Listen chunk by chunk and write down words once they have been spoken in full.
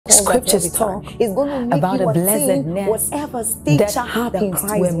Scriptures talk about the blessedness whatever stature that happens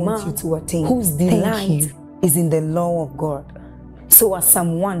that to a man to attain, whose delight is in the law of God. So as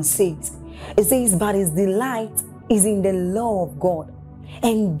Psalm 1 says, it says, but his delight is in the law of God,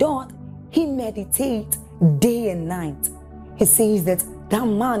 and doth he meditate day and night. He says that that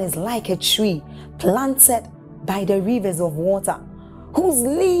man is like a tree planted by the rivers of water, whose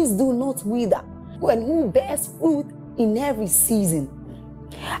leaves do not wither, and who bears fruit in every season.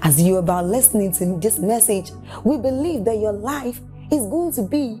 As you're about listening to this message, we believe that your life is going to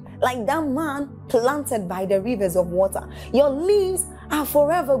be like that man planted by the rivers of water. Your leaves are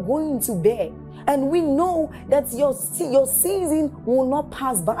forever going to bear. And we know that your season will not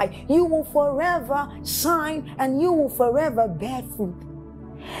pass by. You will forever shine and you will forever bear fruit.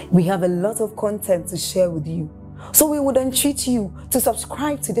 We have a lot of content to share with you. So we would entreat you to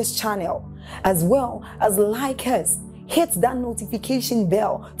subscribe to this channel, as well as like us. Hit that notification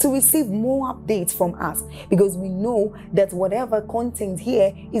bell to receive more updates from us, because we know that whatever content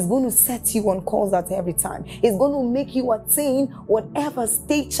here is going to set you on course at every time. It's going to make you attain whatever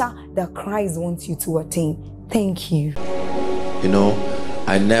stature that Christ wants you to attain. Thank you. You know,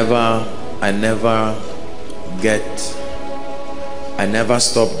 I never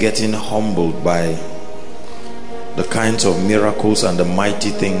stop getting humbled by the kinds of miracles and the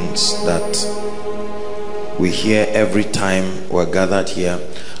mighty things that we hear every time we're gathered here.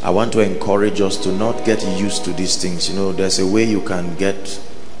 I want to encourage us to not get used to these things. You know, there's a way you can get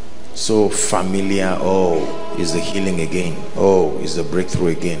so familiar. Oh, is the healing again? Oh, is the breakthrough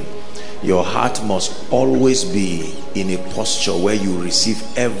again? Your heart must always be in a posture where you receive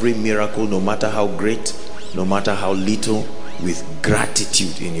every miracle, no matter how great, no matter how little, with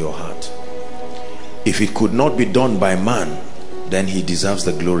gratitude in your heart. If it could not be done by man, then he deserves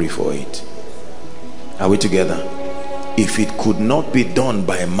the glory for it. Are we together? If it could not be done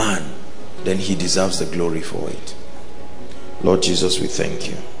by man, then he deserves the glory for it. Lord Jesus, we thank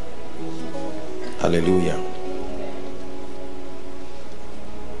you. Hallelujah.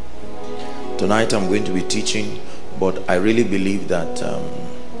 Tonight I'm going to be teaching, but I really believe that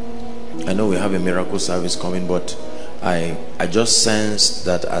I know we have a miracle service coming, but I just sense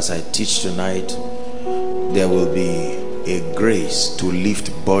that as I teach tonight, there will be a grace to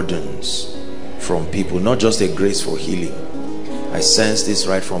lift burdens from people, not just a grace for healing. I sense this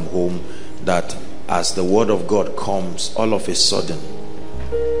right from home, that as the word of God comes, all of a sudden,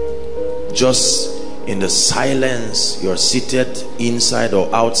 just in the silence, you're seated inside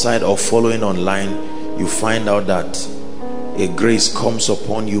or outside or following online, you find out that a grace comes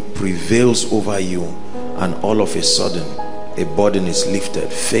upon you, prevails over you, and all of a sudden a burden is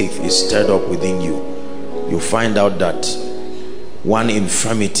lifted, faith is stirred up within you. You find out that one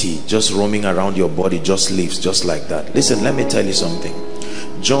infirmity just roaming around your body just leaves, just like that. Listen, let me tell you something.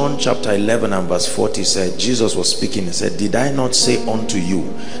 John chapter 11 and verse 40 said, Jesus was speaking and said, did I not say unto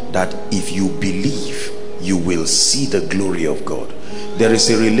you that if you believe, you will see the glory of God? There is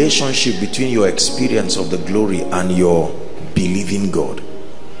a relationship between your experience of the glory and your believing God.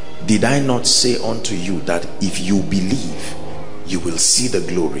 Did I not say unto you that if you believe, you will see the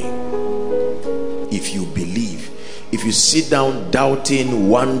glory? If you believe. If you sit down doubting,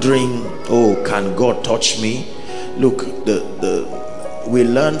 wondering, oh, can God touch me? Look, we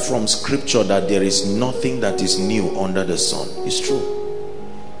learn from scripture that there is nothing that is new under the sun. It's true.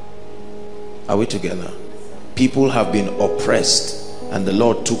 Are we together? People have been oppressed and the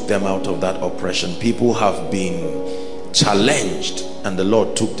Lord took them out of that oppression. People have been challenged and the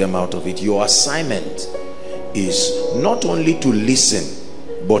Lord took them out of it. Your assignment is not only to listen,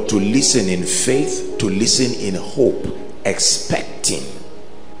 but to listen in faith, to listen in hope, expecting.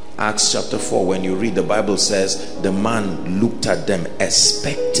 Acts chapter 4, when you read, the Bible says the man looked at them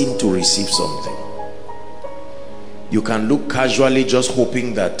expecting to receive something. You can look casually just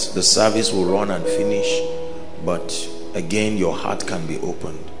hoping that the service will run and finish, but again your heart can be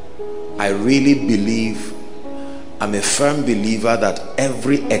opened. I really believe, I'm a firm believer that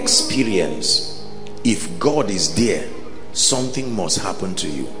every experience, if God is there, something must happen to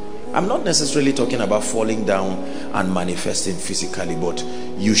you. I'm not necessarily talking about falling down and manifesting physically, but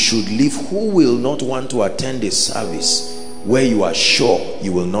you should live. Who will not want to attend a service where you are sure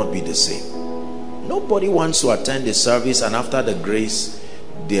you will not be the same? Nobody wants to attend a service and after the grace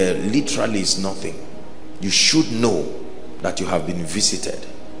there literally is nothing. You should know that you have been visited.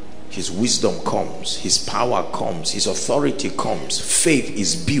 His wisdom comes, his power comes, his authority comes, faith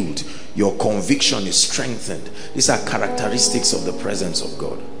is built, your conviction is strengthened. These are characteristics of the presence of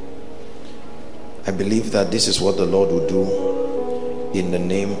God. I believe that this is what the Lord will do in the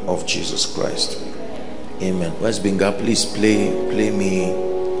name of Jesus Christ. Amen. Where's Binga? Please play me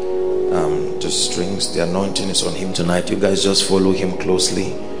the strings. The anointing is on him tonight. You guys just follow him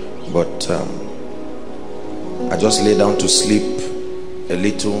closely. But I just lay down to sleep a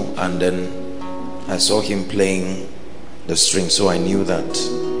little, and then I saw him playing the strings, so I knew that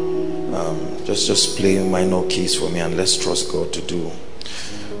just play minor keys for me, and let's trust God to do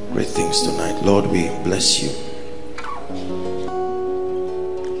great things tonight. Lord, we bless you.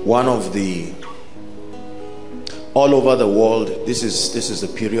 One of the, all over the world, this is the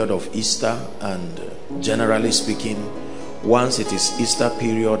period of Easter, and generally speaking, once it is Easter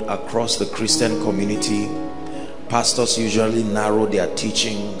period across the Christian community, pastors usually narrow their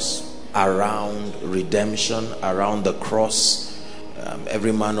teachings around redemption, around the cross.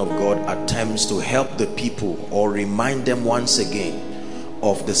 Every man of God attempts to help the people or remind them once again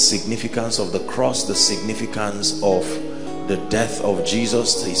of the significance of the cross, the significance of the death of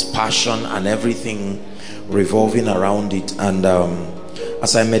Jesus, his passion, and everything revolving around it. And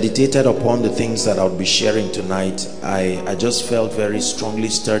as I meditated upon the things that I'll be sharing tonight, I just felt very strongly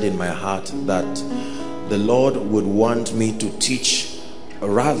stirred in my heart that the Lord would want me to teach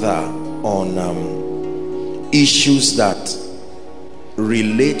rather on issues that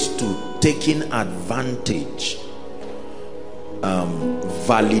relate to taking advantage,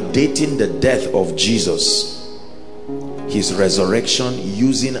 validating the death of Jesus, his resurrection,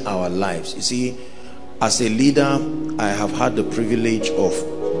 using our lives. You see, as a leader, I have had the privilege of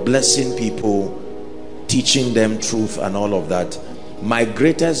blessing people, teaching them truth and all of that. My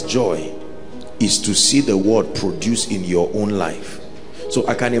greatest joy is to see the word produced in your own life. So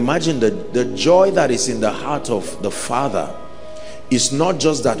I can imagine the joy that is in the heart of the Father is not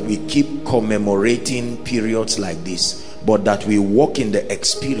just that we keep commemorating periods like this, but that we walk in the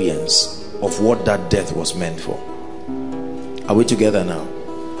experience of what that death was meant for. Are we together now?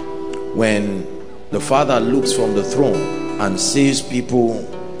 When the Father looks from the throne and sees people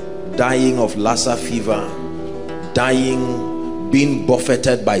dying of Lassa fever, dying, being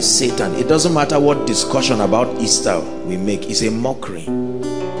buffeted by Satan, it doesn't matter what discussion about Easter we make, it's a mockery.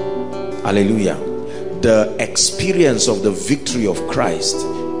 Hallelujah. The experience of the victory of Christ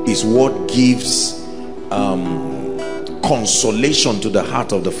is what gives consolation to the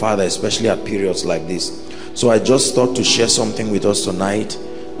heart of the Father, especially at periods like this. So I just thought to share something with us tonight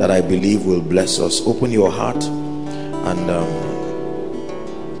that I believe will bless us. Open your heart and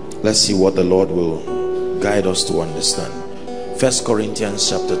let's see what the Lord will guide us to understand. 1 Corinthians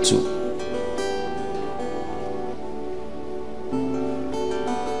chapter 2.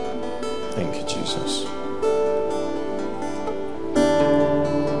 Thank you, Jesus.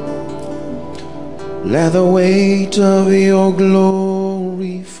 Let the weight of your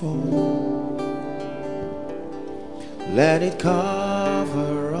glory fall. Let it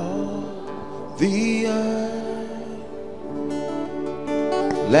cover all the earth.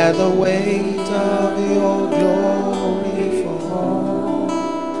 Let the weight of your glory fall.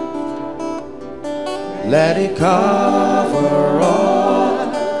 Let it cover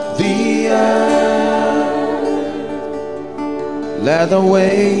all the earth. Let the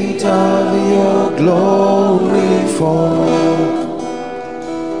weight of your glory fall.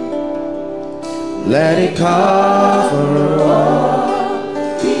 Let it cover all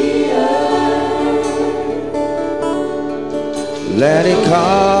the earth. Let it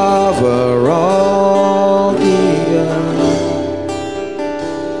cover all the earth.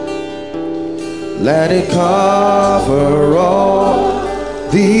 Let it cover all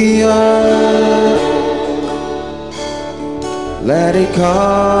the earth. Let it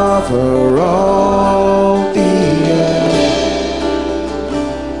cover all the earth.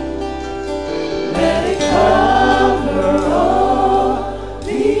 Let it cover all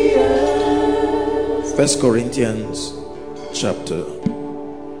the earth. 1 Corinthians chapter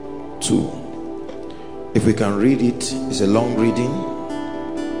 2. If we can read it, it's a long reading,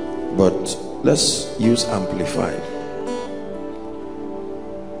 but let's use Amplified.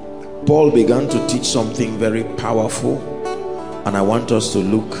 Paul began to teach something very powerful, and I want us to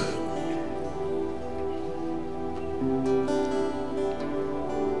look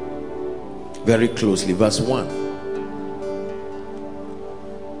very closely. Verse 1.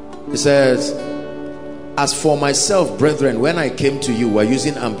 It says, as for myself, brethren, when I came to you, we're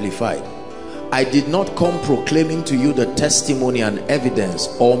using Amplified, I did not come proclaiming to you the testimony and evidence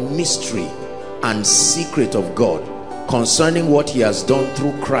or mystery and secret of God concerning what he has done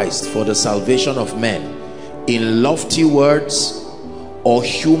through Christ for the salvation of men, in lofty words or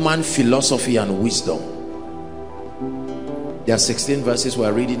human philosophy and wisdom. There are 16 verses. We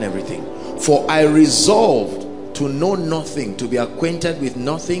are reading everything. For I resolved to know nothing, to be acquainted with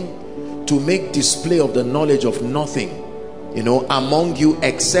nothing, to make display of the knowledge of nothing, you know, among you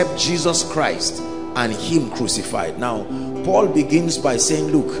except Jesus Christ and him crucified. Now Paul begins by saying,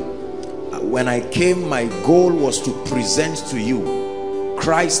 look, when I came, my goal was to present to you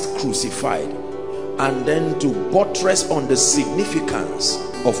Christ crucified, and then to buttress on the significance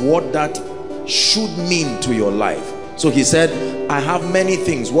of what that should mean to your life. So he said, I have many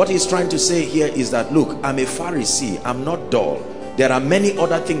things. What he's trying to say here is that, look, I'm a Pharisee, I'm not dull. There are many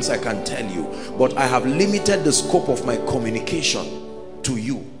other things I can tell you, but I have limited the scope of my communication to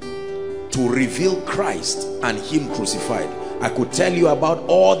you to reveal Christ and him crucified. I could tell you about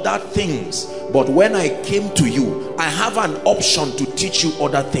all that things, but when I came to you, I have an option to teach you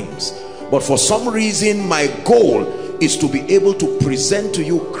other things. But for some reason, my goal is to be able to present to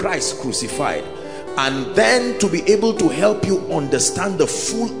you Christ crucified, and then to be able to help you understand the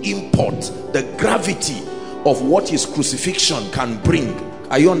full import, the gravity of what his crucifixion can bring.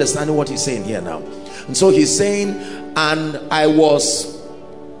 Are you understanding what he's saying here now? And so he's saying, and I was,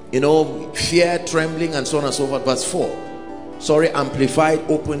 you know, fear, trembling, and so on and so forth. Verse 4. Sorry, Amplified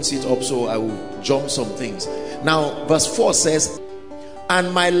opens it up, so I will jump some things. Now, verse 4 says,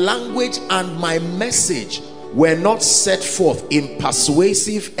 and my language and my message were not set forth in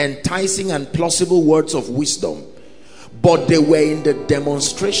persuasive, enticing, and plausible words of wisdom, but they were in the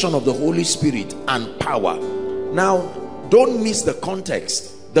demonstration of the Holy Spirit and power. Now, don't miss the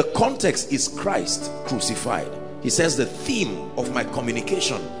context. The context is Christ crucified. He says the theme of my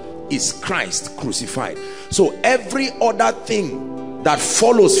communication is Christ crucified. So every other thing that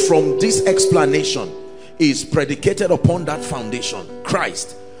follows from this explanation is predicated upon that foundation,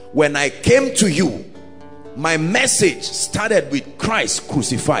 Christ. When I came to you, my message started with Christ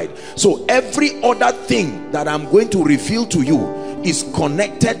crucified. So every other thing that I'm going to reveal to you is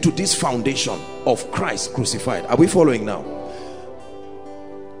connected to this foundation of Christ crucified. Are we following now?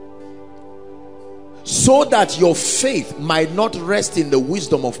 So that your faith might not rest in the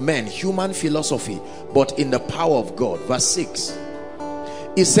wisdom of men, human philosophy, but in the power of God. Verse 6.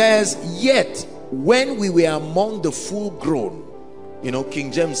 It says, yet when we were among the full grown, you know,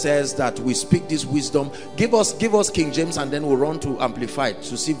 King James says that we speak this wisdom. Give us King James, and then we'll run to Amplified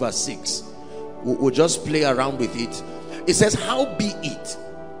to see verse 6. We'll just play around with it. It says, how be it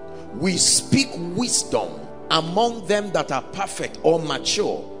we speak wisdom among them that are perfect or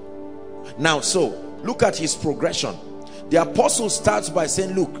mature. Now, so look at his progression. The apostle starts by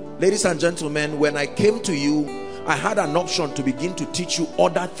saying, look, ladies and gentlemen, when I came to you, I had an option to begin to teach you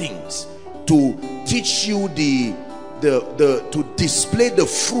other things, to teach you to display the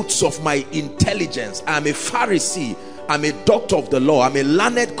fruits of my intelligence. I'm a Pharisee, I'm a doctor of the law, I'm a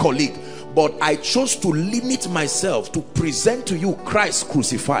learned colleague, but I chose to limit myself to present to you Christ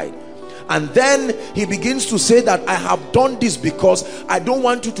crucified. And then he begins to say that I have done this because I don't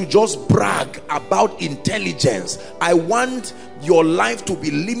want you to just brag about intelligence. I want your life to be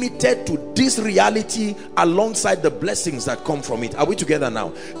limited to this reality alongside the blessings that come from it. Are we together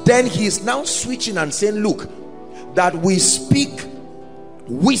now? Then he's now switching and saying, look, that we speak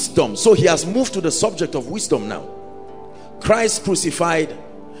wisdom. So he has moved to the subject of wisdom now. Christ crucified,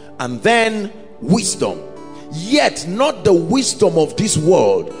 and then wisdom. Yet not the wisdom of this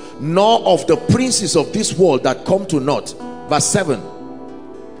world, nor of the princes of this world that come to naught. Verse 7.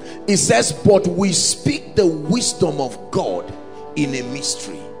 It says, but we speak the wisdom of God in a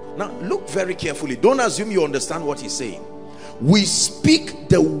mystery. Now look very carefully. Don't assume you understand what he's saying. We speak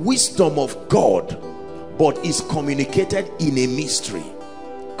the wisdom of God, but is communicated in a mystery.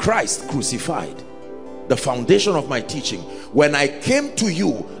 Christ crucified, the foundation of my teaching. When I came to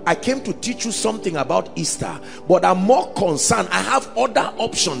you, I came to teach you something about Easter, but I'm more concerned. I have other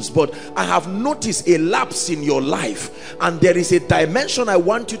options, but I have noticed a lapse in your life, and there is a dimension I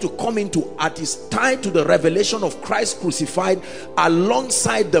want you to come into that is tied to the revelation of Christ crucified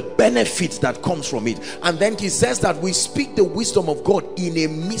alongside the benefits that comes from it. And then he says that we speak the wisdom of God in a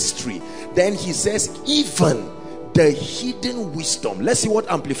mystery. Then he says, even the hidden wisdom. Let's see what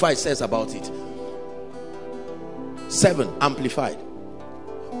Amplified says about it. 7, Amplified.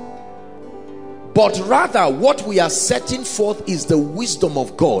 But rather what we are setting forth is the wisdom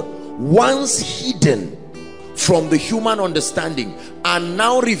of God, once hidden from the human understanding and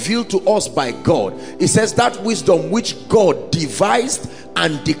now revealed to us by God. It says that wisdom which God devised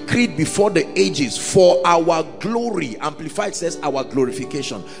and decreed before the ages for our glory. Amplified says our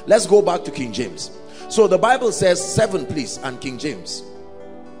glorification. Let's go back to King James. So the Bible says 7, please, and King James.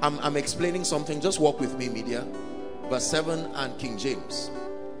 I'm explaining something. Just walk with me, media. Verse 7 and King James.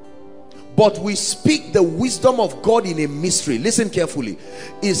 But we speak the wisdom of God in a mystery. Listen carefully.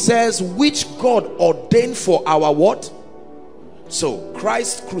 It says, which God ordained for our what? So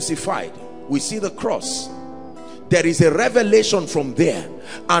Christ crucified. We see the cross. there is a revelation from there,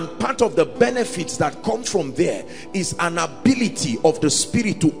 and part of the benefits that come from there is an ability of the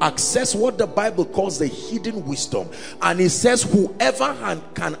spirit to access what the Bible calls the hidden wisdom. And it says whoever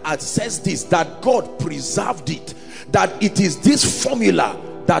can access this, that God preserved it, that it is this formula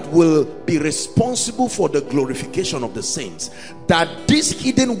that will be responsible for the glorification of the saints. That this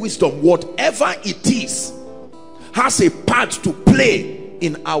hidden wisdom, whatever it is, has a part to play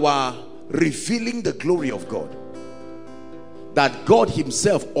in our revealing the glory of God. That God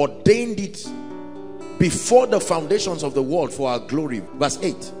himself ordained it before the foundations of the world for our glory. Verse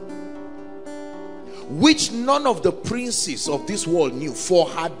 8. Which none of the princes of this world knew, for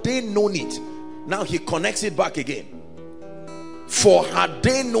had they known it. Now he connects it back again. For had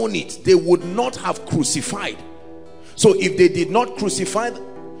they known it, they would not have crucified. So if they did not crucify,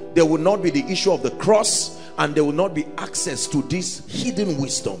 there would not be the issue of the cross, and there will not be access to this hidden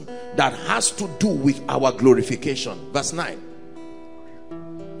wisdom that has to do with our glorification. Verse 9.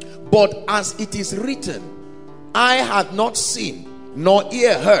 But as it is written, I had not seen nor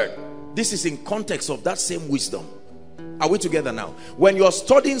ear heard. This is in context of that same wisdom. Are we together now? When you're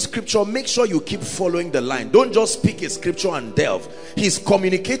studying scripture, make sure you keep following the line. Don't just pick a scripture and delve. He's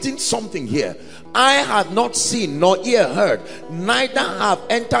communicating something here. I had not seen nor ear heard, neither have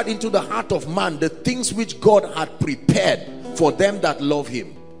entered into the heart of man the things which God had prepared for them that love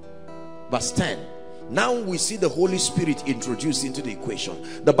him. Verse 10. Now we see the Holy Spirit introduced into the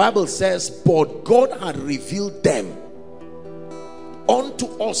equation. The Bible says, but God had revealed them unto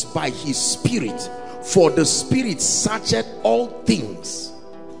us by his Spirit, for the Spirit searcheth all things,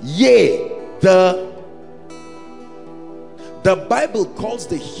 yea, the Bible calls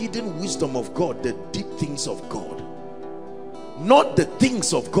the hidden wisdom of God the deep things of God. Not the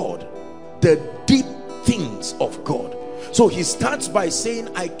things of God, the deep things of God. So he starts by saying,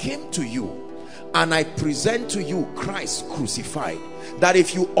 I came to you and I present to you Christ crucified. That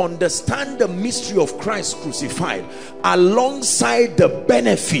if you understand the mystery of Christ crucified alongside the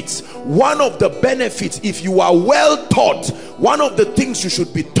benefits, one of the benefits, if you are well taught, one of the things you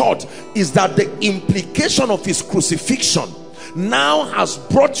should be taught is that the implication of his crucifixion now has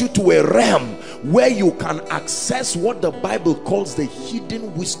brought you to a realm where you can access what the Bible calls the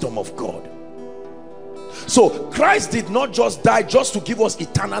hidden wisdom of God. So Christ did not just die just to give us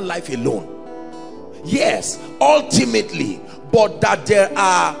eternal life alone. Yes, ultimately, but that there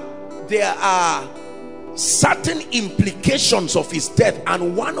are certain implications of his death,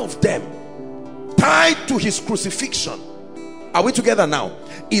 and one of them tied to his crucifixion, are we together now,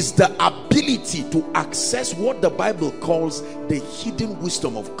 is the ability to access what the Bible calls the hidden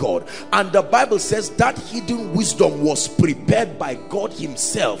wisdom of God. And the Bible says that hidden wisdom was prepared by God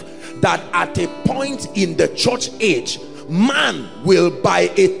himself, that at a point in the church age, man will,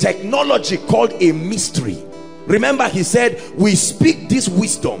 by a technology called a mystery. Remember, he said, we speak this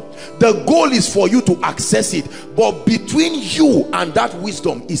wisdom. The goal is for you to access it, but between you and that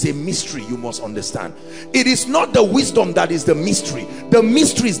wisdom is a mystery you must understand. It is not the wisdom that is the mystery. The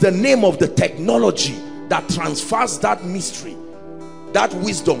mystery is the name of the technology that transfers that mystery, that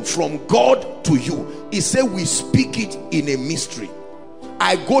wisdom from God to you. He said we speak it in a mystery.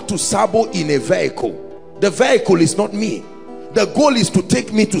 I go to Sabo in a vehicle. The vehicle is not me. The goal is to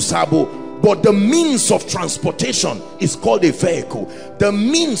take me to Sabo, but the means of transportation is called a vehicle. The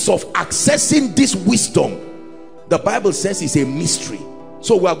means of accessing this wisdom, the Bible says, is a mystery.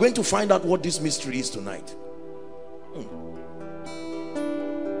 So we are going to find out what this mystery is tonight.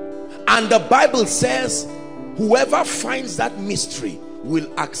 And the Bible says whoever finds that mystery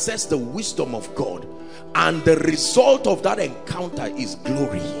will access the wisdom of God, and the result of that encounter is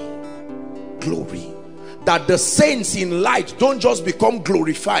glory. Glory. That the saints in light don't just become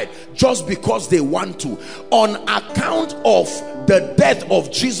glorified just because they want to. On account of the death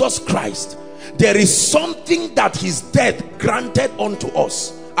of Jesus Christ, there is something that his death granted unto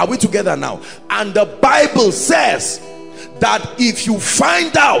us. Are we together now? And the Bible says that if you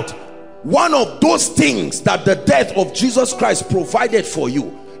find out one of those things that the death of Jesus Christ provided for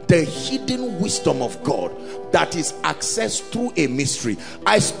you, the hidden wisdom of God that is accessed through a mystery.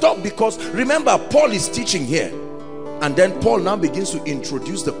 I stop because remember, Paul is teaching here, and then Paul now begins to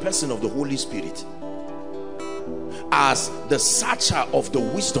introduce the person of the Holy Spirit as the searcher of the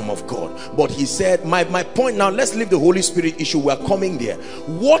wisdom of God. But he said, my point now, let's leave the Holy Spirit issue, we're coming there.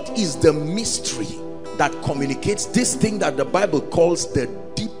 What is the mystery that communicates this thing that the Bible calls the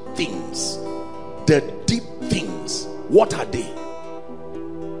deep things? The deep things, what are they?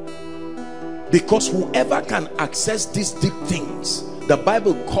 Because whoever can access these deep things, the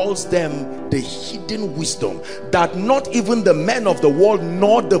Bible calls them the hidden wisdom that not even the men of the world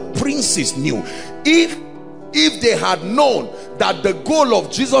nor the princes knew. If If they had known that the goal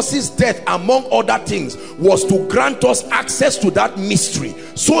of Jesus's death, among other things, was to grant us access to that mystery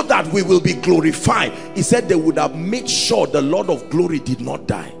so that we will be glorified, he said they would have made sure the Lord of glory did not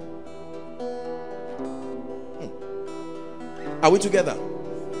die. Are we together?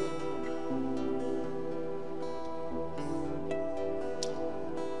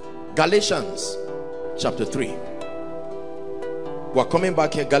 Galatians chapter 3. We're coming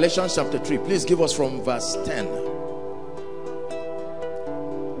back here. Galatians chapter 3. Please give us from verse 10.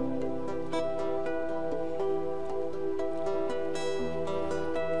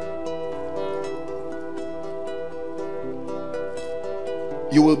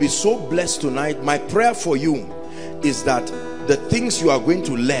 You will be so blessed tonight. My prayer for you is that the things you are going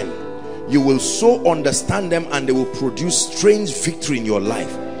to learn, you will so understand them and they will produce strange victory in your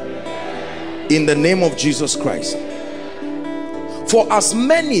life. In the name of Jesus Christ. For as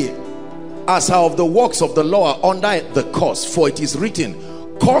many as are of the works of the law are under the curse, for it is written,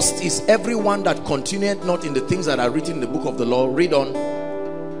 cursed is everyone that continueth not in the things that are written in the book of the law. Read on.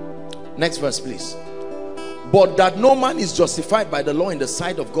 Next verse, please. But that no man is justified by the law in the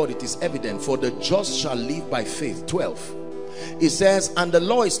sight of God, it is evident, for the just shall live by faith. 12. It says, and the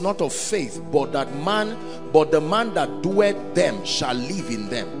law is not of faith, but the man that doeth them shall live in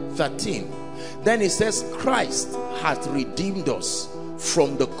them. 13. Then it says, Christ hath redeemed us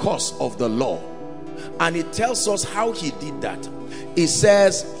from the curse of the law. And it tells us how he did that. It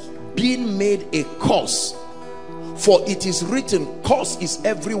says, being made a curse, for it is written, cursed is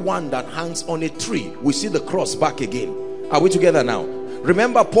everyone that hangs on a tree. We see the cross back again. Are we together now?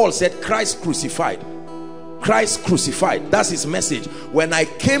 Remember, Paul said, Christ crucified. Christ crucified. That's his message. When I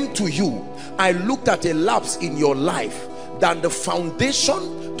came to you, I looked at a lapse in your life. That the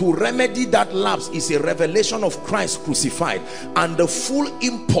foundation to remedy that lapse is a revelation of Christ crucified and the full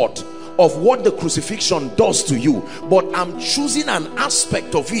import of what the crucifixion does to you. But I'm choosing an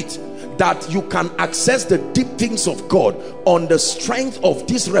aspect of it that you can access the deep things of God on the strength of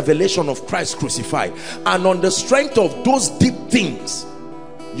this revelation of Christ crucified, and on the strength of those deep things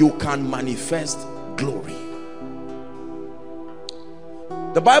you can manifest glory.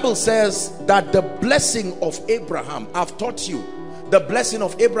 The Bible says that the blessing of Abraham, I've taught you, the blessing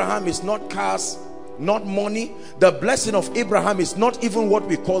of Abraham is not cars, not money. The blessing of Abraham is not even what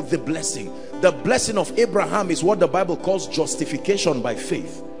we call the blessing. The blessing of Abraham is what the Bible calls justification by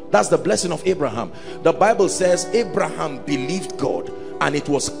faith. That's the blessing of Abraham. The Bible says Abraham believed God and it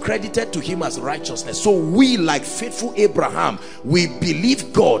was credited to him as righteousness. So we, like faithful Abraham, we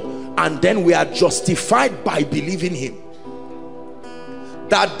believe God and then we are justified by believing him.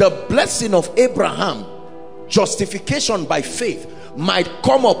 That the blessing of Abraham, justification by faith, might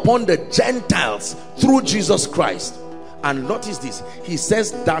come upon the Gentiles through Jesus Christ. And notice this, he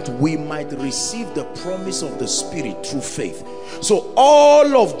says that we might receive the promise of the Spirit through faith. So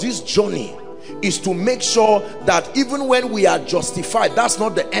all of this journey is to make sure that even when we are justified, that's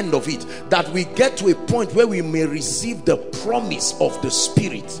not the end of it, that we get to a point where we may receive the promise of the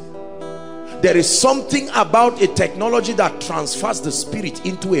Spirit. There is something about a technology that transfers the Spirit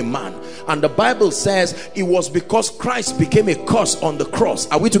into a man, and the Bible says it was because Christ became a curse on the cross.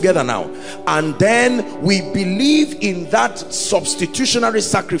 Are we together now? And then we believe in that substitutionary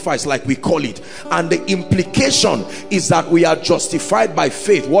sacrifice, like we call it, and the implication is that we are justified by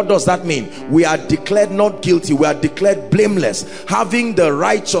faith. What does that mean? We are declared not guilty, we are declared blameless, having the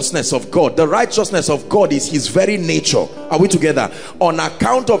righteousness of God. The righteousness of God is his very nature. Are we together? On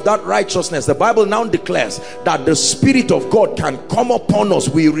account of that righteousness, the Bible now declares that the Spirit of God can come upon us.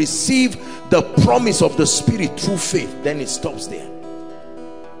 We receive the promise of the Spirit through faith. Then it stops there.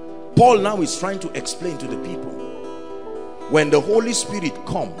 Paul now is trying to explain to the people, when the Holy Spirit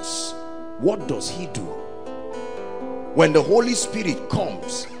comes, what does he do? When the Holy Spirit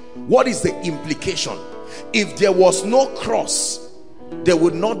comes, what is the implication? If there was no cross, there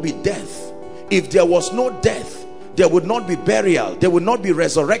would not be death. If there was no death, there would not be burial, there would not be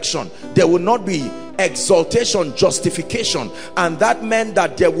resurrection, there would not be exaltation, justification, and that meant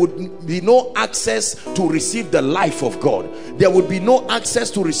that there would be no access to receive the life of God. There would be no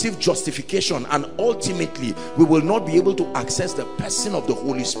access to receive justification, and ultimately we will not be able to access the person of the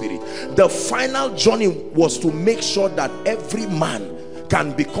Holy Spirit. The final journey was to make sure that every man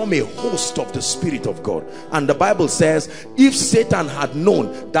can become a host of the Spirit of God. And the Bible says, if Satan had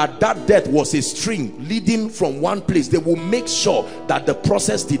known that that death was a string leading from one place, they will make sure that the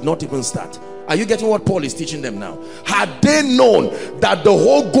process did not even start. Are you getting what Paul is teaching them now? Had they known that the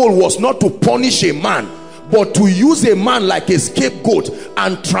whole goal was not to punish a man, but to use a man like a scapegoat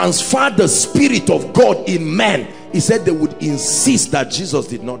and transfer the Spirit of God in men, he said they would insist that Jesus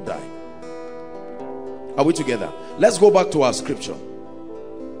did not die. Are we together? Let's go back to our scripture.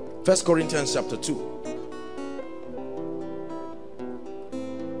 1 Corinthians chapter 2.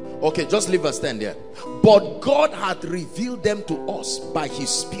 Okay, just leave us stand there. But God hath revealed them to us by his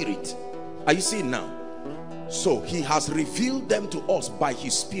Spirit. Are you seeing now? So he has revealed them to us by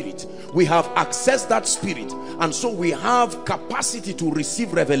his Spirit. We have accessed that Spirit, and so we have capacity to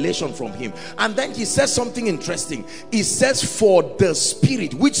receive revelation from him. And then he says something interesting. He says, for the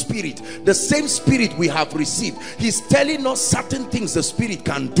Spirit. Which Spirit? The same Spirit we have received. He's telling us certain things the Spirit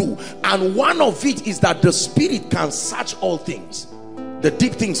can do, and one of it is that the Spirit can search all things, the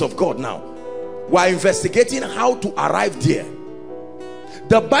deep things of God. Now we're investigating how to arrive there.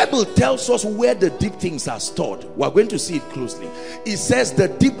 The Bible tells us where the deep things are stored. We're going to see it closely. It says the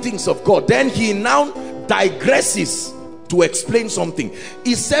deep things of God. Then he now digresses to explain something.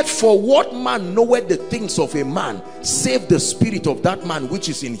 He said, for what man knoweth the things of a man, save the spirit of that man which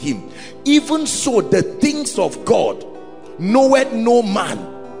is in him? Even so the things of God knoweth no man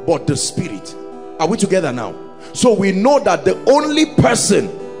but the Spirit. Are we together now? So we know that the only person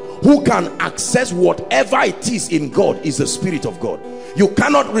who can access whatever it is in God is the Spirit of God. You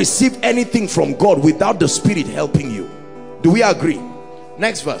cannot receive anything from God without the Spirit helping you. Do we agree?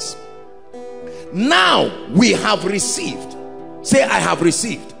 Next verse. Now we have received. Say, I have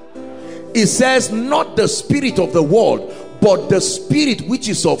received. It says, not the spirit of the world, but the Spirit which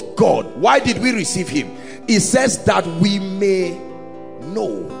is of God. Why did we receive him? It says that we may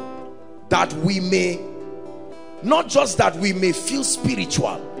know, that we may, not just that we may feel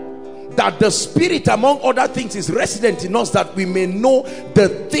spiritual, that the Spirit among other things is resident in us, that we may know the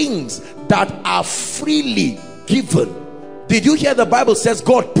things that are freely given. Did you hear the Bible says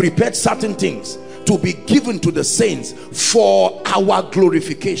God prepared certain things to be given to the saints for our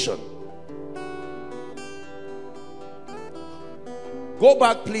glorification? Go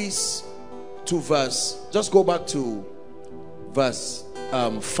back please to verse, just go back to verse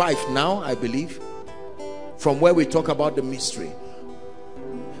 5 now, I believe, from where we talk about the mystery.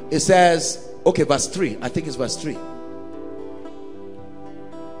 It says, okay, verse 3. I think it's verse 3.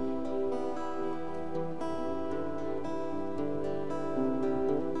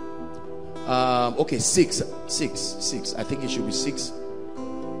 Okay, 6. I think it should be 6.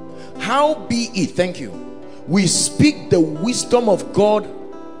 How be it, thank you, we speak the wisdom of God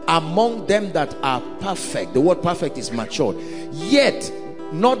among them that are perfect. The word perfect is matured. Yet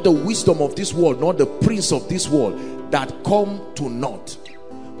not the wisdom of this world, nor the prince of this world, that come to naught.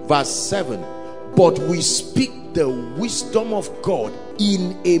 Verse 7. But we speak the wisdom of God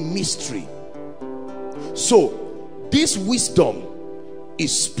in a mystery. So this wisdom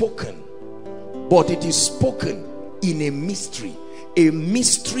is spoken, but it is spoken in a mystery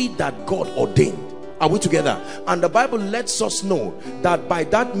that God ordained. Are we together? And the Bible lets us know that by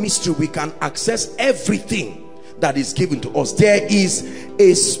that mystery we can access everything that is given to us. There is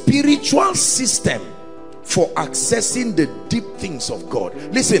a spiritual system for accessing the deep things of God.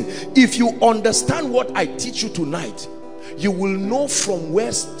 Listen, if you understand what I teach you tonight, you will know from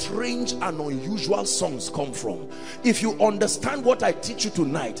where strange and unusual songs come from. If you understand what I teach you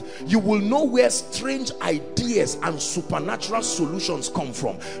tonight, you will know where strange ideas and supernatural solutions come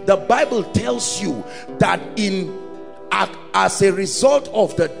from. The Bible tells you that as a result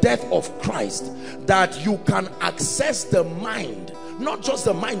of the death of Christ, that you can access the mind, not just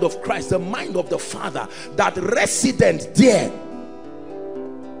the mind of Christ, the mind of the Father, that resident there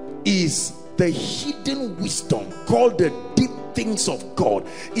is the hidden wisdom called the deep things of God.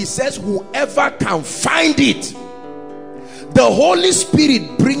 It says whoever can find it, the Holy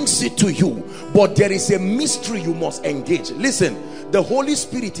Spirit brings it to you, but there is a mystery you must engage. Listen, the Holy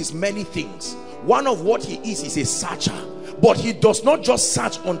Spirit is many things. One of what he is a searcher, but he does not just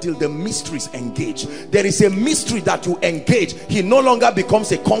search until the mystery is engaged. There is a mystery that you engage. He no longer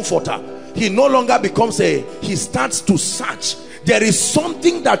becomes a comforter. He no longer becomes he starts to search. There is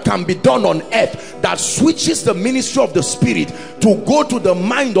something that can be done on earth that switches the ministry of the Spirit to go to the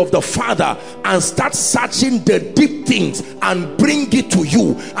mind of the Father and start searching the deep things and bring it to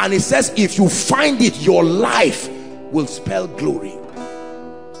you. And it says if you find it, your life will spell glory.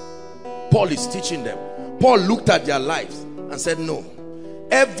 Paul is teaching them. Paul looked at their lives and said, no,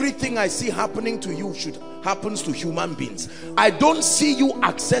 everything I see happening to you happens to human beings. I don't see you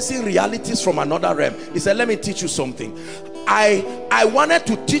accessing realities from another realm. He said, let me teach you something. I wanted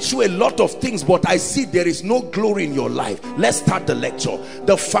to teach you a lot of things, but I see there is no glory in your life. Let's start the lecture.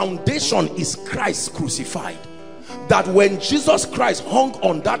 The foundation is Christ crucified. That when Jesus Christ hung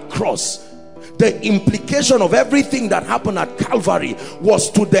on that cross, the implication of everything that happened at Calvary was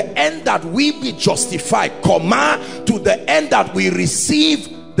to the end that we be justified, to the end that we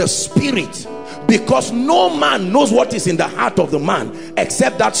receive the Spirit. Because no man knows what is in the heart of the man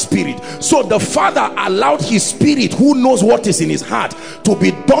except that spirit. So the Father allowed his spirit, who knows what is in his heart, to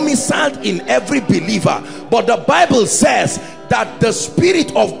be domiciled in every believer. But the Bible says that the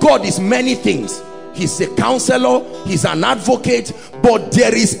Spirit of God is many things. He's a counselor, he's an advocate, but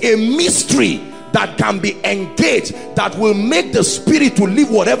there is a mystery that can be engaged that will make the spirit to leave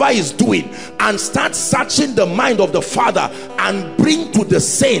whatever he's doing and start searching the mind of the Father and bring to the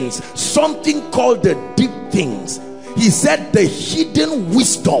saints something called the deep things. He said the hidden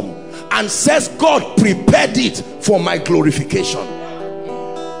wisdom, and says God prepared it for my glorification.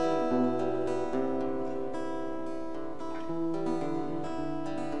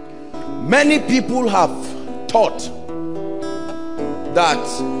 Many people have taught that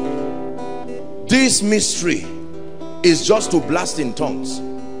this mystery is just to blast in tongues,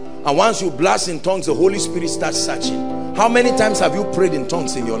 and once you blast in tongues, the Holy Spirit starts searching. How many times have you prayed in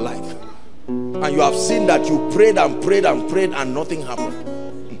tongues in your life, and you have seen that you prayed and prayed and prayed and nothing happened?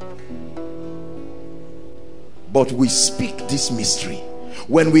 But we speak this mystery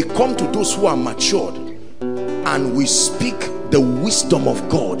when we come to those who are matured, and we speak the wisdom of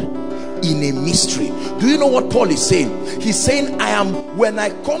God in a mystery. Do you know what Paul is saying? He's saying, when I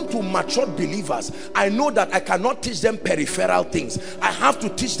come to matured believers, I know that I cannot teach them peripheral things. I have to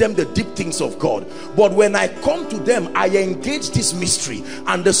teach them the deep things of God. But when I come to them, I engage this mystery,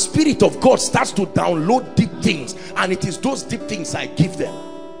 and the Spirit of God starts to download deep things, and it is those deep things I give them.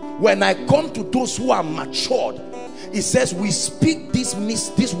 When I come to those who are matured, it says we speak this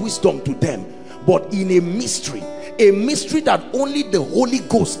wisdom to them, but in a mystery that only the Holy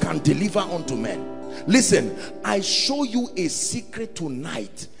Ghost can deliver unto men. Listen, I show you a secret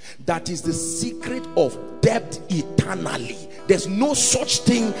tonight that is the secret of debt eternally. There's no such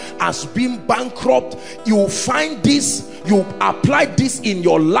thing as being bankrupt. You find this, you apply this in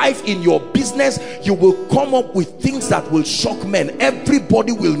your life, in your business, you will come up with things that will shock men.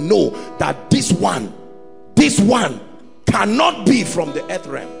 Everybody will know that this one cannot be from the earth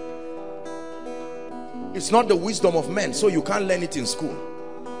realm. It's not the wisdom of men, so you can't learn it in school.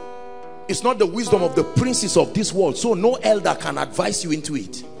 It's not the wisdom of the princes of this world, so no elder can advise you into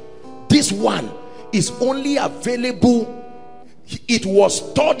it. This one is only available. It was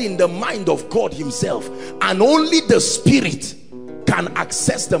stored in the mind of God himself, and only the Spirit can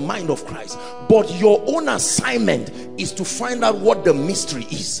access the mind of Christ. But your own assignment is to find out what the mystery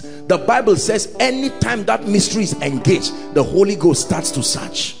is. The Bible says anytime that mystery is engaged, the Holy Ghost starts to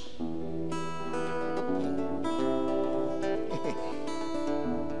search.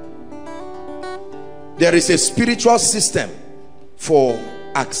 There is a spiritual system for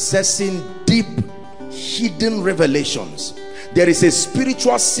accessing deep hidden revelations. There is a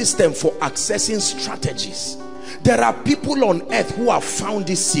spiritual system for accessing strategies. There are people on earth who have found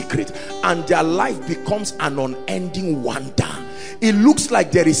this secret, and their life becomes an unending wonder. It looks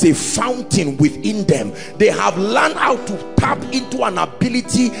like there is a fountain within them. They have learned how to tap into an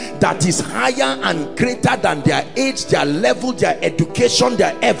ability that is higher and greater than their age, their level, their education,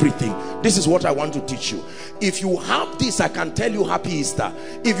 their everything. This is what I want to teach you. If you have this, I can tell you happy Easter.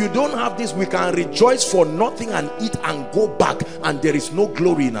 If you don't have this, we can rejoice for nothing and eat and go back, and there is no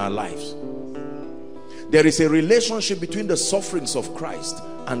glory in our lives. There is a relationship between the sufferings of Christ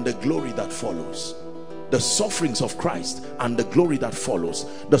and the glory that follows. The sufferings of Christ and the glory that follows.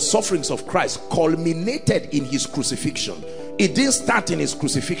 The sufferings of Christ culminated in his crucifixion. It didn't start in his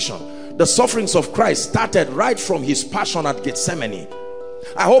crucifixion. The sufferings of Christ started right from his passion at Gethsemane.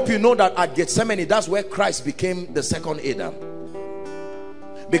 I hope you know that at Gethsemane, that's where Christ became the second Adam.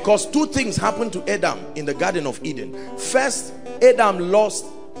 Because two things happened to Adam in the Garden of Eden. First, Adam lost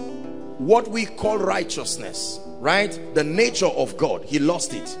what we call righteousness, right? The nature of God. He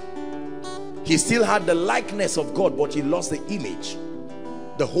lost it. He still had the likeness of God, but he lost the image.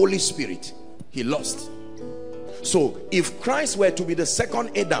 The Holy Spirit, he lost. So if Christ were to be the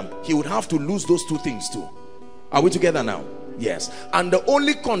second Adam, he would have to lose those two things too. Are we together now? Yes. And the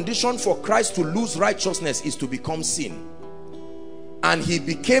only condition for Christ to lose righteousness is to become sin. And he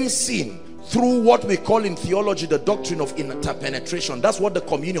became sin through what we call in theology the doctrine of interpenetration. That's what the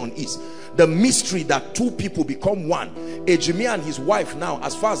communion is. The mystery that two people become one. Ejimi and his wife now,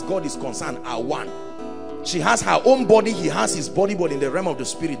 as far as God is concerned, are one. She has her own body, he has his body, but in the realm of the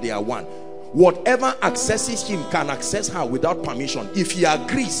spirit they are one. Whatever accesses him can access her without permission. If he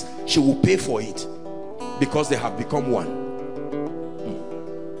agrees, she will pay for it, because they have become one.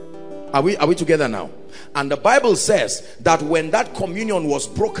 Are we together now? And the Bible says that when that communion was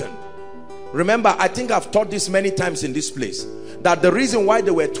broken, remember, I think I've taught this many times in this place, that the reason why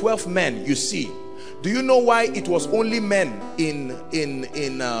there were 12 men, you see, Do you know why it was only men in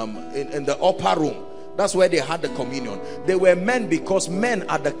the upper room? That's where they had the communion. They were men because men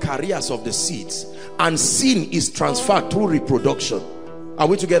are the carriers of the seeds, and sin is transferred through reproduction. Are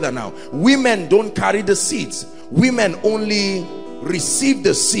we together now? Women don't carry the seeds. Women only receive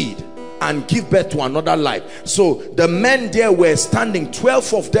the seed and give birth to another life. So the men there were standing,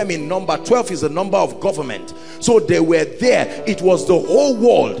 12 of them in number. 12 is the number of government. So they were there. It was the whole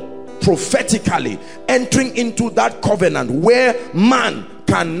world prophetically entering into that covenant where man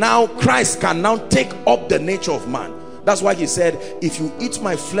can now, Christ can now take up the nature of man. That's why he said, if you eat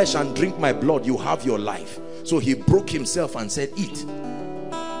my flesh and drink my blood, you have your life. So he broke himself and said, eat.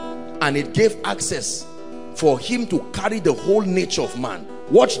 And it gave access for him to carry the whole nature of man.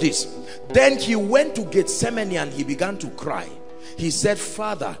 Watch this. Then he went to Gethsemane and he began to cry. He said,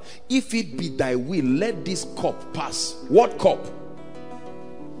 Father, if it be thy will, let this cup pass. What cup?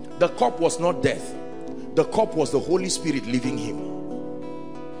 The cup was not death. The cup was the Holy Spirit leaving him.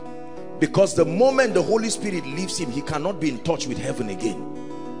 Because the moment the Holy Spirit leaves him, he cannot be in touch with heaven again.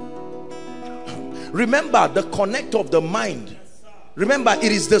 Remember, the connect of the mind. Remember,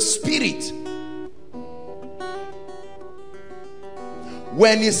 it is the spirit.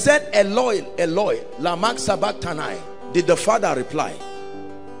 When he said, Eloi, Eloi, lama sabachthani, did the Father reply?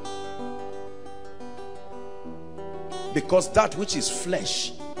 Because that which is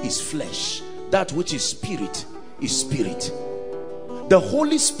flesh is flesh. That which is spirit is spirit. The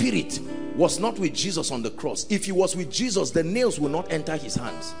Holy Spirit was not with Jesus on the cross. If he was with Jesus, the nails will not enter his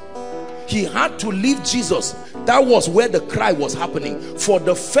hands. He had to leave Jesus. That was where the cry was happening. For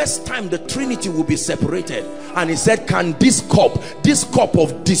the first time, the Trinity will be separated. And he said, can this cup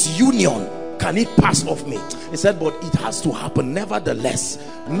of disunion, can it pass off me? He said, but it has to happen. Nevertheless,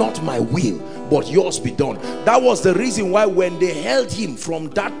 not my will, but yours be done. That was the reason why when they held him from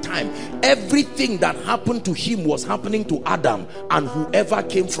that time, everything that happened to him was happening to Adam and whoever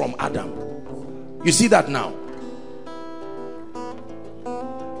came from Adam. You see that now?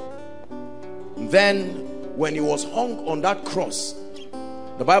 Then when he was hung on that cross,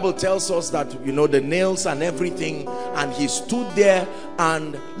 the Bible tells us that, you know, the nails and everything, and he stood there,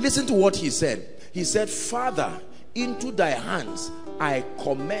 and listen to what he said. He said, Father, into thy hands I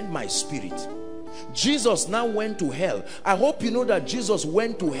commend my spirit. Jesus now went to hell. I hope you know that Jesus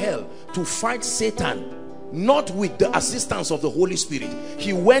went to hell to fight Satan, not with the assistance of the Holy Spirit.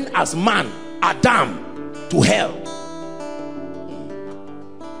 He went as man, Adam, to hell.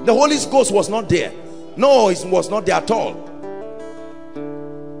 The Holy Ghost was not there. No, it was not there at all.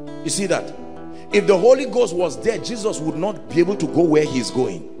 You see that? If the Holy Ghost was there, Jesus would not be able to go where he's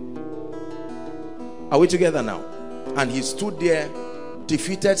going. Are we together now? And he stood there,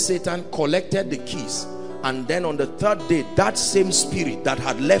 defeated Satan, collected the keys, and then on the third day, that same spirit that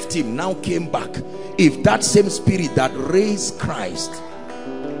had left him now came back. If that same spirit that raised Christ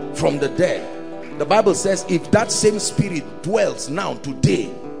from the dead, the Bible says, if that same spirit dwells now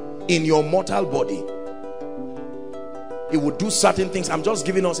today in your mortal body, it would do certain things. I'm just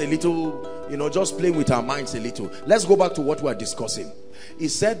giving us a little, you know, just playing with our minds a little. Let's go back to what we're discussing. He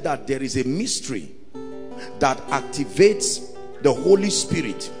said that there is a mystery that activates the Holy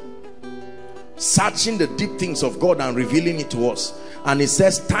Spirit, searching the deep things of God and revealing it to us. And it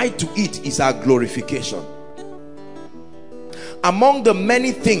says tied to it is our glorification. Among the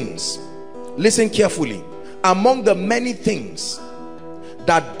many things, listen carefully, among the many things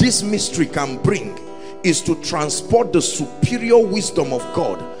that this mystery can bring is to transport the superior wisdom of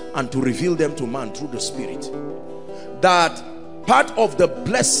God and to reveal them to man through the Spirit. That part of the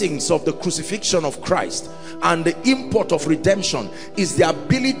blessings of the crucifixion of Christ and the import of redemption is the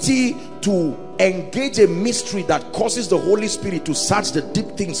ability to engage a mystery that causes the Holy Spirit to search the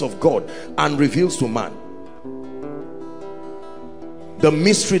deep things of God and reveals to man. The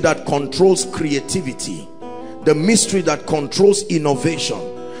mystery that controls creativity, the mystery that controls innovation,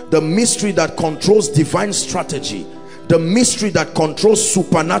 the mystery that controls divine strategy, the mystery that controls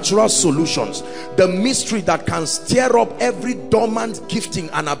supernatural solutions, the mystery that can stir up every dormant gifting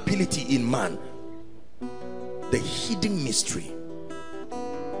and ability in man. The hidden mystery.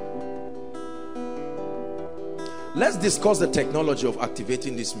 Let's discuss the technology of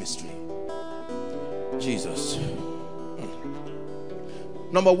activating this mystery. Jesus.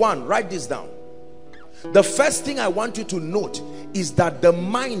 Number one, write this down. The first thing I want you to note is that the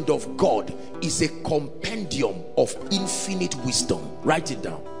mind of God is a compendium of infinite wisdom. Write it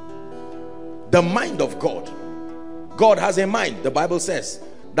down. The mind of God. God has a mind. The Bible says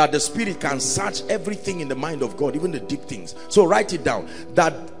that the Spirit can search everything in the mind of God, even the deep things. So write it down.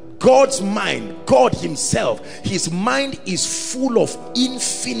 That God's mind, God himself, his mind is full of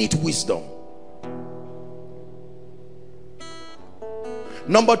infinite wisdom.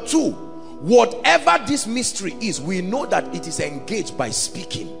 Number two, whatever this mystery is, we know that it is engaged by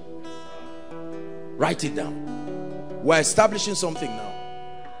speaking. Write it down. We're establishing something now.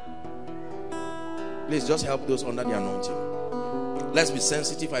 Please just help those under the anointing. Let's be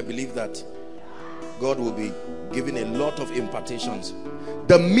sensitive. I believe that God will be giving a lot of impartations.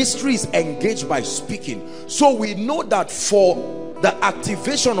 The mystery is engaged by speaking. So we know that for the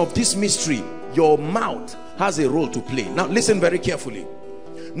activation of this mystery, your mouth has a role to play. Now listen very carefully.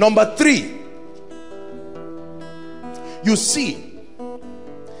 Number three, you see,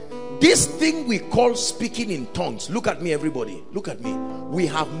 this thing we call speaking in tongues, look at me everybody, look at me, we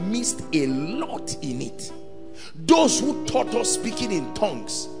have missed a lot in it. Those who taught us speaking in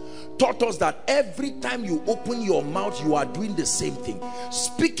tongues taught us that every time you open your mouth, you are doing the same thing.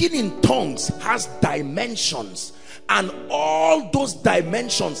 Speaking in tongues has dimensions, and all those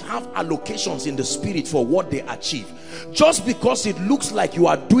dimensions have allocations in the spirit for what they achieve. Just because it looks like you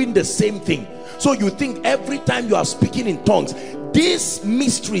are doing the same thing, so you think every time you are speaking in tongues, this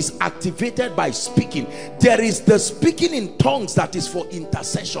mystery is activated by speaking. There is the speaking in tongues that is for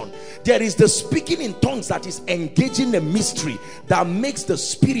intercession. There is the speaking in tongues that is engaging the mystery that makes the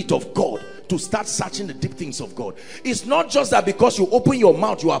Spirit of God to start searching the deep things of God. It's not just that because you open your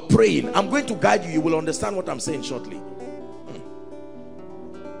mouth you are praying. I'm going to guide you. You will understand what I'm saying shortly.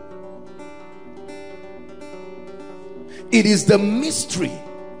 It is the mystery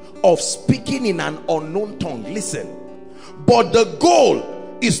of speaking in an unknown tongue. Listen. But the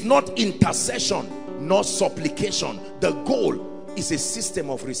goal is not intercession nor supplication. The goal is a system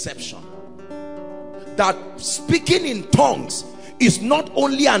of reception. That speaking in tongues is not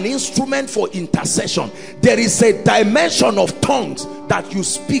only an instrument for intercession. There is a dimension of tongues that you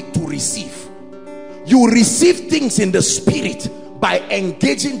speak to receive. You receive things in the spirit by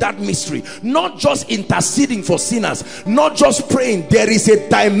engaging that mystery, not just interceding for sinners, not just praying. There is a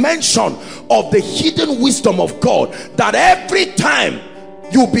dimension of the hidden wisdom of God that every time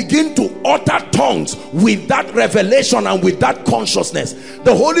you begin to utter tongues with that revelation and with that consciousness,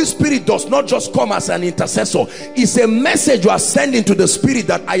 the Holy Spirit does not just come as an intercessor. It's a message you are sending to the Spirit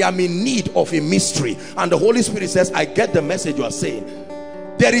that I am in need of a mystery, and the Holy Spirit says, I get the message you are saying.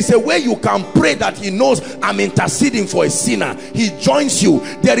 There is a way you can pray that he knows I'm interceding for a sinner. He joins you.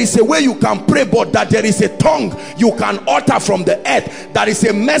 There is a way you can pray, but that there is a tongue you can utter from the earth that is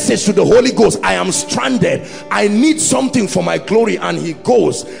a message to the Holy Ghost. I am stranded. I need something for my glory. And he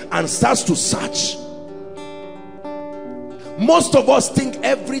goes and starts to search. Most of us think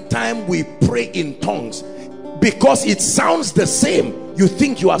every time we pray in tongues, because it sounds the same, you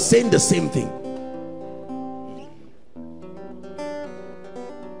think you are saying the same thing.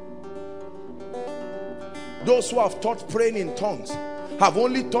 Those who have taught praying in tongues have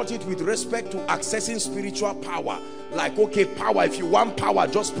only taught it with respect to accessing spiritual power. Like, okay, power, if you want power,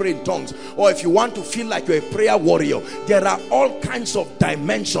 just pray in tongues. Or if you want to feel like you're a prayer warrior, there are all kinds of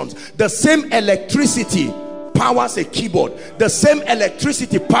dimensions. The same electricity powers a keyboard. The same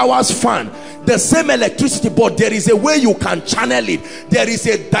electricity powers fan. The same electricity, but there is a way you can channel it. There is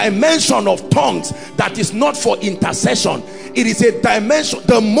a dimension of tongues that is not for intercession. It is a dimension.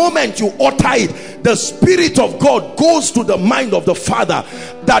 The moment you utter it, the Spirit of God goes to the mind of the Father,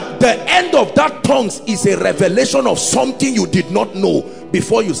 that the end of that tongues is a revelation of something you did not know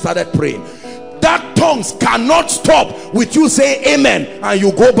before you started praying. That tongues cannot stop with you saying amen and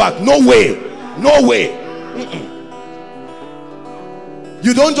you go back. No way. No way.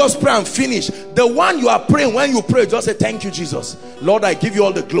 You don't just pray and finish. The one you are praying, when you pray, just say, thank you, Jesus. Lord, I give you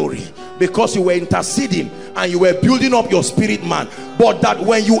all the glory, because you were interceding and you were building up your spirit man. But that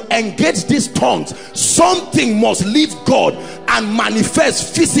when you engage these tongues, something must leave God and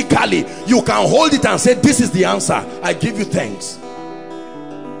manifest physically. You can hold it and say, this is the answer. I give you thanks.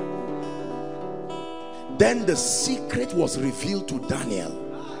 Then the secret was revealed to Daniel.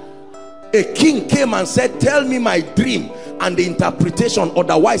 A king came and said, tell me my dream and the interpretation,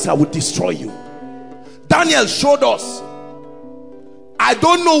 otherwise I will destroy you. Daniel showed us. I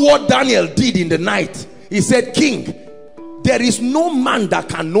don't know what Daniel did in the night. He said, king, there is no man that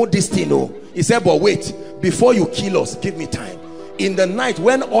can know this thing. Oh. He said, but wait, before you kill us, give me time. In the night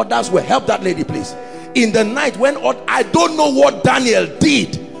when others were, help that lady please. In the night when I don't know what Daniel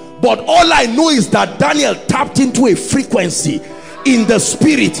did, but all I know is that Daniel tapped into a frequency in the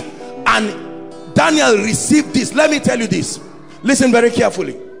spirit, and Daniel received this. Let me tell you this. Listen very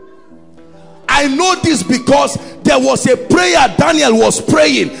carefully. I know this because there was a prayer Daniel was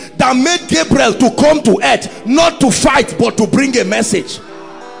praying that made Gabriel to come to earth, not to fight but to bring a message.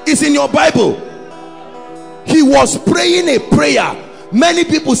 It's in your Bible. He was praying a prayer. Many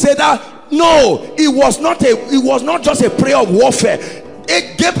people say that no, it was not just a prayer of warfare.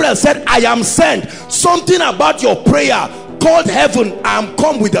 Gabriel said, I am sent. Something about your prayer called heaven. I am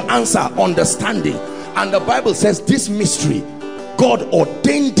come with the answer, understanding. And the Bible says this mystery, God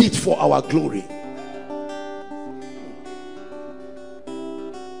ordained it for our glory.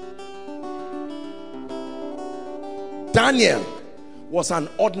 Daniel was an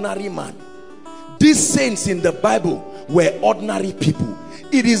ordinary man. These saints in the Bible were ordinary people.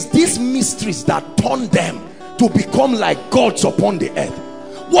 It is these mysteries that turn them to become like gods upon the earth.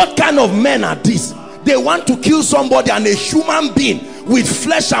 What kind of men are these? They want to kill somebody, and a human being with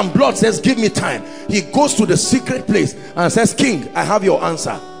flesh and blood says, give me time. He goes to the secret place and says, King, I have your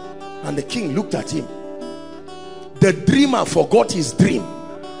answer. And the king looked at him. The dreamer forgot his dream.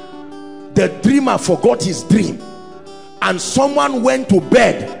 The dreamer forgot his dream. And someone went to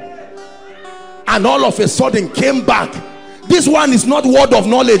bed and all of a sudden came back. This one is not word of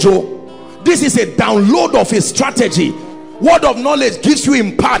knowledge. Oh, this is a download of a strategy. Word of knowledge gives you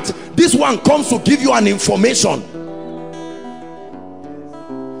in part. This one comes to give you an information.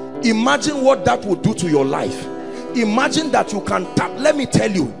 Imagine what that would do to your life. Imagine that you can tap. Let me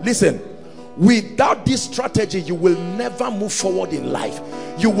tell you, listen, without this strategy you will never move forward in life.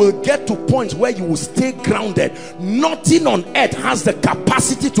 You will get to points where you will stay grounded. Nothing on earth has the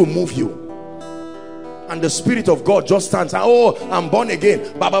capacity to move you. And the Spirit of God just stands. Oh, I'm born again.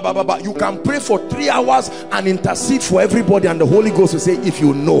 Ba, ba, ba, ba, ba. You can pray for 3 hours and intercede for everybody, and the Holy Ghost will say, if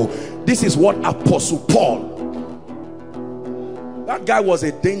you know, this is what Apostle Paul. That guy was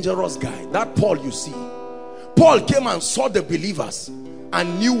a dangerous guy. That Paul you see. Paul came and saw the believers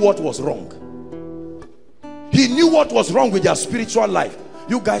and knew what was wrong. He knew what was wrong with their spiritual life.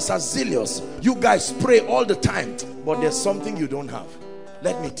 You guys are zealous. You guys pray all the time, but there's something you don't have.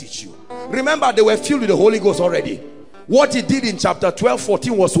 Let me teach you. Remember, they were filled with the Holy Ghost already. What he did in chapter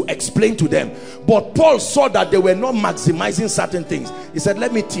 12-14 was to explain to them. But Paul saw that they were not maximizing certain things. He said,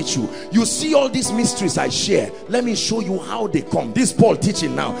 let me teach you. You see all these mysteries I share. Let me show you how they come. This Paul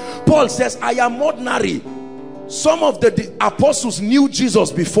teaching now. Paul says, I am ordinary. Some of the apostles knew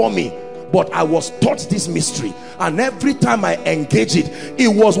Jesus before me, but I was taught this mystery, and every time I engage it, it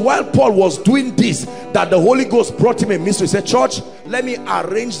was while Paul was doing this that the Holy Ghost brought him a mystery. He said, church, let me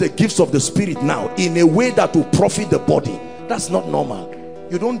arrange the gifts of the Spirit now in a way that will profit the body. That's not normal.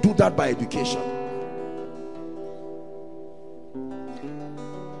 You don't do that by education.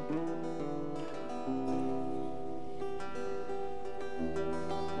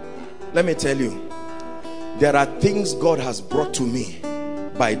 Let me tell you, there are things God has brought to me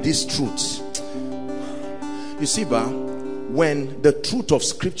by these truths. You see, when the truth of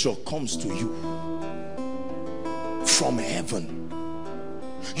Scripture comes to you from heaven,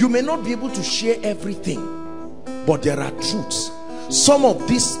 you may not be able to share everything, but there are truths. Some of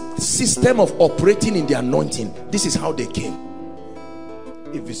this system of operating in the anointing, this is how they came.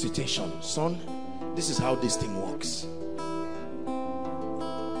 A visitation, son, this is how this thing works.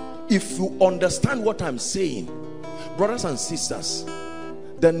 If you understand what I'm saying, brothers and sisters,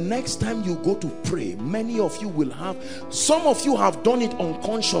 the next time you go to pray, many of you will have, some of you have done it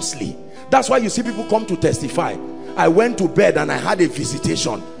unconsciously. That's why you see people come to testify. I went to bed and I had a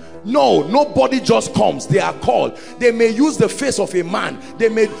visitation. No, nobody just comes. They are called. They may use the face of a man. They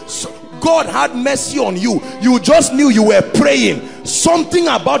may, God had mercy on you. You just knew you were praying. Something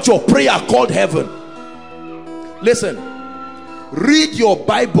about your prayer called heaven. Listen, read your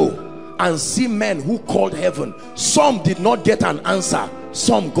Bible and see men who called heaven. Some did not get an answer.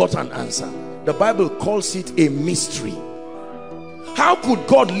 Some got an answer. The Bible calls it a mystery. How could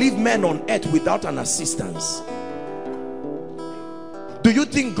God leave men on earth without an assistance? Do you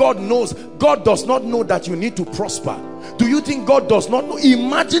think God knows? God does not know that you need to prosper. Do you think God does not know?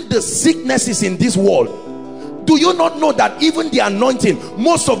 Imagine the sicknesses in this world. Do you not know that even the anointing,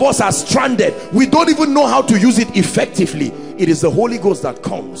 most of us are stranded. We don't even know how to use it effectively. It is the Holy Ghost that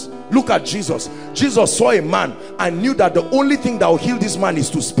comes. Look at Jesus. Jesus saw a man and knew that the only thing that will heal this man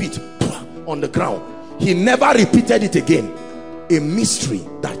is to spit on the ground. He never repeated it again. A mystery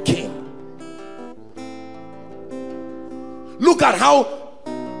that came. Look at how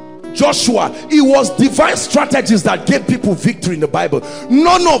Joshua, it was divine strategies that gave people victory in the Bible.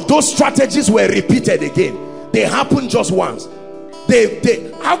 None of those strategies were repeated again. They happened just once.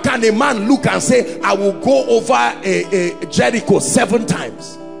 How can a man look and say, I will go over a Jericho 7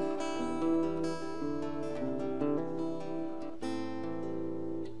 times?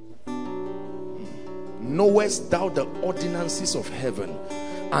 Knowest thou the ordinances of heaven,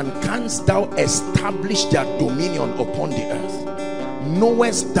 and canst thou establish their dominion upon the earth?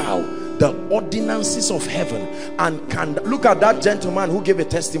 Knowest thou the ordinances of heaven, and can, look at that gentleman who gave a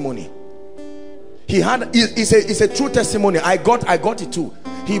testimony. It's a true testimony. I got it too.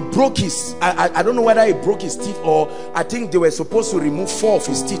 He broke his, I don't know whether he broke his teeth, or I think they were supposed to remove 4 of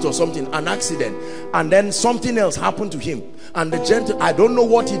his teeth or something, an accident, and then something else happened to him, and I don't know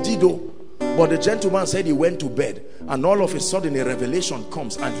what he did though, but the gentleman said he went to bed, and all of a sudden a revelation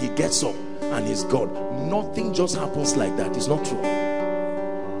comes, and he gets up and he's God. Nothing just happens like that. It's not true.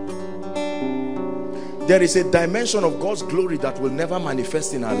 There is a dimension of God's glory that will never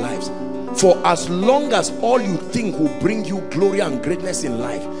manifest in our lives. For as long as all you think will bring you glory and greatness in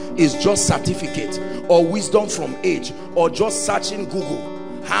life is just certificate or wisdom from age, or just searching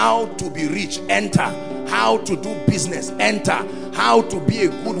Google how to be rich, enter, how to do business, enter, how to be a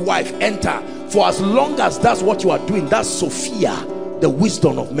good wife, enter. For as long as that's what you are doing, that's Sophia, the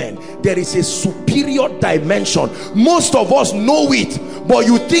wisdom of men. There is a superior dimension. Most of us know it, but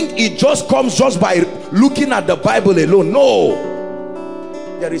you think it just comes just by looking at the Bible alone. No.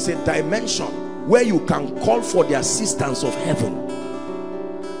 There is a dimension where you can call for the assistance of heaven.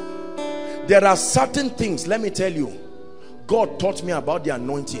 There are certain things, let me tell you, God taught me about the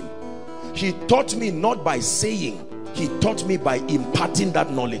anointing. He taught me not by saying, he taught me by imparting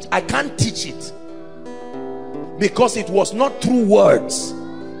that knowledge. I can't teach it because it was not through words.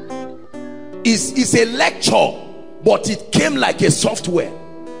 It's a lecture, but it came like a software.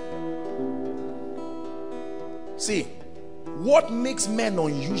 See, what makes men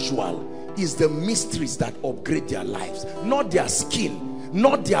unusual is the mysteries that upgrade their lives, not their skin,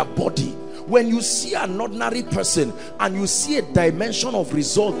 not their body. When you see an ordinary person and you see a dimension of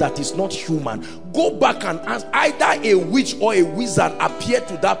result that is not human, go back and ask, either a witch or a wizard appeared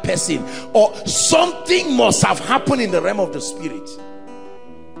to that person, or something must have happened in the realm of the spirit.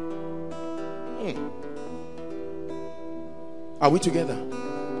 Are we together?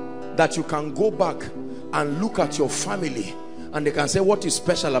 That you can go back and look at your family and they can say, what is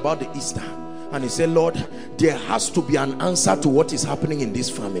special about the Easter? And he said, Lord, there has to be an answer to what is happening in this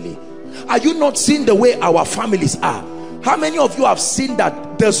family. Are you not seeing the way our families are? How many of you have seen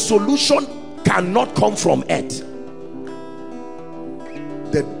that the solution cannot come from earth?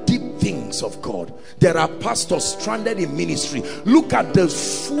 The deep things of God. There are pastors stranded in ministry. Look at the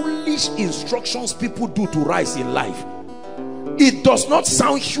foolish instructions people do to rise in life. It does not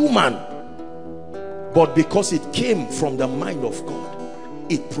sound human, but because it came from the mind of God,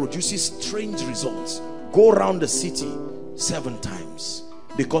 it produces strange results. Go around the city 7 times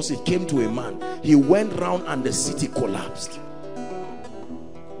because it came to a man. He went round and the city collapsed.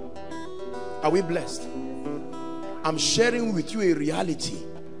 Are we blessed? I'm sharing with you a reality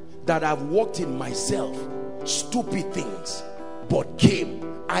that I've walked in myself. Stupid things, but came.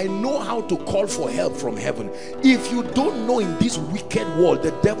 I know how to call for help from heaven. If you don't know, in this wicked world,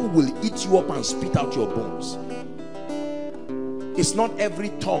 the devil will eat you up and spit out your bones. It's not every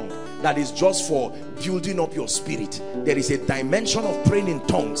tongue that is just for building up your spirit. There is a dimension of praying in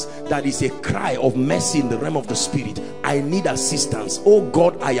tongues that is a cry of mercy in the realm of the spirit. I need assistance. Oh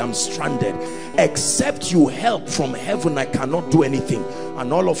God, I am stranded. Except you help from heaven, I cannot do anything.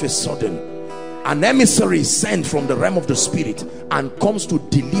 And all of a sudden, an emissary is sent from the realm of the spirit and comes to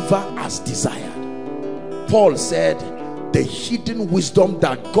deliver as desired. Paul said, the hidden wisdom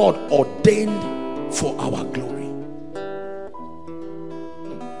that God ordained for our glory.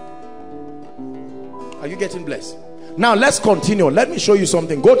 Are you getting blessed? Now let's continue. Let me show you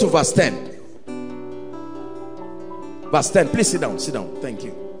something. Go to verse 10. Verse 10. Please sit down. Sit down. Thank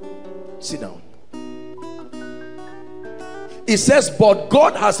you. Sit down. It says, but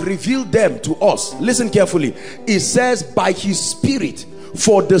God has revealed them to us. Listen carefully. It says, by his spirit,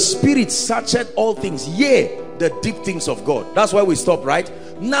 for the spirit searcheth all things, yea, the deep things of God. That's why we stop, right?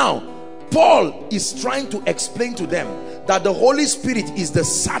 Now, Paul is trying to explain to them that the Holy Spirit is the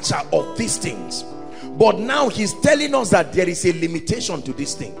searcher of these things. But now he's telling us that there is a limitation to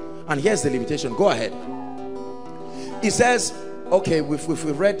this thing. And here's the limitation. Go ahead. It says, okay,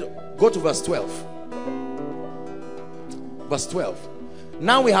 we've read, go to verse 12. Verse 12.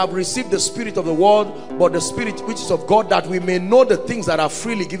 Now we have received the spirit of the world, but the spirit which is of God, that we may know the things that are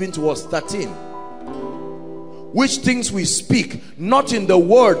freely given to us. 13. Which things we speak, not in the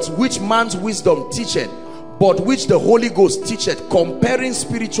words which man's wisdom teacheth, but which the Holy Ghost teacheth, comparing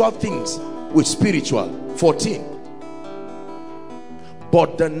spiritual things with spiritual. 14.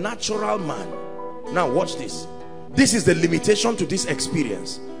 But the natural man. Now watch this. This is the limitation to this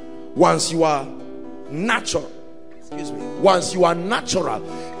experience. Once you are natural, once you are natural,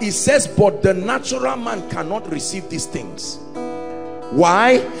 it says, but the natural man cannot receive these things.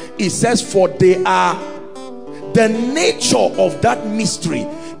 Why? It says, for they are, the nature of that mystery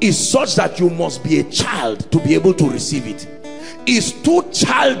is such that you must be a child to be able to receive it. It's too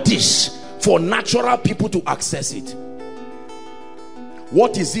childish for natural people to access it.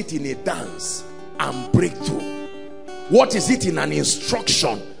 What is it in a dance and breakthrough? What is it in an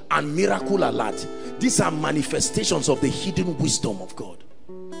instruction and miracle alert? These are manifestations of the hidden wisdom of God.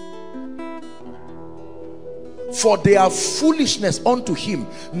 For they are foolishness unto him,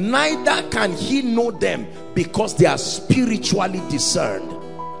 neither can he know them, because they are spiritually discerned.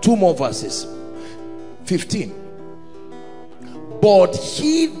 2 more verses. 15. But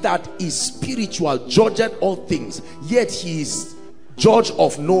he that is spiritual judgeth all things, yet he is judge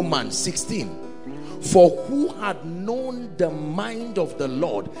of no man. 16. For who had known the mind of the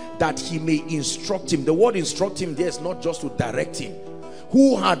Lord, that he may instruct him? The word instruct him there is not just to direct him.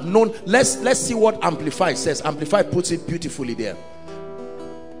 Who had known? Let's see what Amplified says. Amplified puts it beautifully there.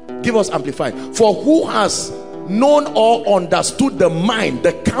 Give us Amplified. For who has known or understood the mind,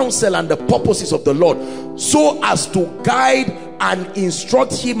 the counsel and the purposes of the Lord, so as to guide and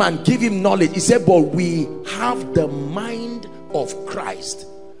instruct him and give him knowledge? He said, but we have the mind of Christ,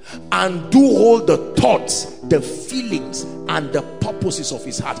 and do hold the thoughts, the feelings and the purposes of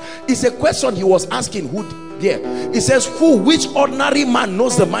his heart. It's a question he was asking. Who there? He says, which ordinary man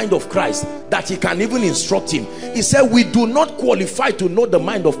knows the mind of Christ, that he can even instruct him? He said, we do not qualify to know the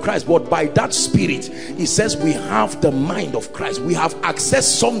mind of Christ, but by that Spirit, he says, we have the mind of Christ. We have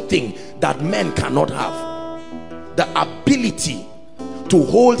accessed something that men cannot have, the ability to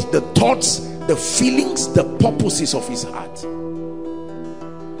hold the thoughts, the feelings, the purposes of his heart.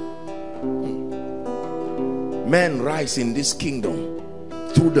 Men rise in this kingdom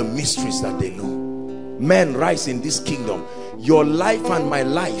through the mysteries that they know. Men rise in this kingdom. Your life and my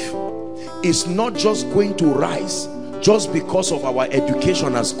life is not just going to rise just because of our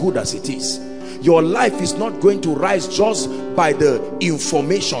education, as good as it is. Your life is not going to rise just by the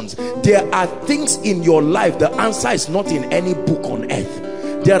informations. There are things in your life, the answer is not in any book on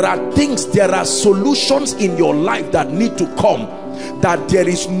earth. There are things, there are solutions in your life that need to come, that there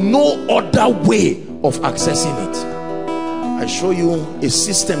is no other way of accessing it. I show you a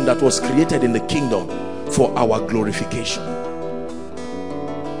system that was created in the kingdom for our glorification.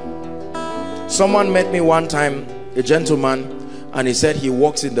 Someone met me one time, a gentleman, and he said he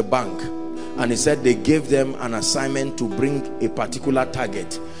works in the bank, and he said they gave them an assignment to bring a particular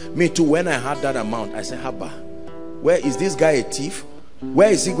target. Me too, when I had that amount, I said, Haba, where is this guy a thief?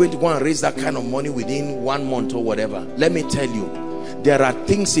 Where is he going to go and raise that kind of money within 1 month or whatever? Let me tell you, there are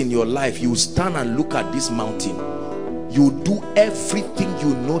things in your life, you stand and look at this mountain, you do everything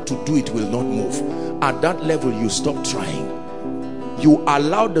you know to do, it will not move. At that level, you stop trying. You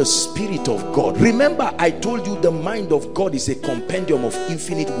allow the Spirit of God. Remember, I told you the mind of God is a compendium of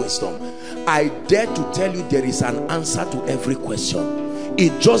infinite wisdom. I dare to tell you there is an answer to every question.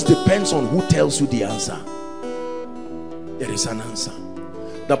 It just depends on who tells you the answer. There is an answer.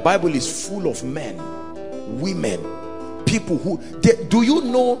 The Bible is full of men, women, people who do you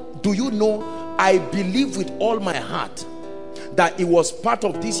know, I believe with all my heart that it was part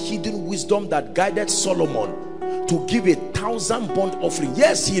of this hidden wisdom that guided Solomon to give 1,000 burnt offering.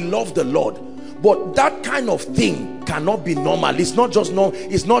 Yes, he loved the Lord, but that kind of thing cannot be normal. It's not just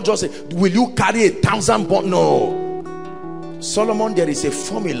will you carry 1,000 burnt? No. Solomon, there is a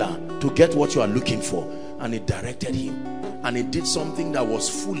formula to get what you are looking for, and it directed him. And he did something that was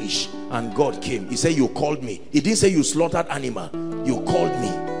foolish, and God came. He said, you called me. He didn't say you slaughtered animal. You called me.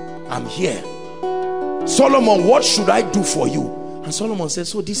 I'm here. Solomon, what should I do for you? And Solomon said,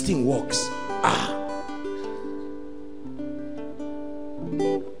 so this thing works.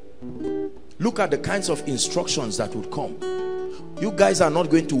 Look at the kinds of instructions that would come. You guys are not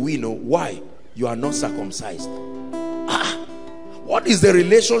going to win. Why? You are not circumcised. What is the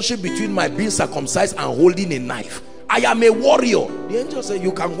relationship between my being circumcised and holding a knife? I am a warrior. The angel said,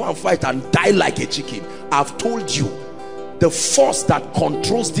 you can go and fight and die like a chicken. I've told you, the force that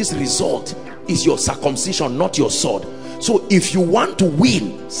controls this result is your circumcision, not your sword. So if you want to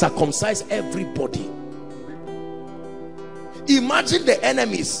win, circumcise everybody. Imagine the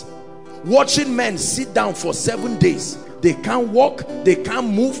enemies watching men sit down for 7 days. They can't walk, they can't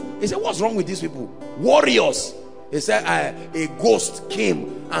move. He said, what's wrong with these people? Warriors. He said, a ghost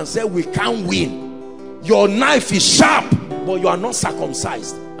came and said, we can't win. Your knife is sharp, but you are not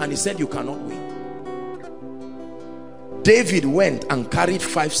circumcised. And he said, you cannot win. David went and carried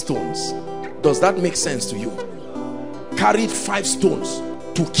 5 stones. Does that make sense to you? Carried 5 stones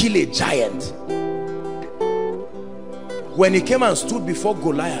to kill a giant. When he came and stood before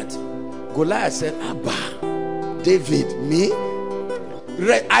Goliath, Goliath said, Abba, David, me?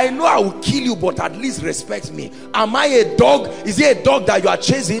 I know I will kill you, but at least respect me. Am I a dog? Is it a dog that you are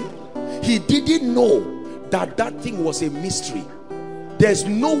chasing? He didn't know that that thing was a mystery. There's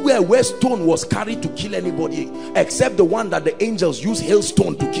nowhere where stone was carried to kill anybody except the one that the angels use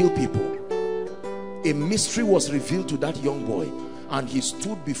hailstone to kill people. A mystery was revealed to that young boy, and he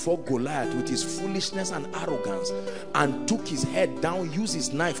stood before Goliath with his foolishness and arrogance and took his head down, used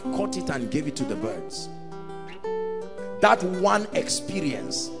his knife, cut it and gave it to the birds. That one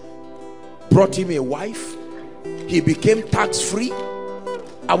experience brought him a wife. He became tax-free.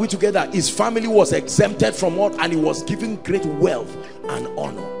 Are we together? His family was exempted from all, and he was given great wealth and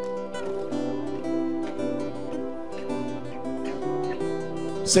honor.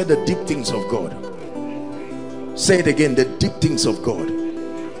 Say the deep things of God. Say it again, the deep things of God.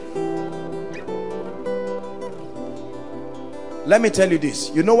 Let me tell you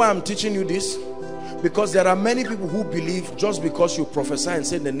this. You know why I'm teaching you this? Because there are many people who believe just because you prophesy and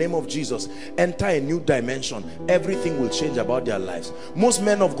say in the name of Jesus, enter a new dimension, everything will change about their lives. Most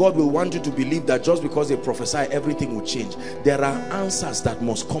men of God will want you to believe that just because they prophesy, everything will change. There are answers that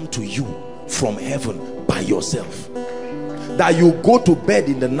must come to you from heaven by yourself. That you go to bed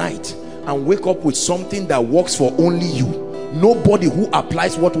in the night and wake up with something that works for only you. Nobody who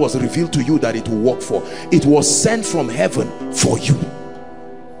applies what was revealed to you that it will work for. It was sent from heaven for you.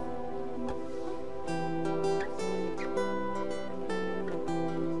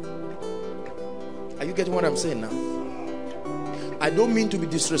 Are you getting what I'm saying now? I don't mean to be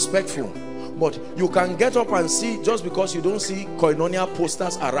disrespectful, but you can get up and see, just because you don't see koinonia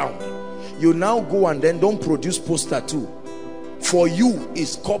posters around, you now go and then don't produce poster too. For you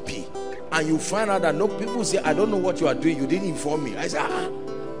is copy. And you find out that no, people say, I don't know what you are doing, you didn't inform me. I say,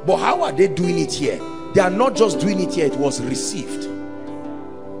 but how are they doing it here? They are not just doing it here, it was received.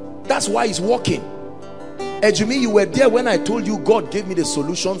 That's why it's working. Ejimi, you were there when I told you God gave me the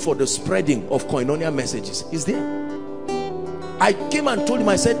solution for the spreading of koinonia messages. Is there? I came and told him,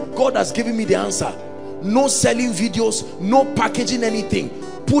 I said, God has given me the answer. No selling videos, no packaging anything.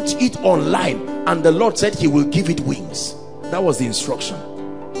 Put it online. And the Lord said he will give it wings. That was the instruction.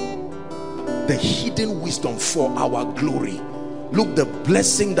 The hidden wisdom for our glory. Look, the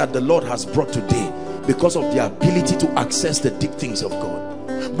blessing that the Lord has brought today because of the ability to access the deep things of God.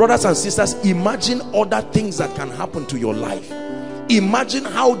 Brothers and sisters, imagine other things that can happen to your life. Imagine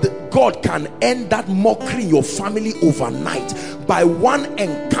how God can end that mockery in your family overnight by one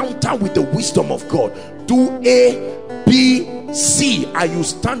encounter with the wisdom of God. Do A, B, C, and you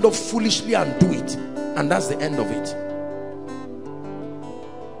stand up foolishly and do it, and that's the end of it.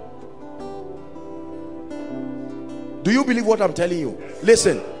 Do you believe what I'm telling you?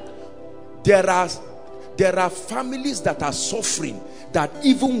 Listen, there are families that are suffering that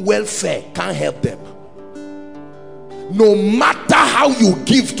even welfare can't help them. No matter how you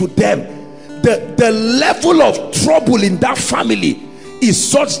give to them, the level of trouble in that family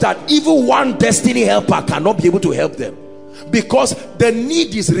is such that even one destiny helper cannot be able to help them, because the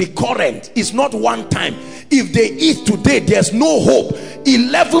need is recurrent. It's not one time. If they eat today, there's no hope.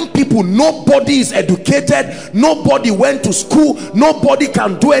 11 people, nobody is educated, nobody went to school, nobody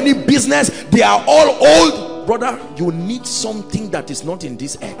can do any business, they are all old. Brother, you need something that is not in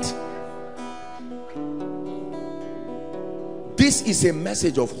this earth. This is a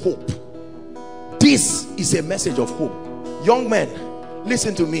message of hope. This is a message of hope. Young men,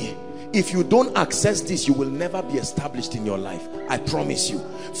 listen to me. If you don't access this, you will never be established in your life. I promise you.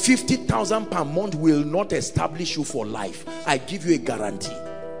 50,000 per month will not establish you for life. I give you a guarantee.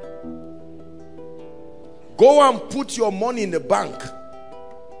 Go and put your money in the bank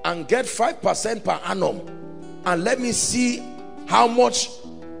and get 5% per annum, and let me see how much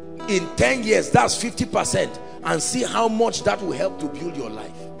in 10 years, that's 50%, and see how much that will help to build your life.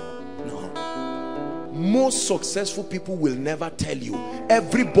 Most successful people will never tell you.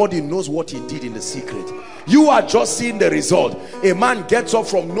 Everybody knows what he did in the secret. You are just seeing the result. A man gets up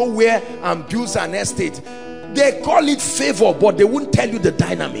from nowhere and builds an estate. They call it favor, but they won't tell you the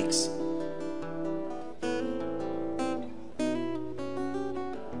dynamics.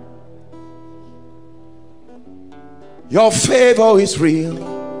 Your favor is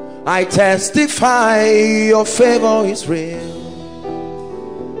real. I testify your favor is real.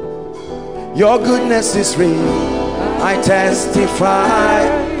 Your goodness is real. I testify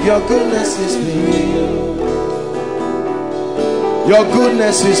your goodness is real. Your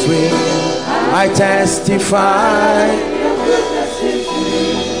goodness is real. I testify your goodness is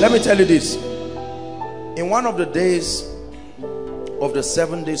real. Let me tell you this. In one of the days of the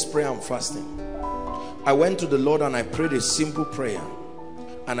 7 days prayer and fasting, I went to the Lord and I prayed a simple prayer,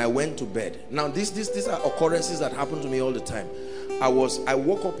 and I went to bed. Now these are occurrences that happen to me all the time. I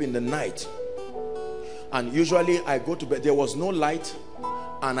woke up in the night, and usually I go to bed, there was no light,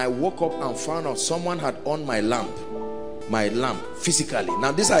 and I woke up and found out someone had on my lamp. my lamp physically.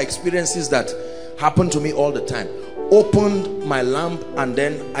 Now these are experiences that happen to me all the time. Opened my lamp and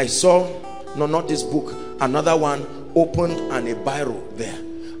then I saw, no, not this book, another one opened and a biro there.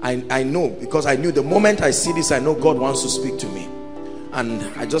 I know, because I knew the moment I see this, I know God wants to speak to me. And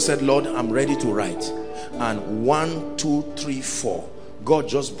I just said, Lord, I'm ready to write. And 1, 2, 3, 4, God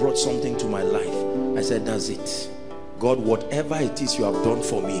just brought something to my life. I said, that's it. God, whatever it is you have done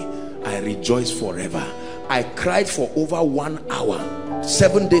for me, I rejoice forever. I cried for over 1 hour,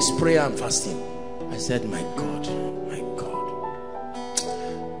 7 days prayer and fasting. I said, my God, my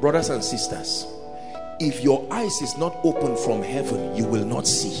God. Brothers and sisters, if your eyes is not open from heaven, you will not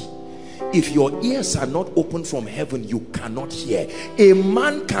see. If your ears are not open from heaven, you cannot hear. A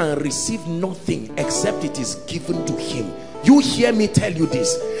man can receive nothing except it is given to him. You hear me tell you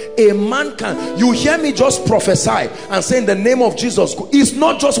this. A man can, you hear me just prophesy and say in the name of Jesus. It's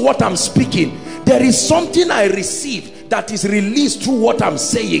not just what I'm speaking. There is something I receive that is released through what I'm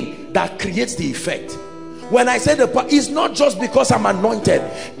saying that creates the effect. When I say it's not just because I'm anointed.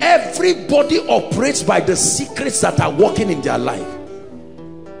 Everybody operates by the secrets that are working in their life.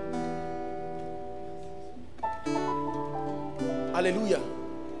 Hallelujah.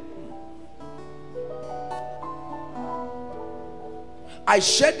 I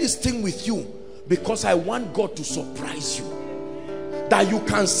share this thing with you because I want God to surprise you, that you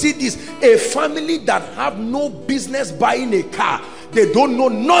can see this. A family that have no business buying a car, they don't know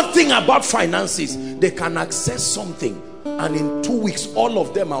nothing about finances, they can access something, and in 2 weeks all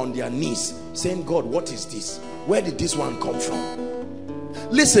of them are on their knees saying, God, what is this? Where did this one come from?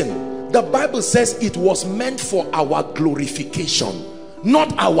 Listen, the Bible says it was meant for our glorification,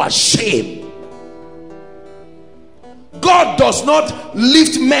 not our shame. God does not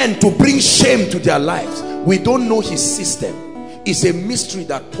lift men to bring shame to their lives. We don't know his system. It's a mystery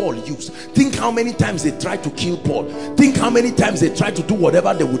that Paul used. Think how many times they tried to kill Paul. Think how many times they tried to do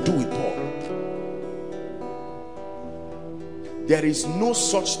whatever they would do with Paul. There is no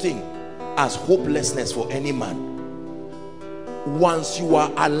such thing as hopelessness for any man. Once you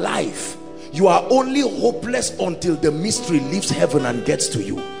are alive, you are only hopeless until the mystery leaves heaven and gets to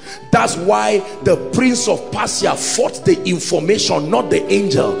you. That's why the prince of Persia fought the information, not the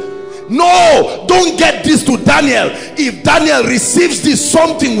angel. No, don't get this to Daniel. If Daniel receives this,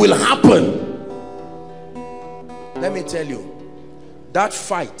 something will happen. Let me tell you, that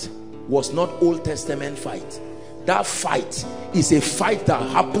fight was not Old Testament fight. That fight is a fight that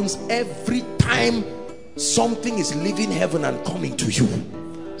happens every time something is leaving heaven and coming to you.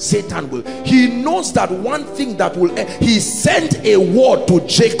 Satan will, he knows that one thing that will, he sent a word to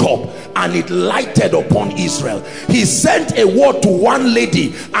Jacob and it lighted upon Israel. He sent a word to one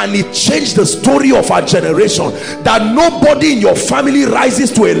lady and it changed the story of our generation, that nobody in your family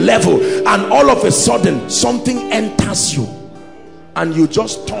rises to a level and all of a sudden something enters you and you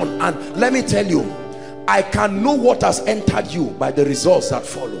just turn. And let me tell you, I can know what has entered you by the results that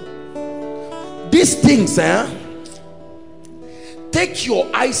follow. These things, take your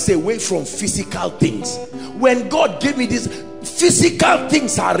eyes away from physical things. When God gave me this, physical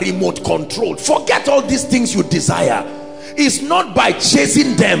things are remote controlled. Forget all these things you desire. It's not by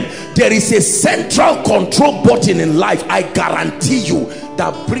chasing them. There is a central control button in life, I guarantee you,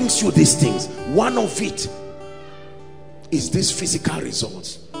 that brings you these things. One of it is this physical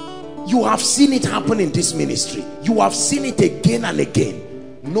results. You have seen it happen in this ministry. You have seen it again and again.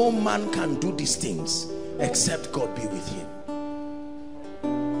 No man can do these things except God be with him.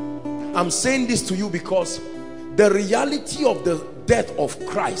 I'm saying this to you because the reality of the death of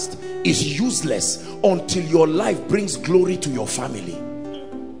Christ is useless until your life brings glory to your family.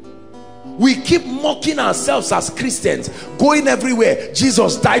 We keep mocking ourselves as Christians, going everywhere.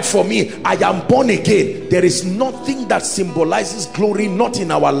 Jesus died for me, I am born again. There is nothing that symbolizes glory, not in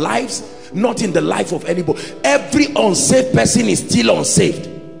our lives, not in the life of anybody. Every unsaved person is still unsaved.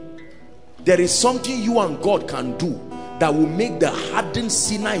 There is something you and God can do that will make the hardened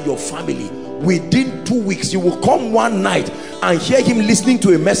sinner in your family, within 2 weeks, you will come one night and hear him listening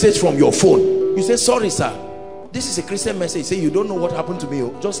to a message from your phone. You say, sorry sir, this is a Christian message. Say, you don't know what happened to me,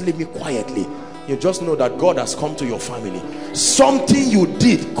 just leave me quietly. You just know that God has come to your family. Something you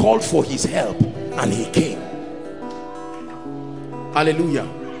did called for his help and he came. Hallelujah.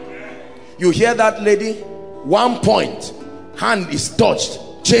 You hear that lady? 1 point, hand is touched,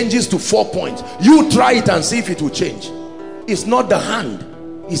 changes to 4 points. You try it and see if it will change. It's not the hand,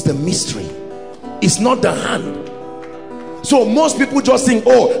 it's the mystery. It's not the hand. So most people just think,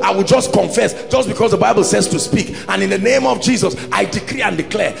 oh, I will just confess just because the Bible says to speak, and in the name of Jesus I decree and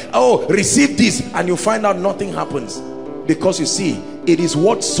declare, oh, receive this, and you find out nothing happens. Because you see, it is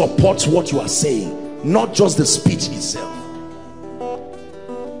what supports what you are saying, not just the speech itself.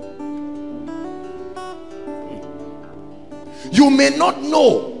 You may not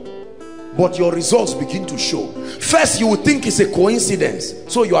know, but your results begin to show. First you would think it's a coincidence,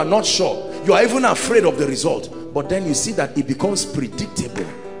 so you are not sure. You are even afraid of the result. But then you see that it becomes predictable.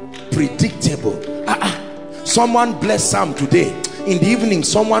 Someone blessed Sam today. In the evening,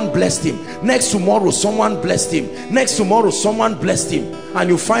 someone blessed him. Next tomorrow, someone blessed him. Next tomorrow, someone blessed him. And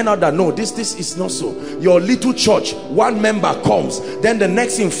you find out that no, this is not so. Your little church, one member comes, then the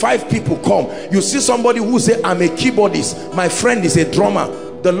next thing 5 people come. You see somebody who say, I'm a keyboardist, my friend is a drummer.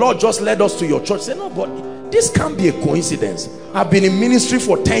 The Lord just led us to your church. Say, no, but this can't be a coincidence. I've been in ministry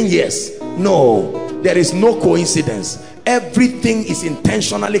for 10 years. No, there is no coincidence. Everything is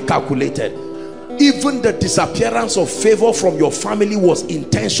intentionally calculated. Even the disappearance of favor from your family was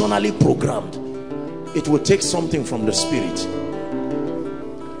intentionally programmed. It will take something from the spirit.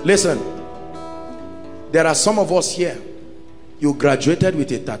 Listen, there are some of us here, you graduated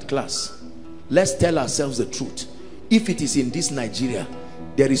with a 3rd class. Let's tell ourselves the truth. If it is in this Nigeria,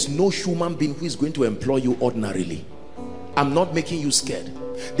 there is no human being who is going to employ you ordinarily. I'm not making you scared.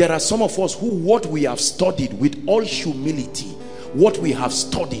 There are some of us who, what we have studied with all humility, what we have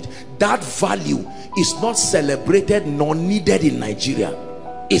studied, that value is not celebrated nor needed in Nigeria.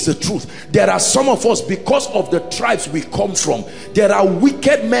 It's the truth. There are some of us, because of the tribes we come from, there are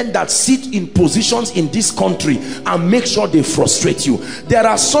wicked men that sit in positions in this country and make sure they frustrate you. There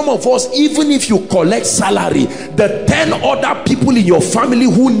are some of us, even if you collect salary, the 10 other people in your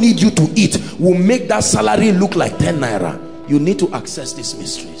family who need you to eat will make that salary look like 10 naira. You need to access these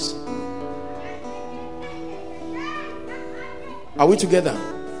mysteries. Are we together?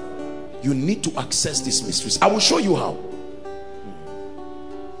 You need to access these mysteries. I will show you how.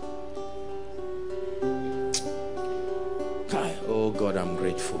 Oh God, I'm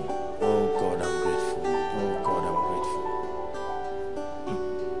grateful. Oh God, I'm grateful. Oh God, I'm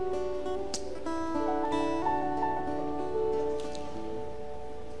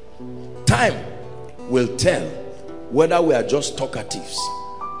grateful. Time will tell whether we are just talkatives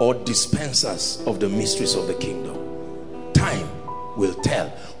or dispensers of the mysteries of the kingdom. Time will tell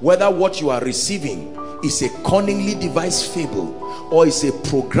whether what you are receiving is a cunningly devised fable or is a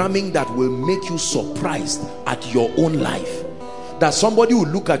programming that will make you surprised at your own life. That somebody will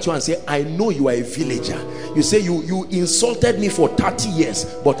look at you and say, I know you are a villager. You say, you insulted me for 30 years,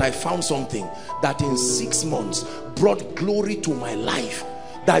 but I found something that in 6 months brought glory to my life.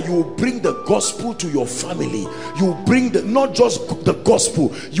 That you will bring the gospel to your family. You bring not just the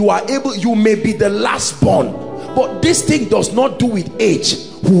gospel, you may be the last born, but this thing does not do with age.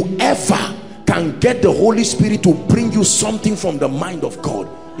 Whoever can get the Holy Spirit to bring you something from the mind of God,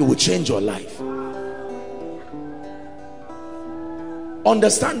 it will change your life.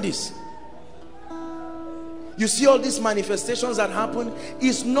 Understand this. You see all these manifestations that happen,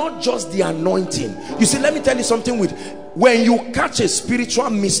 it's not just the anointing. You see, let me tell you something. When you catch a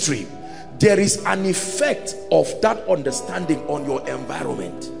spiritual mystery, there is an effect of that understanding on your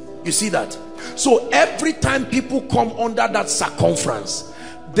environment. You see that? So every time people come under that circumference,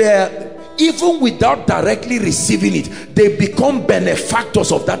 even without directly receiving it, they become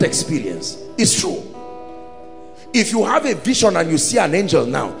benefactors of that experience. It's true. If you have a vision and you see an angel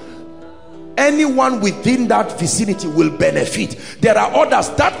now, anyone within that vicinity will benefit. There are others,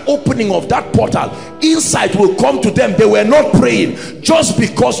 that opening of that portal, insight will come to them. They were not praying. Just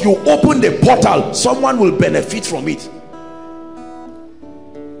because you open the portal, someone will benefit from it.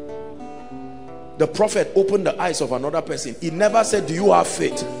 The prophet opened the eyes of another person. He never said, do you have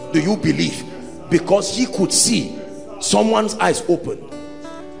faith? Do you believe? Because he could see someone's eyes open.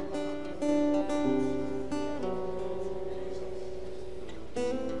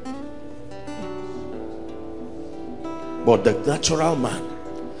 But the natural man,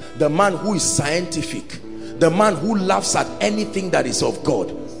 the man who is scientific, the man who laughs at anything that is of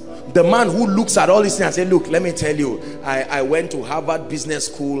God, the man who looks at all these things and says, look, let me tell you, I went to Harvard Business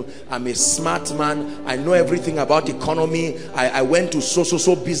School, I'm a smart man, I know everything about economy, I went to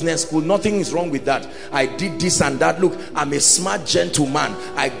so business school, nothing is wrong with that, I did this and that, look, I'm a smart gentleman,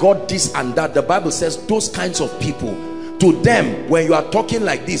 I got this and that. The Bible says those kinds of people, to them, when you are talking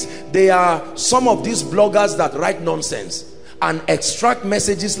like this, they are some of these bloggers that write nonsense and extract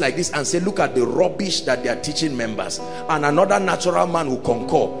messages like this and say, look at the rubbish that they are teaching members. And another natural man will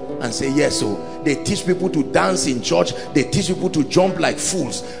concur and say, yes, so they teach people to dance in church, they teach people to jump like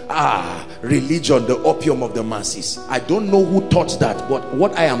fools. Religion, the opium of the masses. I don't know who taught that, but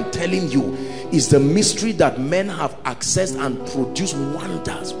what I am telling you is the mystery that men have accessed and produced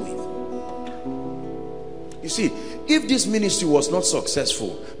wonders with. You see, if this ministry was not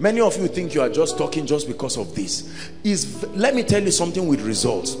successful, many of you think you are just talking just because of this. Let me tell you something with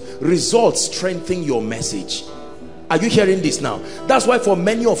results. Results strengthen your message. Are you hearing this now? That's why for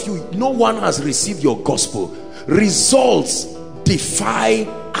many of you, no one has received your gospel. Results defy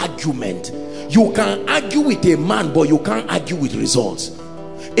argument. You can argue with a man, but you can't argue with results.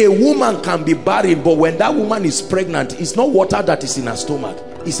 A woman can be barren, but when that woman is pregnant, it's not water that is in her stomach,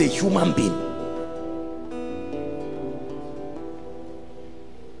 it's a human being.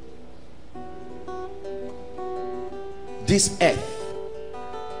 This earth,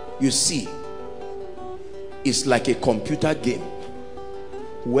 you see, is like a computer game.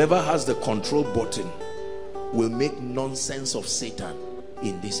 Whoever has the control button will make nonsense of Satan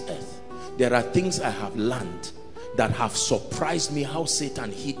in this earth. There are things I have learned that have surprised me, how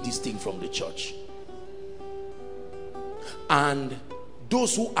Satan hid this thing from the church. And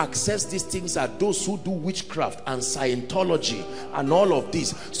those who access these things are those who do witchcraft and Scientology and all of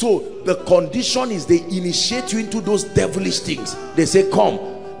this. So the condition is they initiate you into those devilish things. They say come,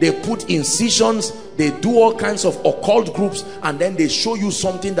 they put incisions, they do all kinds of occult groups, and then they show you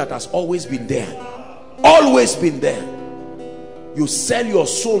something that has always been there. Always been there. You sell your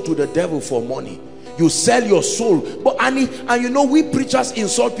soul to the devil for money. You sell your soul, but and you know, we preachers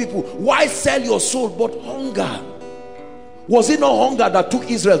insult people. Why sell your soul? But hunger. Was it not hunger that took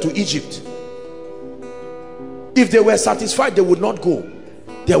Israel to Egypt? If they were satisfied, they would not go.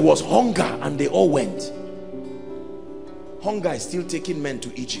 There was hunger and they all went. Hunger is still taking men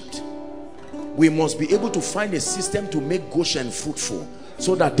to Egypt. We must be able to find a system to make Goshen fruitful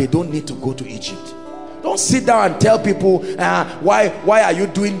so that they don't need to go to Egypt. Don't sit down and tell people, why are you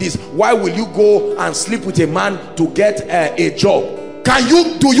doing this? Why will you go and sleep with a man to get a job?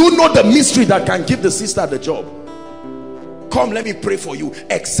 Do you know the mystery that can give the sister the job? Come, let me pray for you.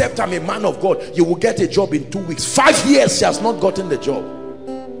 Except I'm a man of God, you will get a job in 2 weeks. 5 years she has not gotten the job,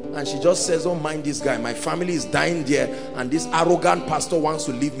 and she just says, don't mind this guy, my family is dying there, and this arrogant pastor wants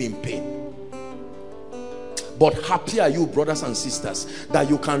to leave me in pain. But happy are you, brothers and sisters, that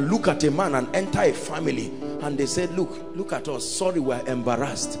you can look at a man and enter a family and they said, look at us, sorry, we're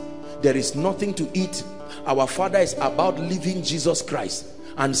embarrassed, there is nothing to eat. Our father is about leaving Jesus Christ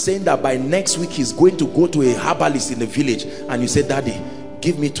and saying that by next week he's going to go to a herbalist in the village. And you say, Daddy,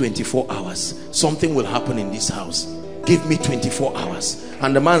 give me 24 hours, something will happen in this house. Give me 24 hours.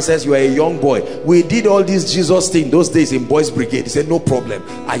 And the man says, you are a young boy, we did all this Jesus thing those days in Boys Brigade. He said, no problem,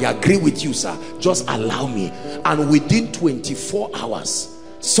 I agree with you, sir, just allow me. And within 24 hours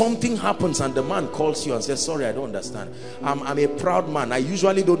something happens, and the man calls you and says, sorry, I don't understand, I'm a proud man, I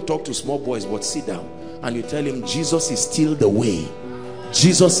usually don't talk to small boys, but sit down. And you tell him, Jesus is still the way,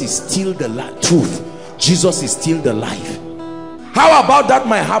 Jesus is still the truth, Jesus is still the life. How about that,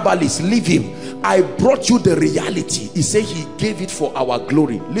 my herbalist? Leave him. I brought you the reality. He said he gave it for our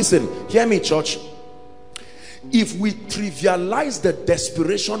glory. Listen, hear me, church. If we trivialize the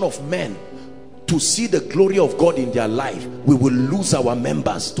desperation of men to see the glory of God in their life, we will lose our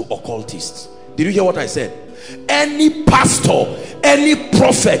members to occultists. Did you hear what I said? Any pastor, any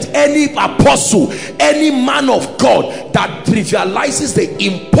prophet, any apostle, any man of God that trivializes the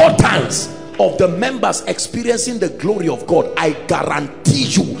importance of the members experiencing the glory of God, I guarantee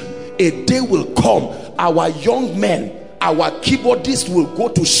you, a day will come, our young men, our keyboardists will go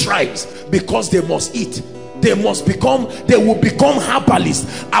to shrines because they must eat. They will become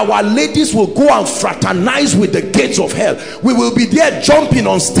herbalists. Our ladies will go and fraternize with the gates of hell. We will be there jumping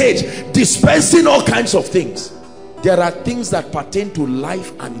on stage, dispensing all kinds of things. There are things that pertain to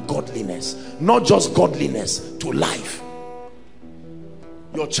life and godliness, not just godliness, to life.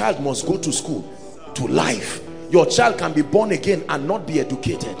 Your child must go to school, to life. Your child can be born again and not be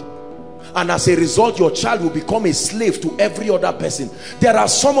educated, and as a result your child will become a slave to every other person. There are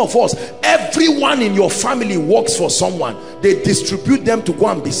some of us, everyone in your family works for someone. They distribute them to go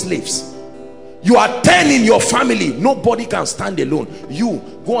and be slaves. You are 10 in your family, nobody can stand alone. You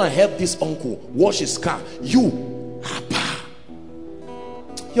go and help this uncle wash his car. You, Papa,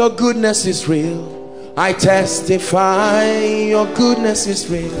 your goodness is real. I testify your goodness is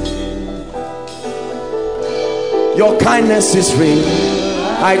real. Your kindness is real.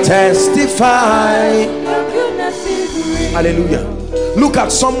 I testify your goodness is real. Hallelujah. Look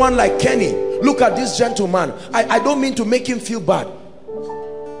at someone like Kenny. Look at this gentleman. I don't mean to make him feel bad.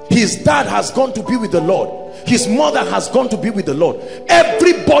 His dad has gone to be with the Lord. His mother has gone to be with the Lord.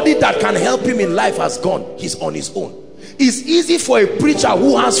 Everybody that can help him in life has gone. He's on his own. It's easy for a preacher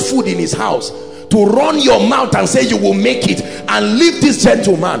who has food in his house to run your mouth and say you will make it, and leave this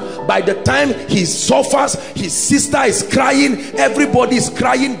gentleman. By the time he suffers, his sister is crying, everybody is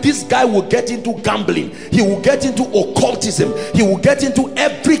crying, this guy will get into gambling, he will get into occultism, he will get into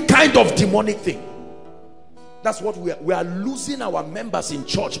every kind of demonic thing. That's what we are losing our members in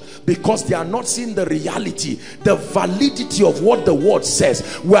church, because they are not seeing the reality, the validity of what the word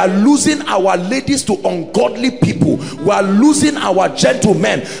says. We are losing our ladies to ungodly people. We are losing our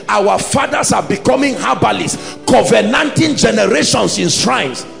gentlemen. Our fathers are becoming herbalists, covenanting generations in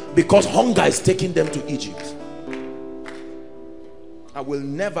shrines, because hunger is taking them to Egypt. I will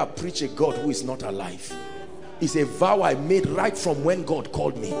never preach a God who is not alive. It's a vow I made right from when God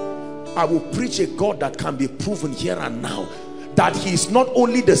called me. I will preach a God that can be proven here and now, that he is not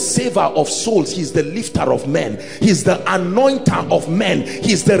only the saver of souls, he is the lifter of men, he is the anointer of men,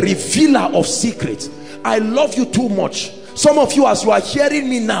 he is the revealer of secrets. I love you too much. Some of you, as you are hearing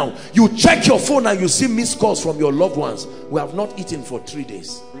me now, you check your phone and you see missed calls from your loved ones. We have not eaten for 3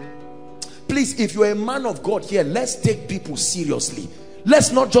 days. Please, if you're a man of God here, let's take people seriously.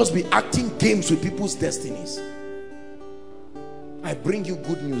 Let's not just be acting games with people's destinies. I bring you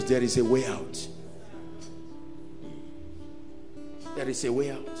good news. There is a way out. There is a way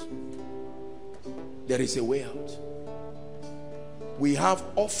out. There is a way out. We have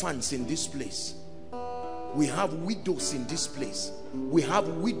orphans in this place. We have widows in this place. We have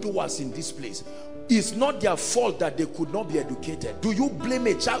widowers in this place. It's not their fault that they could not be educated. Do you blame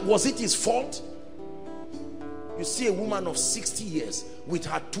a child? Was it his fault? You see a woman of 60 years with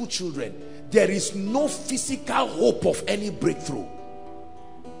her 2 children. There is no physical hope of any breakthrough.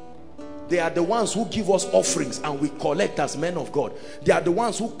 They are the ones who give us offerings and we collect as men of God. They are the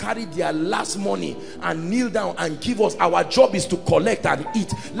ones who carry their last money and kneel down and give us. Our job is to collect and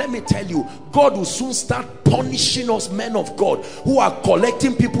eat. Let me tell you, God will soon start punishing us men of God who are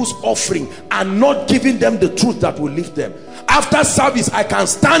collecting people's offering and not giving them the truth that will lift them. After service, I can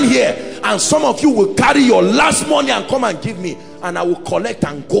stand here and some of you will carry your last money and come and give me, and I will collect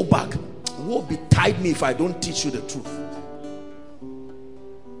and go back. Woe betide me if I don't teach you the truth.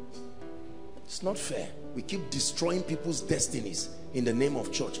 It's not fair. We keep destroying people's destinies in the name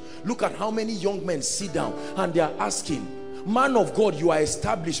of church. Look at how many young men sit down and they are asking, man of God, you are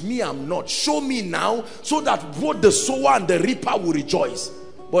established, me I'm not. Show me now, so that both the sower and the reaper will rejoice.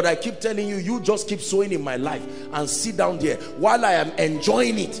 But I keep telling you, you just keep sowing in my life and sit down there while I am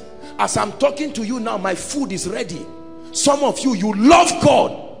enjoying it. As I'm talking to you now, my food is ready. Some of you, you love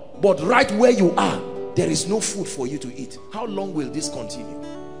God, but right where you are, there is no food for you to eat. How long will this continue?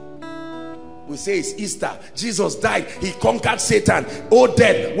 We say it's Easter, Jesus died, he conquered Satan. Oh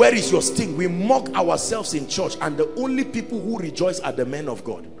death, where is your sting? We mock ourselves in church, and the only people who rejoice are the men of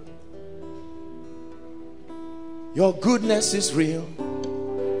God. Your goodness is real,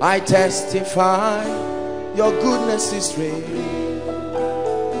 I testify. Your goodness is real.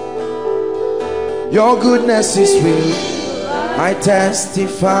 Your goodness is real, I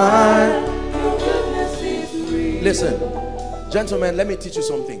testify. Your goodness is real. Listen, gentlemen, let me teach you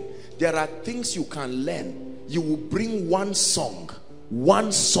something. There are things you can learn. You will bring one song,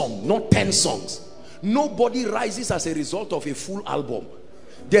 not 10 songs. Nobody rises as a result of a full album.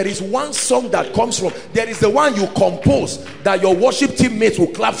 There is one song that comes from, there is the one you compose that your worship teammates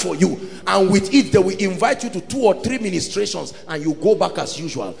will clap for you, and with it they will invite you to 2 or 3 ministrations and you go back as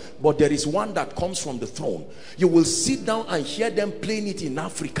usual. But there is one that comes from the throne. You will sit down and hear them playing it in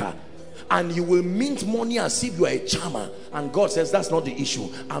Africa, and you will mint money as if you are a charmer, and God says that's not the issue.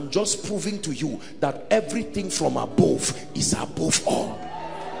 I'm just proving to you that everything from above is above all.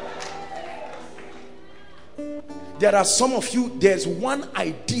 There are some of you, there's one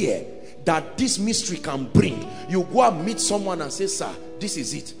idea that this mystery can bring. You go and meet someone and say, sir, this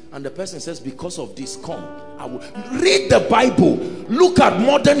is it, and the person says, because of this, come. I will read the Bible, look at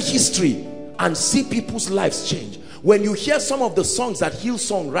modern history and see people's lives change. When you hear some of the songs that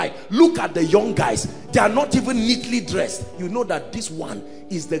Hillsong write, look at the young guys. They are not even neatly dressed. You know that this one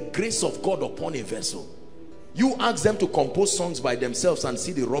is the grace of God upon a vessel. You ask them to compose songs by themselves and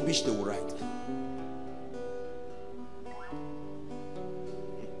see the rubbish they will write.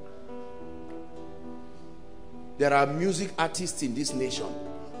 There are music artists in this nation.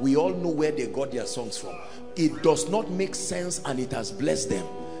 We all know where they got their songs from. It does not make sense, and it has blessed them.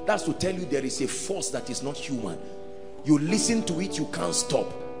 That's to tell you there is a force that is not human. You listen to it, you can't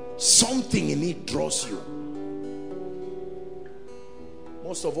stop. Something in it draws you.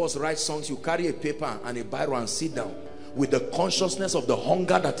 Most of us write songs, you carry a paper and a biro and sit down with the consciousness of the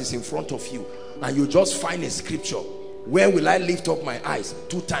hunger that is in front of you, and you just find a scripture. Where will I lift up my eyes?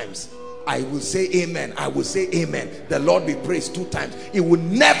 2 times. I will say amen. I will say amen. The Lord be praised 2 times. It will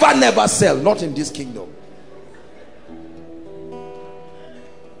never sell, not in this kingdom.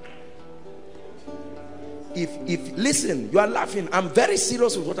 If listen, you are laughing, I'm very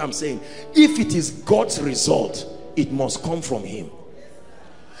serious with what I'm saying. If it is God's result, it must come from him.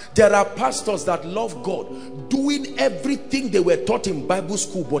 There are pastors that love God, do doing everything they were taught in Bible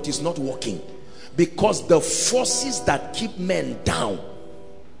school, but it's not working. Because the forces that keep men down,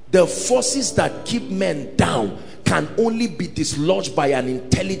 the forces that keep men down can only be dislodged by an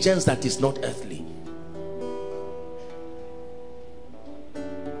intelligence that is not earthly.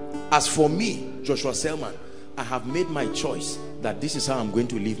 As for me, Joshua Selman, I have made my choice that this is how I'm going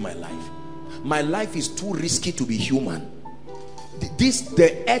to live my life. My life is too risky to be human.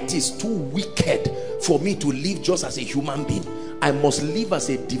 The earth is too wicked for me to live just as a human being. I must live as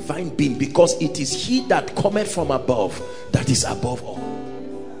a divine being, because it is he that cometh from above that is above all.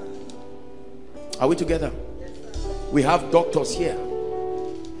 Are we together? We have doctors here.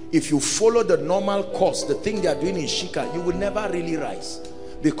 If you follow the normal course, the thing they are doing in Shika, you will never really rise.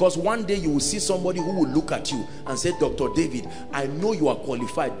 Because one day you will see somebody who will look at you and say, Dr. David, I know you are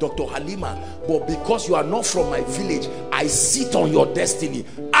qualified, Dr. Halima, but because you are not from my village, I sit on your destiny.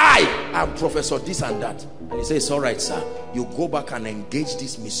 I am Professor this and that. And he says, all right, sir, you go back and engage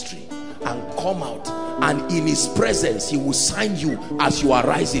this mystery and come out, and in his presence he will sign you as you are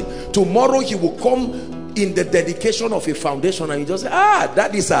rising. Tomorrow he will come in the dedication of a foundation, and you just say,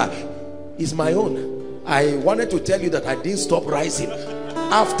 that is my own. I wanted to tell you that I didn't stop rising.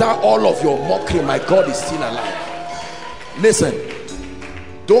 After all of your mockery, my God is still alive. Listen,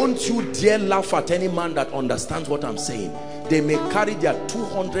 don't you dare laugh at any man that understands what I'm saying. They may carry their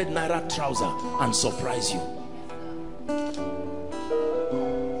 200 naira trouser and surprise you.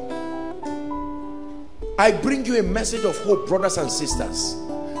 I bring you a message of hope, brothers and sisters.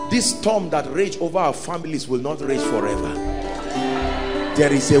 This storm that rage over our families will not rage forever.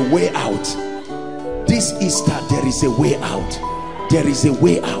 There is a way out. This Easter, there is a way out. There is a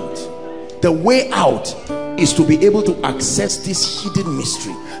way out. The way out is to be able to access this hidden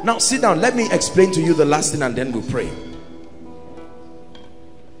mystery. Now sit down, let me explain to you the last thing, and then we'll pray.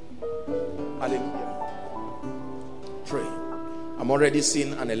 Hallelujah. Pray. I'm already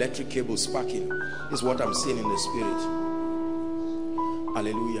seeing an electric cable sparking. This is what I'm seeing in the spirit.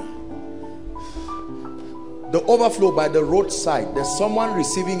 Hallelujah. The overflow by the roadside, there's someone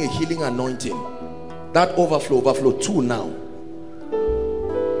receiving a healing anointing. That overflow 2 now.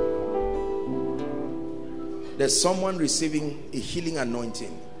 There's someone receiving a healing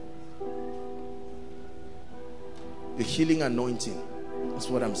anointing. A healing anointing. That's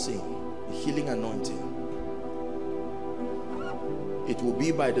what I'm saying. A healing anointing. It will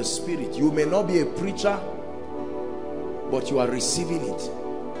be by the Spirit. You may not be a preacher, but you are receiving it,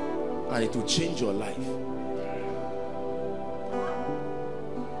 and it will change your life.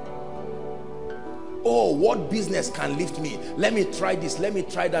 Oh, what business can lift me? Let me try this, let me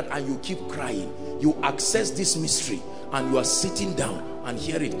try that, and you keep crying. You access this mystery, and you are sitting down, and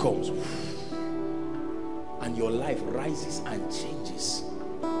here it comes, and your life rises and changes.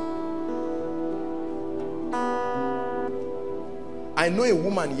 I know a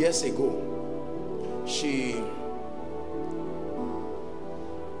woman years ago. She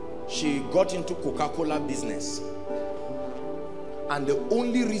got into Coca-Cola business. And the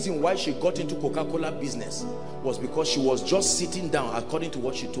only reason why she got into Coca-Cola business was because she was just sitting down, according to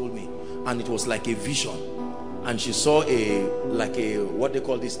what she told me, and it was like a vision. And she saw what they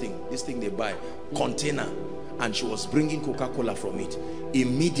call this thing they buy, container, and she was bringing Coca-Cola from it.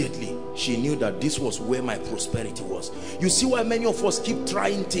 Immediately she knew that this was where my prosperity was. You see why many of us keep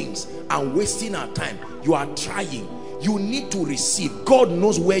trying things and wasting our time? You are trying. You need to receive. God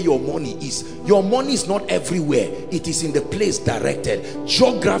knows where your money is. Your money is not everywhere. It is in the place directed.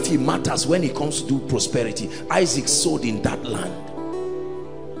 Geography matters when it comes to do prosperity. Isaac sowed in that land.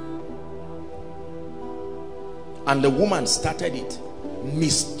 And the woman started it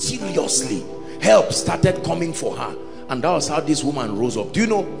mysteriously. Help started coming for her. And that was how this woman rose up. Do you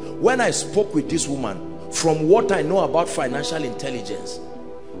know, when I spoke with this woman, from what I know about financial intelligence,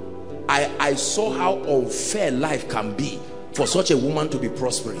 I saw how unfair life can be for such a woman to be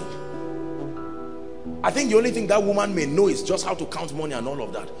prospering. I think the only thing that woman may know is just how to count money and all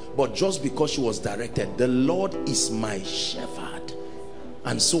of that. But just because she was directed, the Lord is my shepherd,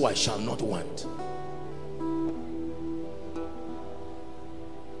 and so I shall not want.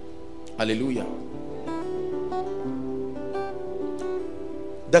 Hallelujah.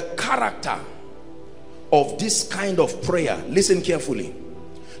 The character of this kind of prayer, listen carefully.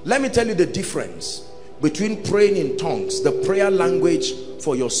 Let me tell you the difference between praying in tongues, the prayer language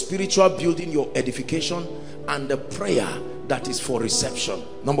for your spiritual building, your edification, and the prayer that is for reception.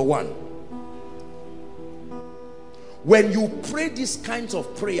 Number one, when you pray these kinds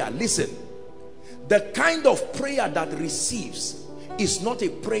of prayer, listen, the kind of prayer that receives is not a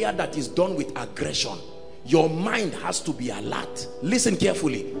prayer that is done with aggression. Your mind has to be alert. Listen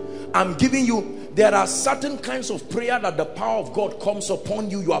carefully. I'm giving you, There are certain kinds of prayer that the power of God comes upon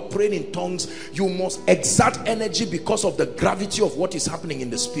you. You are praying in tongues. You must exert energy because of the gravity of what is happening in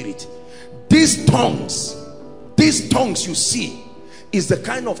the spirit. These tongues you see, is the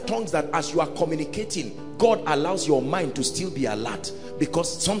kind of tongues that as you are communicating, God allows your mind to still be alert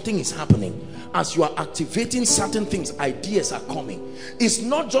because something is happening. As you are activating certain things, ideas are coming. It's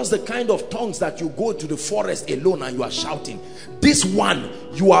not just the kind of tongues that you go to the forest alone and you are shouting. This one,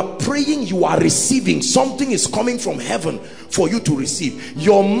 you are praying, you are receiving. Something is coming from heaven for you to receive.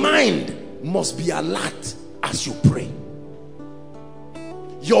 Your mind must be alert as you pray.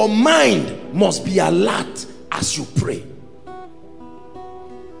 Your mind must be alert as you pray.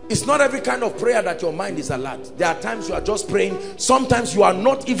 It's not every kind of prayer that your mind is alert. There are times you are just praying. Sometimes you are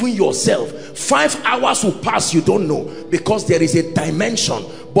not even yourself. 5 hours will pass, you don't know, because there is a dimension.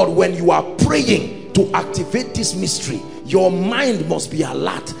 But when you are praying to activate this mystery, your mind must be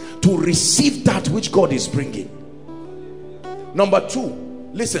alert to receive that which God is bringing. Number 2,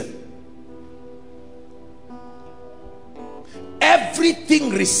 listen.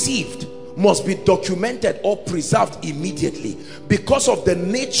 Everything received must be documented or preserved immediately because of the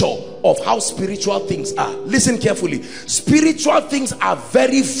nature of how spiritual things are. Listen carefully. Spiritual things are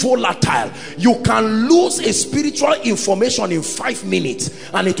very volatile. You can lose a spiritual information in 5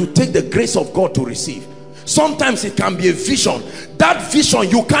 minutes and it will take the grace of God to receive. Sometimes it can be a vision. That vision,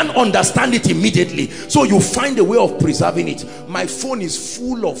 you can't understand it immediately, so you find a way of preserving it. My phone is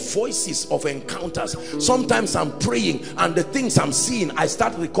full of voices of encounters. Sometimes I'm praying and the things I'm seeing, I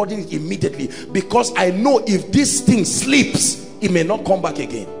start recording it immediately because I know if this thing sleeps, it may not come back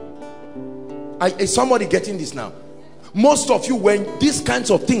again. Is somebody getting this now? Most of you, when these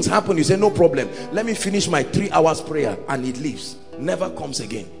kinds of things happen, you say, no problem, let me finish my 3 hours prayer, and it leaves, never comes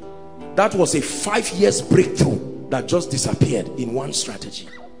again. That was a 5 years breakthrough that just disappeared in one strategy.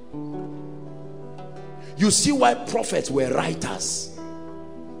 You see why prophets were writers.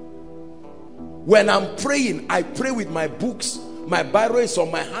 When I'm praying, I pray with my books. My Bible is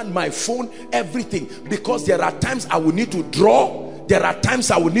on my hand, my phone, everything. Because there are times I will need to draw. There are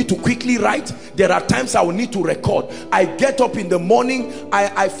times I will need to quickly write. There are times I will need to record. I get up in the morning.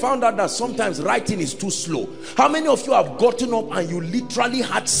 I found out that sometimes writing is too slow. How many of you have gotten up and you literally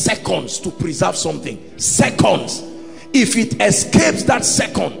had seconds to preserve something? Seconds. If it escapes that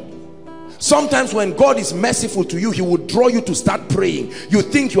second, sometimes when God is merciful to you, he will draw you to start praying. You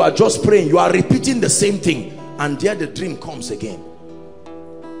think you are just praying. You are repeating the same thing. And there the dream comes again.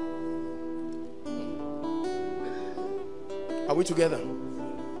 Are we together?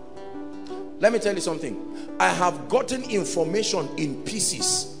 Let me tell you something. I have gotten information in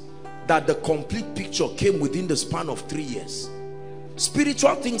pieces that the complete picture came within the span of 3 years.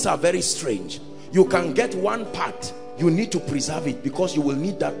 Spiritual things are very strange. You can get one part, you need to preserve it because you will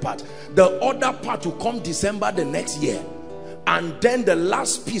need that part. The other part will come December the next year, and then the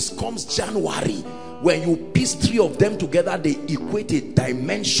last piece comes January. When you piece 3 of them together, they equate a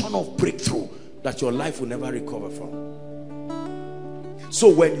dimension of breakthrough that your life will never recover from. So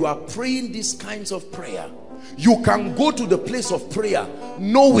when you are praying these kinds of prayer, you can go to the place of prayer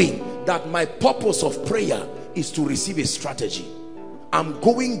knowing that my purpose of prayer is to receive a strategy. I'm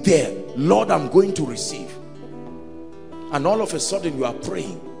going there, Lord, I'm going to receive. And all of a sudden you are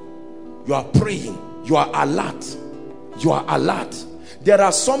praying, you are alert, you are alert. There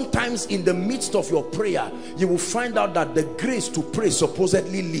are some times in the midst of your prayer, you will find out that the grace to pray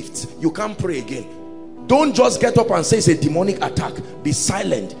supposedly lifts. You can't pray again. Don't just get up and say it's a demonic attack. Be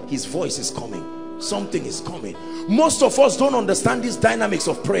silent. His voice is coming. Something is coming. Most of us don't understand these dynamics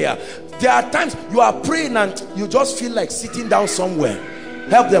of prayer. There are times you are praying and you just feel like sitting down somewhere.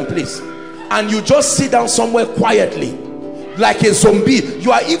 Help them, please. And you just sit down somewhere quietly like a zombie.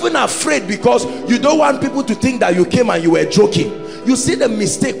 You are even afraid because you don't want people to think that you came and you were joking. You see the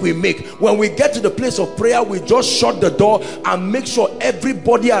mistake we make when we get to the place of prayer. We just shut the door and make sure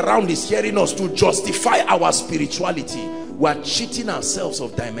everybody around is hearing us to justify our spirituality. We are cheating ourselves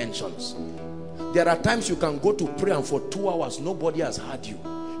of dimensions. There are times you can go to pray and for 2 hours nobody has heard you.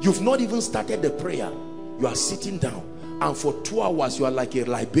 You've not even started the prayer. You are sitting down and for 2 hours you are like a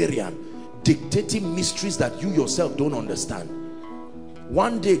librarian dictating mysteries that you yourself don't understand.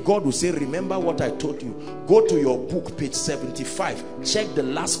 One day God will say, remember what I told you. Go to your book, page 75. Check the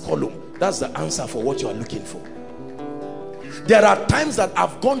last column. That's the answer for what you are looking for. There are times that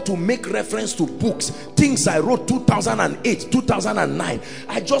I've gone to make reference to books, things I wrote 2008, 2009.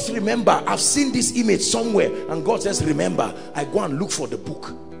 I just remember, I've seen this image somewhere, and God says, remember. I go and look for the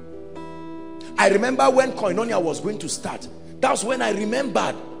book. I remember when Koinonia was going to start. That's when I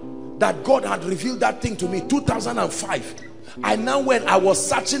remembered that God had revealed that thing to me, 2005. I now, when I was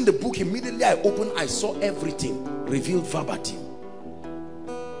searching the book, immediately I opened, I saw everything revealed verbatim.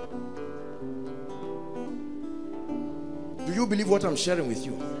 Do you believe what I'm sharing with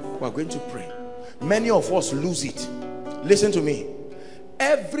you? We're going to pray. Many of us lose it. Listen to me.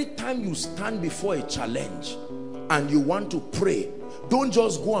 Every time you stand before a challenge and you want to pray, don't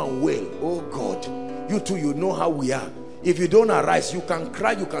just go and wail, oh God. You too, you know how we are. If you don't arise, you can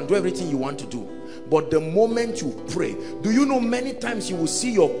cry, you can do everything you want to do. But the moment you pray, do you know many times you will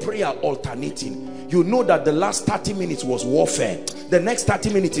see your prayer alternating? You know that the last 30 minutes was warfare. The next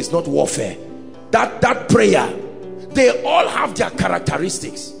 30 minutes is not warfare. That prayer, they all have their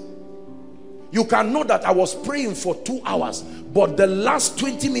characteristics. You can know that I was praying for 2 hours, but the last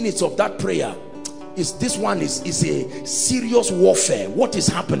 20 minutes of that prayer is a serious warfare. What is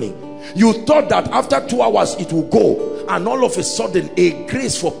happening? You thought that after 2 hours it will go, and all of a sudden a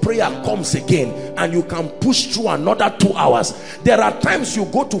grace for prayer comes again, and you can push through another 2 hours. There are times you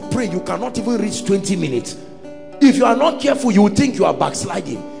go to pray, you cannot even reach 20 minutes. If you are not careful, you will think you are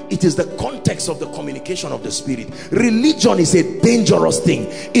backsliding. It is the context of the communication of the Spirit. Religion is a dangerous thing.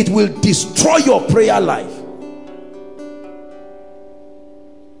 It will destroy your prayer life.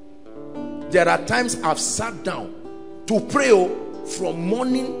 There are times I've sat down to pray from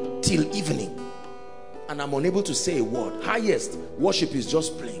morning till evening, and I'm unable to say a word. Highest worship is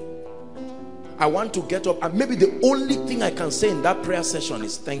just playing. I want to get up, and maybe the only thing I can say in that prayer session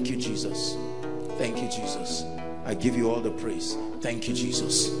is thank you, Jesus. Thank you, Jesus. I give you all the praise. Thank you,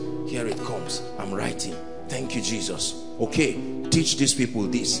 Jesus. Here it comes. I'm writing. Thank you, Jesus. Okay, teach these people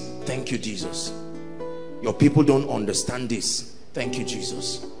this. Thank you, Jesus. Your people don't understand this. Thank you,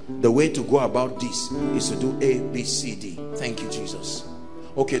 Jesus. The way to go about this is to do A, B, C, D. Thank you, Jesus.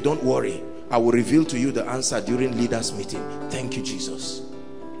 Okay, don't worry. I will reveal to you the answer during leaders meeting. Thank you, Jesus.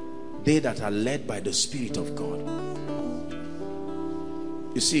 They that are led by the Spirit of God.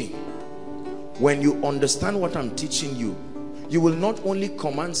 You see, when you understand what I'm teaching you, you will not only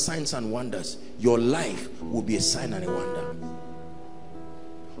command signs and wonders, your life will be a sign and a wonder.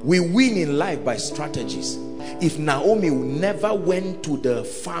 We win in life by strategies. If Naomi never went to the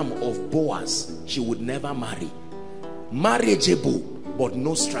farm of Boaz, she would never marry. Marriageable, but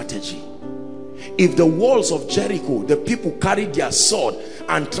no strategy. If the walls of Jericho, the people carried their sword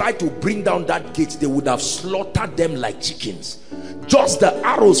and tried to bring down that gate, they would have slaughtered them like chickens. Just the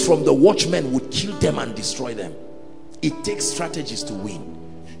arrows from the watchmen would kill them and destroy them. It takes strategies to win.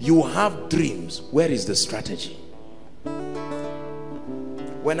 You have dreams. Where is the strategy?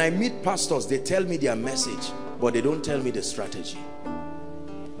 When I meet pastors, they tell me their message, but they don't tell me the strategy.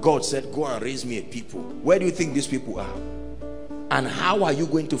 God said, go and raise me a people. Where do you think these people are? And how are you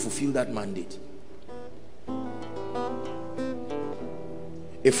going to fulfill that mandate?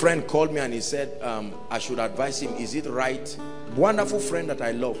 A friend called me and he said, I should advise him, is it right? Wonderful friend that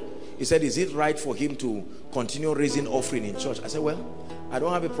I love. He said, is it right for him to continue raising offering in church? I said, well, I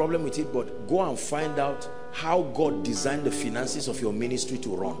don't have a problem with it, but go and find out how God designed the finances of your ministry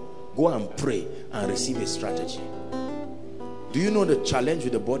to run. Go and pray and receive a strategy. Do you know the challenge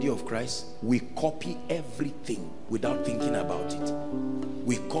with the body of Christ? We copy everything without thinking about it.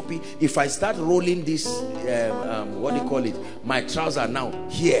 We copy. If I start rolling this, what do you call it? My trousers now,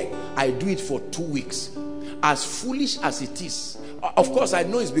 here, I do it for 2 weeks. As foolish as it is, of course I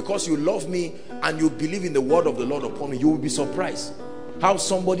know it's because you love me and you believe in the word of the Lord upon me. You will be surprised how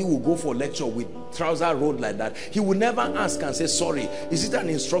somebody will go for lecture with trousers rolled like that. He will never ask and say, sorry, is it an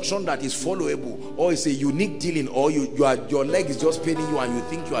instruction that is followable, or is a unique dealing, or your leg is just paining you and you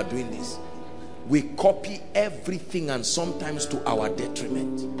think you are doing this? We copy everything, and sometimes to our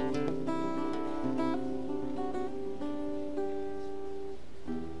detriment.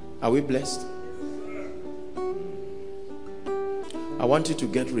 Are we blessed? I want you to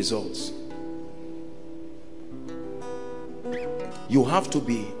get results. You have to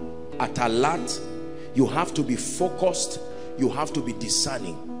be at alert. You have to be focused. You have to be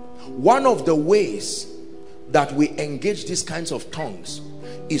discerning. One of the ways that we engage these kinds of tongues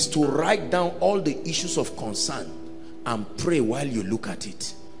is to write down all the issues of concern and pray while you look at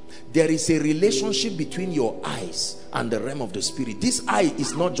it. There is a relationship between your eyes and the realm of the Spirit. This eye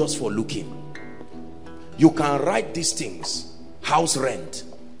is not just for looking. You can write these things. House rent.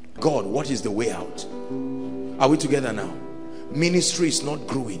 God, what is the way out? Are we together now? Ministry is not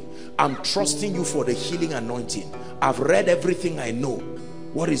growing. I'm trusting you for the healing anointing. I've read everything I know.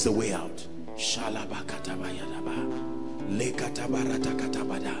 What is the way out?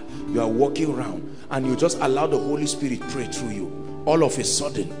 You are walking around and you just allow the Holy Spirit pray through you. All of a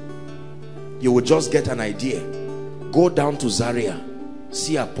sudden, you will just get an idea. Go down to Zaria,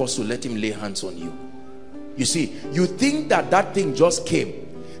 see Apostle, let him lay hands on you. You see, you think that thing just came.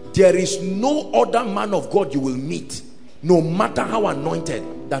 There is no other man of God you will meet, no matter how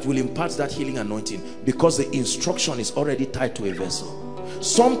anointed, that will impart that healing anointing, because the instruction is already tied to a vessel.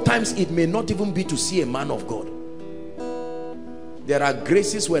 Sometimes it may not even be to see a man of God. There are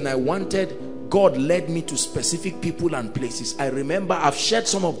graces when I wanted, God led me to specific people and places. I remember I've shared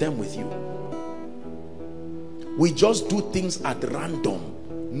some of them with you. We just do things at random,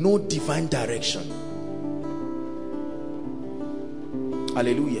 no divine direction.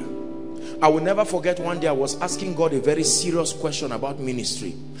 Hallelujah. I will never forget, one day I was asking God a very serious question about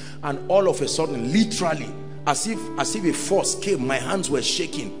ministry, and all of a sudden, literally, as if a force came, my hands were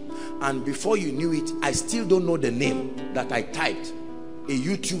shaking, and before you knew it, I still don't know the name that I typed, a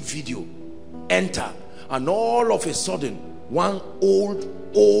YouTube video, enter, and all of a sudden, one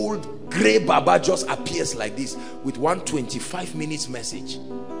old gray baba just appears like this with 125 minutes message,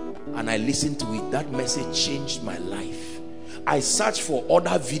 and I listened to it. That message changed my life. I searched for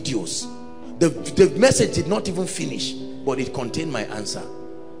other videos. The message did not even finish, but it contained my answer.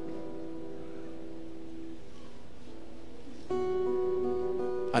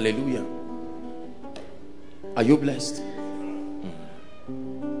 Hallelujah. Are you blessed?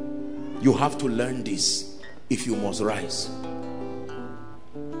 You have to learn this if you must rise.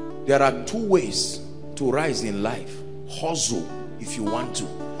 There are two ways to rise in life. Hustle if you want to.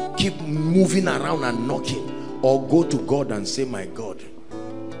 Keep moving around and knocking. Or go to God and say, my God,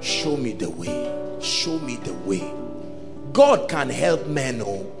 show me the way. Show me the way. God can help men.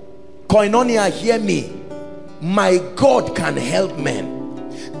 Oh, Koinonia, hear me. My God can help men.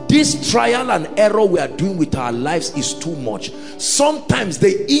 This trial and error we are doing with our lives is too much. Sometimes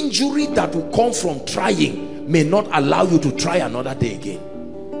the injury that will come from trying may not allow you to try another day again.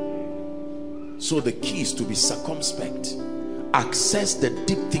 So the key is to be circumspect. Access the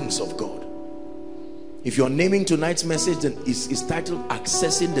deep things of God. If you're naming tonight's message, then it's titled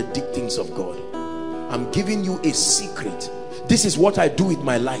Accessing the Deep Things of God. I'm giving you a secret. This is what I do with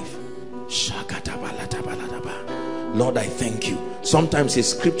my life. Lord, I thank you. Sometimes a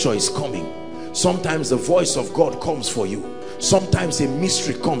scripture is coming. Sometimes the voice of God comes for you. Sometimes a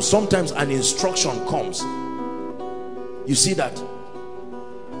mystery comes. Sometimes an instruction comes. You see that?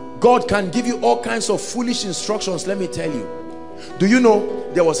 God can give you all kinds of foolish instructions, let me tell you. Do you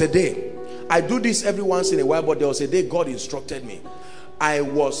know, there was a day, I do this every once in a while, but there was a day God instructed me. I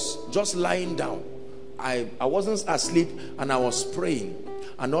was just lying down. I wasn't asleep, and I was praying,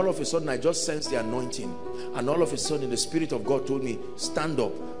 and all of a sudden I just sensed the anointing, and all of a sudden the Spirit of God told me, stand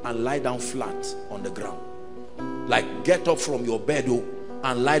up and lie down flat on the ground. Like, get up from your bed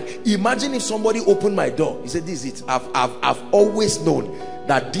and lie. Imagine if somebody opened my door. He said, this is it. I've always known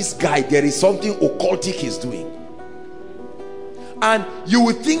that this guy, there is something occultic he's doing. And you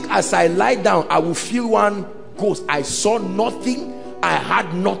would think as I lie down, I will feel one ghost. I saw nothing. I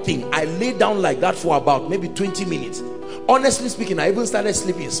had nothing. I lay down like that for about maybe 20 minutes. Honestly speaking, I even started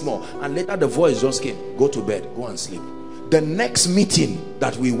sleeping small. And later the voice just came, go to bed, go and sleep. The next meeting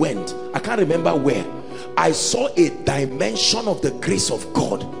that we went, I can't remember where, I saw a dimension of the grace of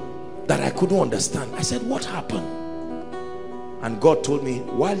God that I couldn't understand. I said, what happened? And God told me,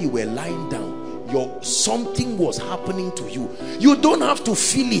 while you were lying down, something was happening to you. You don't have to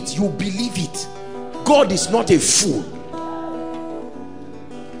feel it, you believe it. God is not a fool.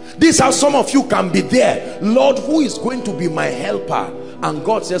 This is how some of you can be there. Lord, who is going to be my helper? And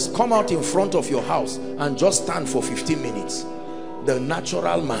God says, come out in front of your house and just stand for 15 minutes. The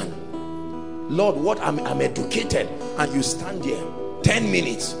natural man. Lord, what I'm educated, and you stand there 10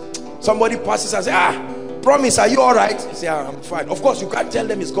 minutes. Somebody passes and says, promise, are you all right? You say, I'm fine. Of course, you can't tell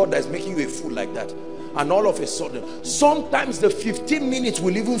them it's God that is making you a fool like that. And all of a sudden, sometimes the 15 minutes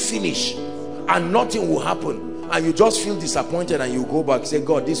will even finish and nothing will happen. And you just feel disappointed, and you go back and say,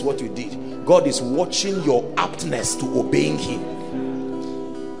 God, this is what you did. God is watching your aptness to obeying him.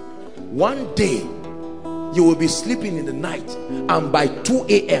 One day, you will be sleeping in the night, and by 2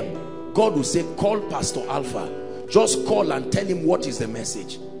 a.m., God will say, call Pastor Alpha. Just call and tell him what is the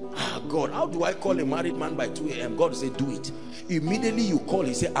message. God, how do I call a married man by 2 a.m.? God will say, do it. Immediately you call,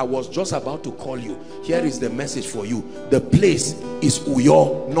 he said, I was just about to call you. Here is the message for you. The place is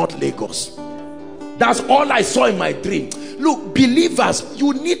Uyo, not Lagos. That's all I saw in my dream. Look, believers,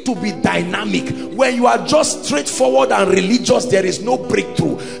 you need to be dynamic. When you are just straightforward and religious, there is no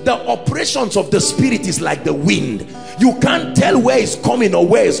breakthrough. The operations of the Spirit is like the wind. You can't tell where it's coming or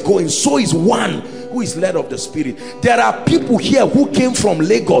where it's going. So is one who is led of the Spirit. There are people here who came from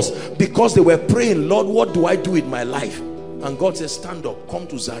Lagos because they were praying, Lord, what do I do with my life? And God says, stand up, come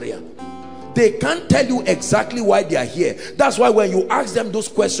to Zaria. They can't tell you exactly why they are here. That's why when you ask them those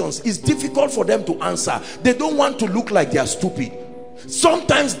questions, it's difficult for them to answer. They don't want to look like they are stupid.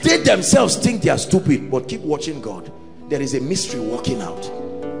 Sometimes they themselves think they are stupid, but keep watching God. There is a mystery working out.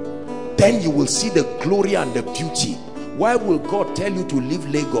 Then you will see the glory and the beauty. Why will God tell you to leave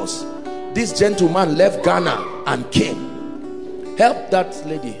Lagos? This gentleman left Ghana and came. Help that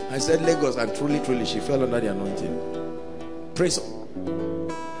lady. I said Lagos, and truly she fell under the anointing. Praise God.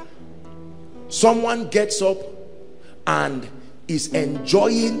 Someone gets up and is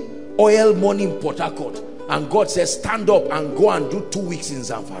enjoying oil money in Port Harcourt, and God says stand up and go and do 2 weeks in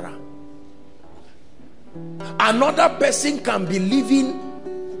Zamfara. Another person can be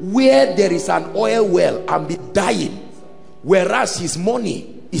living where there is an oil well and be dying, whereas his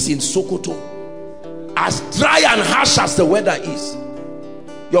money is in Sokoto. As dry and harsh as the weather is,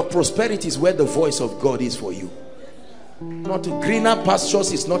 your prosperity is where the voice of God is for you. Not greener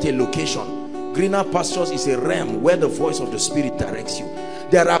pastures is not a location. Greener pastures is a realm where the voice of the Spirit directs you.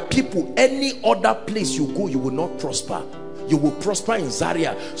 There are people, any other place you go, you will not prosper. You will prosper in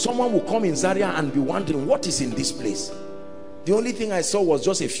Zaria. Someone will come in Zaria and be wondering, what is in this place? The only thing I saw was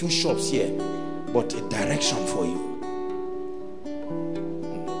just a few shops here, but a direction for you.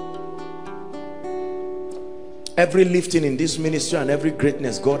 Every lifting in this ministry and every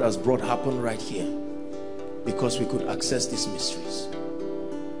greatness God has brought happened right here, because we could access these mysteries.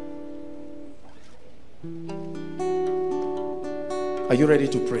 Are you ready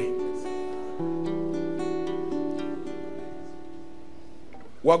to pray?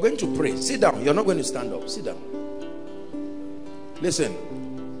 We are going to pray. Sit down. You're not going to stand up. Sit down. Listen.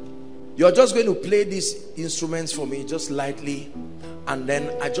 You're just going to play these instruments for me just lightly, and then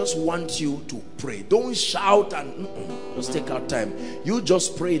I just want you to pray. Don't shout and just take out time. You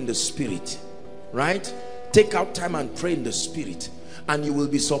just pray in the Spirit, right? Take out time and pray in the Spirit, and you will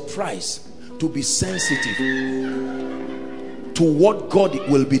be surprised to be sensitive to what God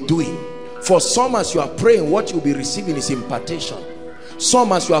will be doing. For some, as you are praying, what you'll be receiving is impartation.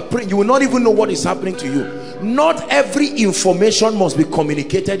 Some, as you are praying, you will not even know what is happening to you. Not every information must be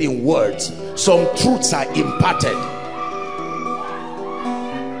communicated in words. Some truths are imparted.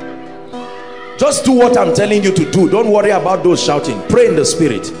 Just do what I'm telling you to do. Don't worry about those shouting. Pray in the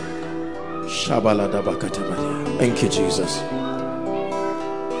Spirit. Thank you, Jesus.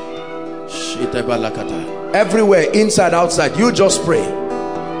 Everywhere, inside, outside, you just pray.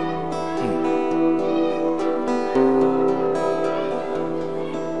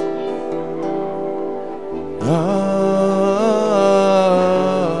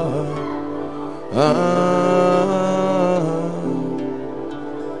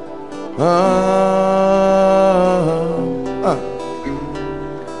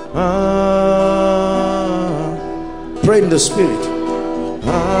 Pray in the Spirit.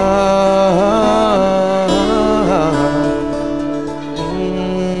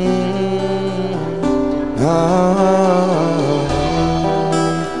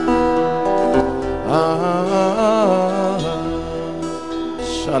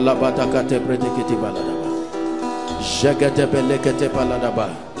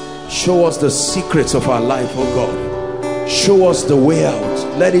 Show us the secrets of our life, oh God. Show us the way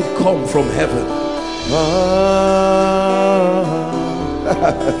out. Let it come from heaven.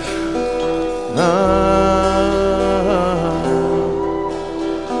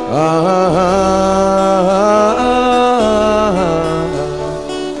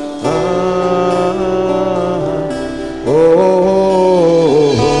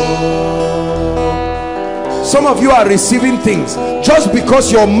 Some of you are receiving things just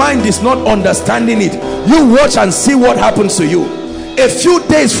because your mind is not understanding it. You watch and see what happens to you. A few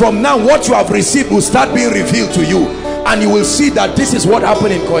days from now, what you have received will start being revealed to you, and you will see that this is what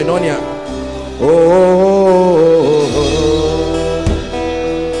happened in Koinonia.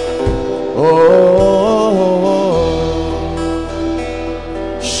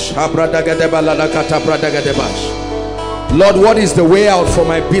 Lord, what is the way out for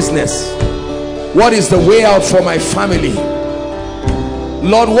my business? What is the way out for my family?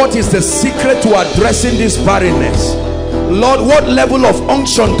 Lord, what is the secret to addressing this barrenness? Lord, what level of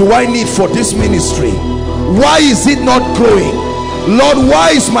unction do I need for this ministry? Why is it not growing? Lord,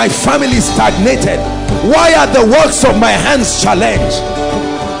 why is my family stagnated? Why are the works of my hands challenged?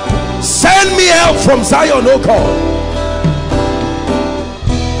 Send me help from Zion, oh God.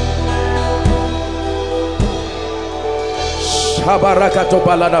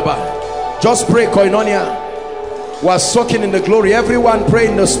 Just pray, Koinonia. We're soaking in the glory. Everyone pray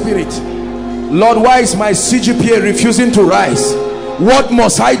in the Spirit. Lord, why is my CGPA refusing to rise? What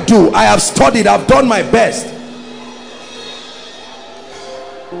must I do? I have studied, I've done my best.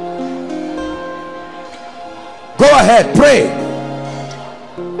 Go ahead, pray.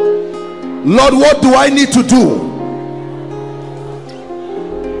 Lord, what do I need to do?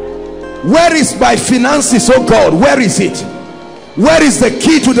 Where is my finances, oh God? Where is it? Where is the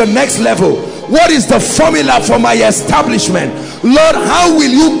key to the next level? What is the formula for my establishment? Lord, how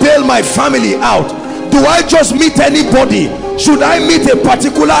will you bail my family out? Do I just meet anybody? Should I meet a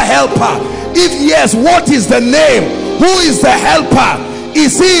particular helper? If yes, what is the name? Who is the helper?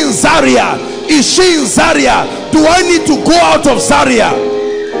 Is he in Zaria? Is she in Zaria? Do I need to go out of Zaria?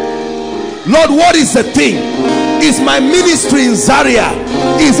 Lord, what is the thing? Is my ministry in Zaria?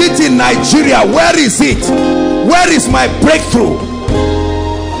 Is it in Nigeria? Where is it? Where is my breakthrough?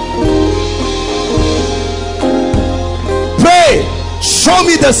 Pray. Show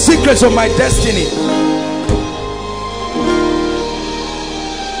me the secrets of my destiny.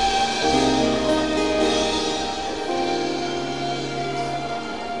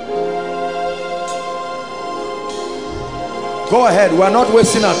 Go ahead. We are not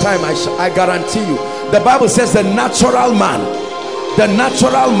wasting our time. I guarantee you. The Bible says the natural man. The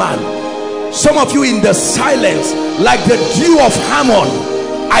natural man. Some of you in the silence, like the dew of Hammon,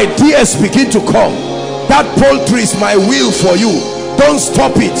 ideas begin to come. That poultry is my will for you. Don't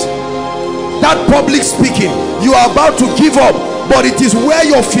stop it. That public speaking, you are about to give up, but it is where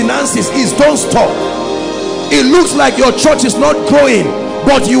your finances is. Don't stop. It looks like your church is not growing,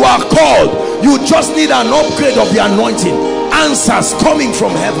 but you are called. You just need an upgrade of the anointing. Answers coming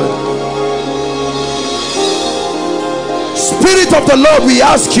from heaven. Spirit of the Lord, we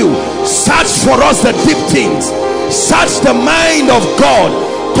ask you, search for us the deep things. Search the mind of God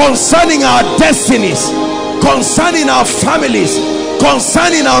concerning our destinies, concerning our families,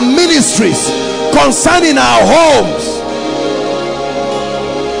 concerning our ministries, concerning our homes.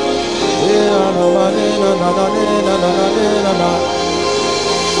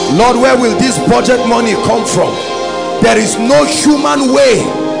 Lord, where will this budget money come from? There is no human way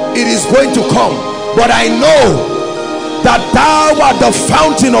it is going to come, but I know that thou art the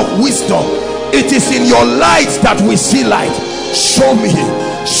fountain of wisdom. It is in your light that we see light. Show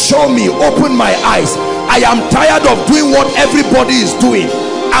me, open my eyes. I am tired of doing what everybody is doing.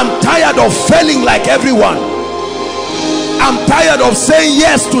 I'm tired of failing like everyone. I'm tired of saying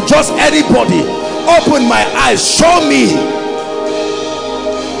yes to just anybody. Open my eyes, show me.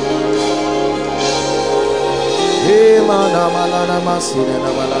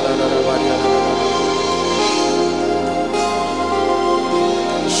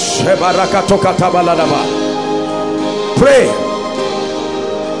 Pray.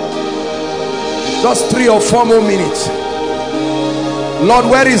 Just 3 or 4 more minutes. Lord,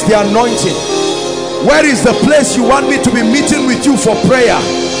 where is the anointing? Where is the place you want me to be meeting with you for prayer?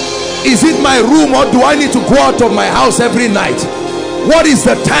 Is it my room, or do I need to go out of my house every night? What is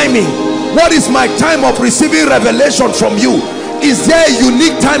the timing? What is my time of receiving revelation from you? Is there a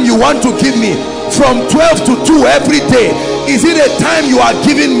unique time you want to give me? From 12 to 2 every day? Is it a time you are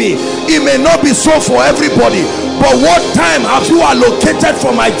giving me? It may not be so for everybody, but what time have you allocated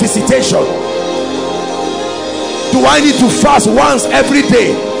for my visitation? Do I need to fast once every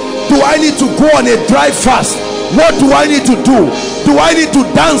day? Do I need to go on a dry fast? What do I need to do? Do I need to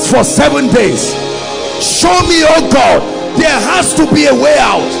dance for 7 days? Show me, oh God. There has to be a way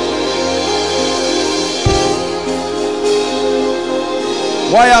out.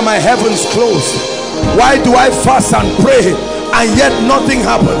 Why are my heavens closed? Why do I fast and pray and yet nothing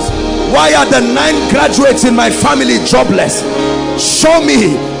happens? Why are the 9 graduates in my family jobless? Show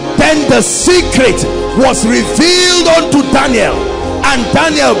me. Then the secret was revealed unto Daniel, and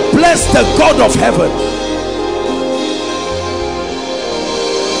Daniel blessed the God of heaven.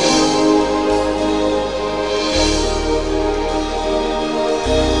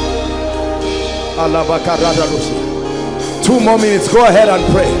 Allah. 2 more minutes. Go ahead and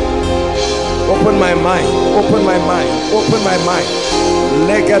pray. Open my mind. Open my mind. Open my mind.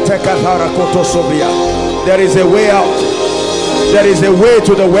 There is a way out. There is a way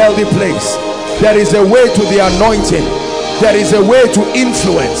to the wealthy place. There is a way to the anointing. There is a way to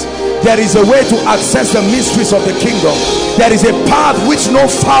influence. There is a way to access the mysteries of the kingdom. There is a path which no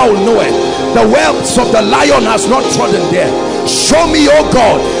fowl knoweth. The wealth of the lion has not trodden there. Show me, oh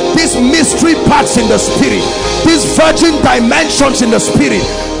God, these mystery paths in the spirit, these virgin dimensions in the spirit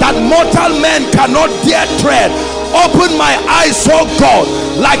that mortal men cannot dare tread. Open my eyes, oh God,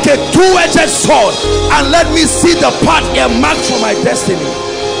 like a two-edged sword, and let me see the path earmarked for my destiny.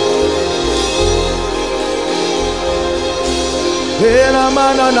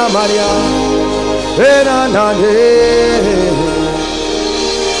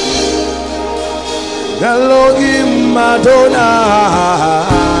 Elohim Madonna.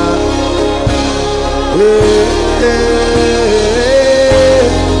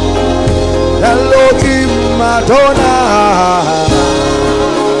 Elohim Madonna.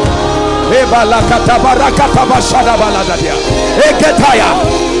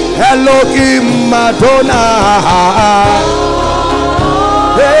 Elohim Madonna.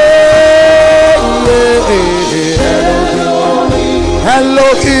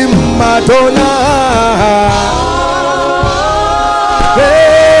 Elohim Madonna.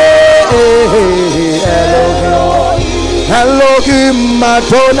 Elohim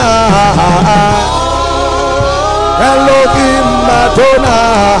Madonna. Elohim Madonna.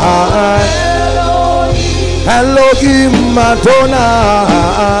 Elohim Madonna.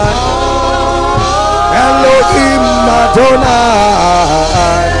 Elohim Madonna.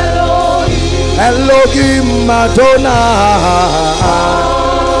 Elohim Madonna.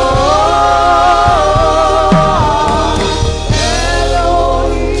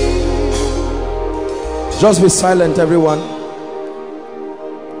 Just be silent, everyone.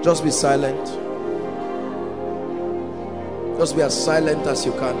 Just be silent. Just be as silent as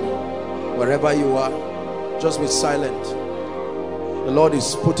you can. Wherever you are, just be silent. The Lord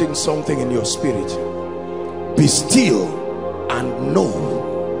is putting something in your spirit. Be still and know.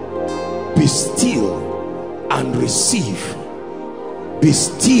 Be still and receive. Be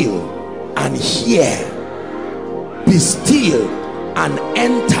still and hear. Be still and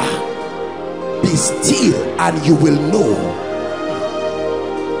enter. Be still and you will know.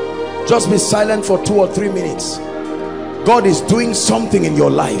 Just be silent for 2 or 3 minutes. God is doing something in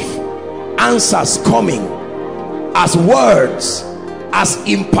your life. Answers coming as words, as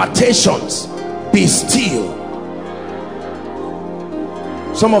impartations. Be still.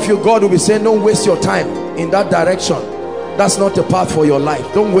 Some of you, God will be saying, don't waste your time in that direction. That's not the path for your life.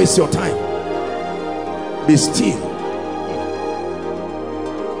 Don't waste your time. Be still.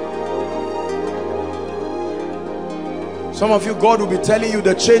 Some of you, God will be telling you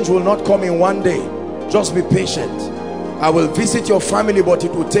the change will not come in one day. Just be patient. I will visit your family, but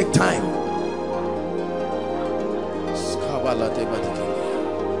it will take time.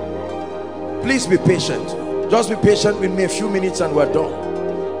 Please be patient. Just be patient with me a few minutes and we're done.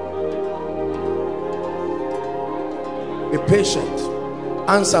 Be patient.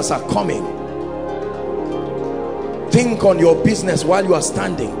 Answers are coming. Think on your business while you are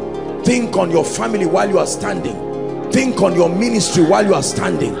standing. Think on your family while you are standing. Think on your ministry while you are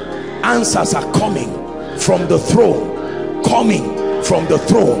standing. Answers are coming from the throne. Coming from the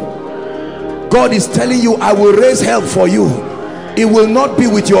throne. God is telling you, I will raise help for you. It will not be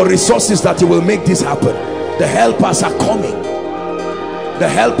with your resources that you will make this happen. The helpers are coming. The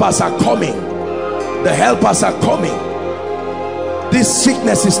helpers are coming. The helpers are coming. This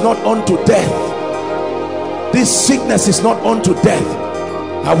sickness is not unto death. This sickness is not unto death.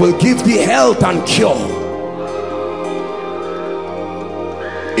 I will give thee health and cure.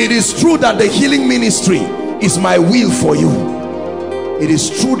 It is true that the healing ministry is my will for you. It is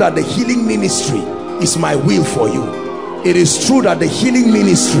true that the healing ministry is my will for you. It is true that the healing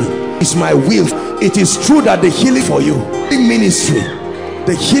ministry is my will. It is true that the healing for you,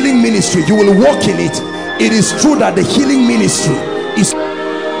 the healing ministry, you will walk in it. It is true that the healing ministry is.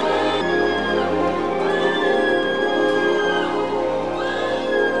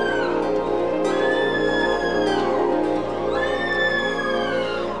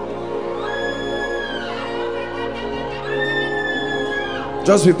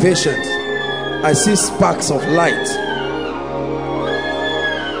 Just be patient. I see sparks of light.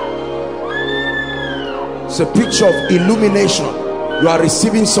 It's a picture of illumination. You are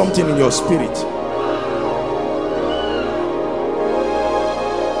receiving something in your spirit.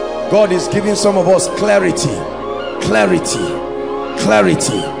 God is giving some of us clarity, clarity,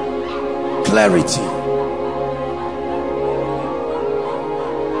 clarity, clarity.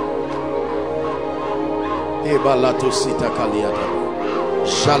 In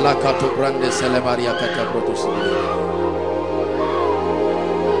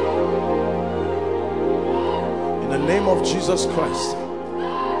the name of Jesus Christ,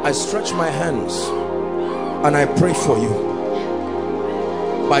 I stretch my hands and I pray for you,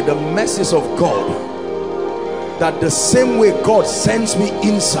 by the mercies of God, that the same way God sends me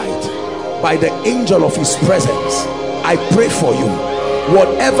insight by the angel of his presence, I pray for you,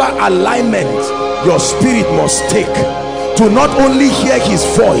 whatever alignment your spirit must take to not only hear his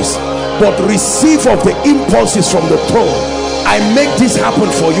voice but receive of the impulses from the throne, I make this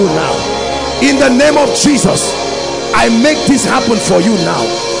happen for you now. In the name of Jesus, I make this happen for you now.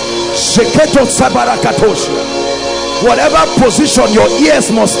 Whatever position your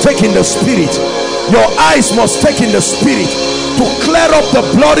ears must take in the spirit, your eyes must take in the spirit, to clear up the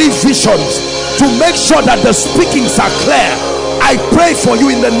blurry visions, to make sure that the speakings are clear. I pray for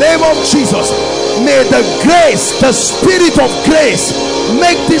you in the name of Jesus. May the grace, the spirit of grace,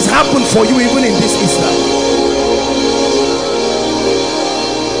 make this happen for you even in this Easter.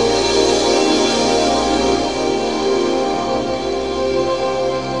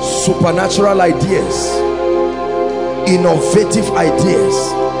 Supernatural ideas, innovative ideas,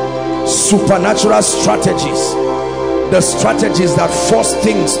 supernatural strategies, the strategies that force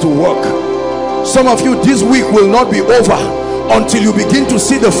things to work. Some of you, this week will not be over until you begin to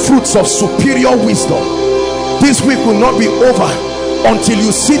see the fruits of superior wisdom. This week will not be over until you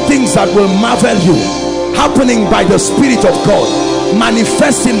see things that will marvel you, happening by the Spirit of God,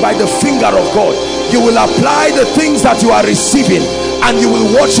 manifesting by the finger of God. You will apply the things that you are receiving and you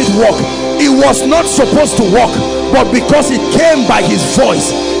will watch it work. It was not supposed to work, but because it came by his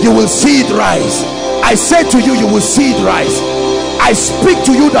voice, you will see it rise. I say to you, you will see it rise. I speak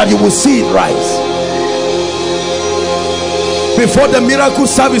to you that you will see it rise. Before the miracle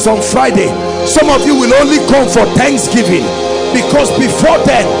service on Friday, some of you will only come for Thanksgiving, because before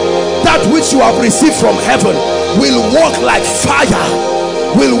then, that which you have received from heaven will walk like fire,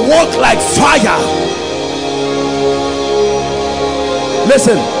 will walk like fire.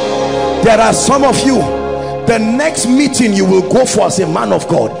 Listen, there are some of you, the next meeting you will go for as a man of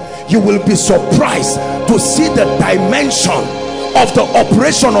God, you will be surprised to see the dimension of the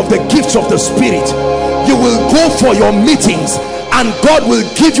operation of the gifts of the Spirit. You will go for your meetings and God will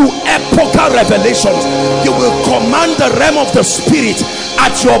give you epochal revelations. You will command the realm of the Spirit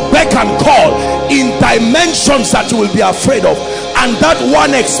at your beck and call in dimensions that you will be afraid of. And that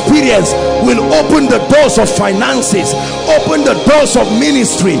one experience will open the doors of finances, open the doors of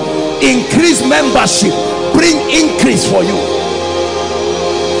ministry, increase membership, bring increase for you.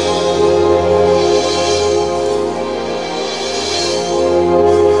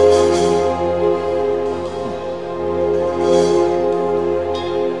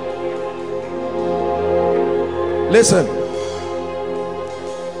 Listen,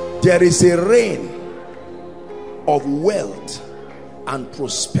 there is a reign of wealth and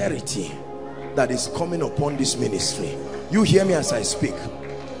prosperity that is coming upon this ministry. You hear me as I speak.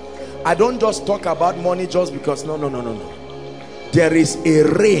 I don't just talk about money just because, no. There is a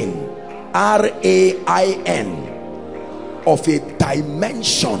reign, R-A-I-N, of a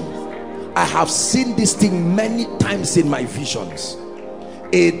dimension. I have seen this thing many times in my visions.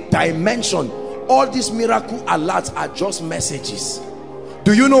 A dimension. All these miracle alerts are just messages.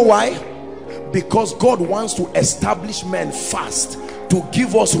 Do you know why? Because God wants to establish men fast, to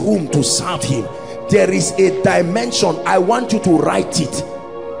give us room to serve him. There is a dimension. I want you to write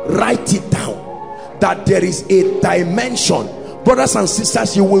it down, that there is a dimension. Brothers and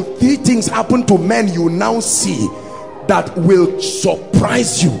sisters, you will see things happen to men you now see that will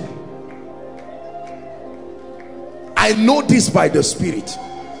surprise you. I know this by the Spirit.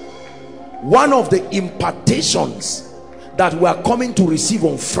 One of the impartations that we are coming to receive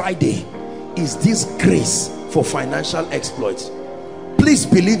on Friday is this grace for financial exploits. Please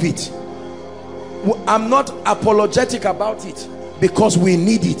believe it. I'm not apologetic about it, because we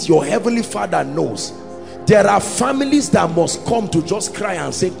need it. Your heavenly Father knows. There are families that must come to just cry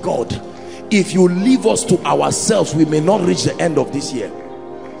and say, God, if you leave us to ourselves, we may not reach the end of this year.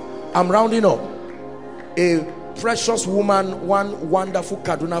 I'm rounding up. A precious woman, one wonderful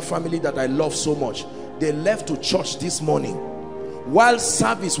Kaduna family that I love so much, they left to church this morning. While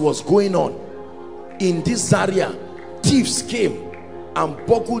service was going on in this area, thieves came and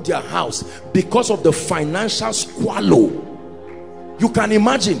burgled their house because of the financial squalor. You can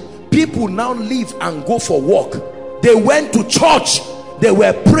imagine, people now leave and go for work. They went to church, they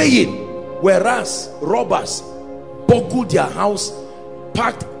were praying, whereas robbers burgled their house,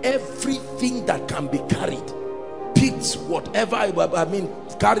 packed everything that can be carried, picked whatever, I mean,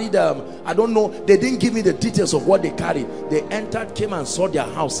 carried, I don't know, they didn't give me the details of what they carried. They entered, came and saw their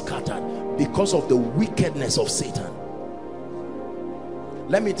house scattered because of the wickedness of Satan.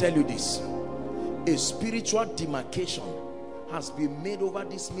 Let me tell you this, a spiritual demarcation has been made over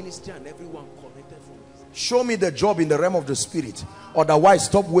this ministry and everyone connected from this. Show me the job in the realm of the Spirit, otherwise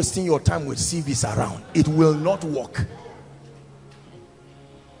stop wasting your time with CVs around. It will not work.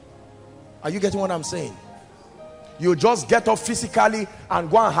 Are you getting what I'm saying? You just get up physically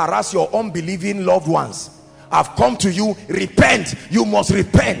and go and harass your unbelieving loved ones. I've come to you, repent. You must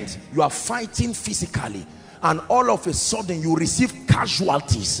repent. You are fighting physically, and all of a sudden you receive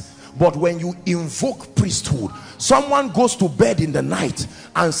casualties. But when you invoke priesthood, someone goes to bed in the night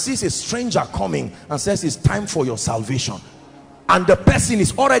and sees a stranger coming and says, it's time for your salvation, and the person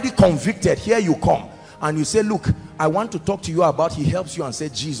is already convicted. Here you come and you say, look, I want to talk to you about, he helps you and say,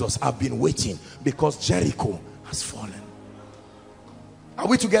 Jesus, I've been waiting because Jericho has fallen. Are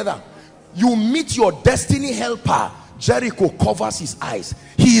we together? You meet your destiny helper, Jericho covers his eyes.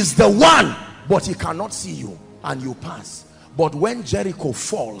 He is the one, but he cannot see you, and you pass. But when Jericho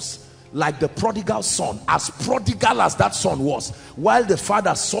falls, like the prodigal son, as prodigal as that son was, while the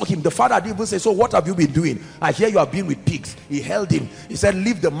father saw him, the father didn't even say, so what have you been doing? I hear you have been with pigs. He held him. He said,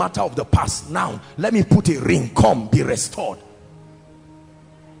 leave the matter of the past. Now let me put a ring. Come, be restored.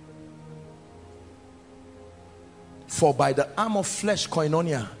 For by the arm of flesh,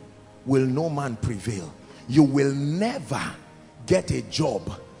 koinonia, will no man prevail. You will never get a job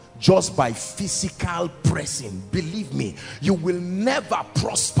just by physical pressing. Believe me, you will never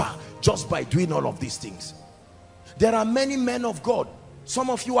prosper just by doing all of these things. There are many men of God.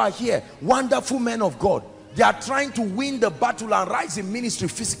 Some of you are here, wonderful men of God. They are trying to win the battle and rise in ministry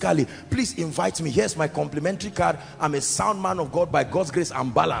physically. Please invite me. Here's my complimentary card. I'm a sound man of God. By God's grace,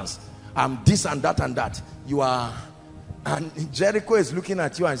 I'm balanced. I'm this and that and that. You are... And Jericho is looking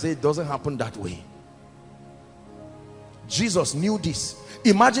at you and say, it doesn't happen that way. Jesus knew this.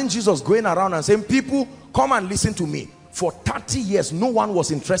 Imagine Jesus going around and saying, people, come and listen to me. For 30 years, no one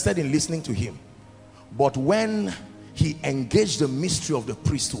was interested in listening to him. But when he engaged the mystery of the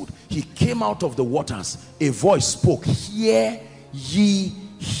priesthood, he came out of the waters. A voice spoke, hear ye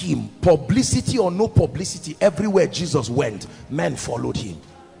him. Publicity or no publicity, everywhere Jesus went, men followed him.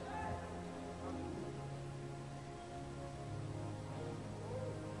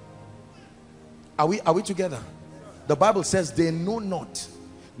 Are we together? The Bible says they know not,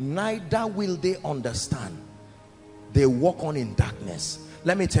 neither will they understand. They walk on in darkness.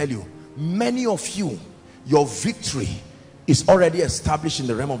 Let me tell you, many of you, your victory is already established in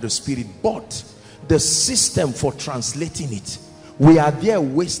the realm of the spirit, but the system for translating it, we are there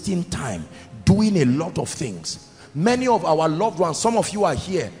wasting time doing a lot of things. Many of our loved ones, some of you are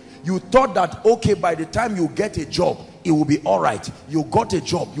here, you thought that, okay, by the time you get a job, it will be all right. You got a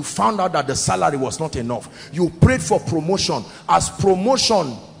job, you found out that the salary was not enough. You prayed for promotion. As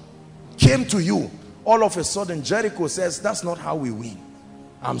promotion came to you, all of a sudden Jericho says, that's not how we win.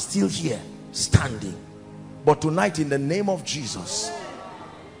 I'm still here, standing. But tonight, in the name of Jesus,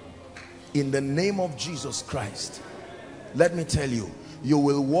 in the name of Jesus Christ, let me tell you, you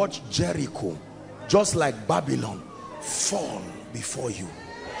will watch Jericho, just like Babylon, fall before you.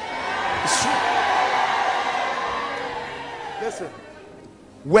 It's true. Listen,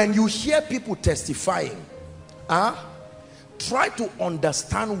 when you hear people testifying, try to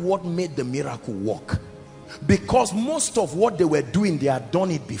understand what made the miracle work, because most of what they were doing, they had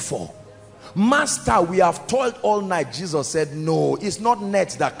done it before. Master, we have toiled all night. Jesus said, no, it's not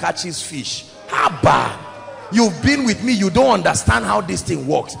net that catches fish. Abba, you've been with me, you don't understand how this thing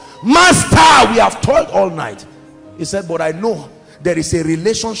works. Master, we have toiled all night. He said, but I know there is a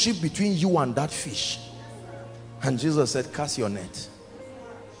relationship between you and that fish. And Jesus said, cast your net.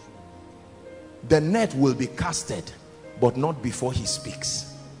 The net will be casted, but not before he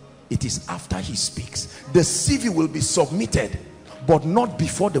speaks. It is after he speaks. The CV will be submitted, but not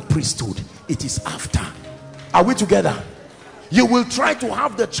before the priesthood. It is after. Are we together? You will try to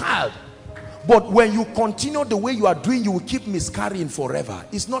have the child, but when you continue the way you are doing, you will keep miscarrying forever.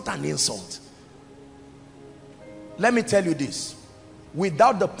 It's not an insult. Let me tell you this.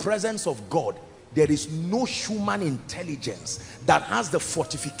 Without the presence of God, there is no human intelligence that has the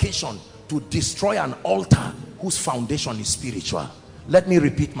fortification to destroy an altar whose foundation is spiritual. Let me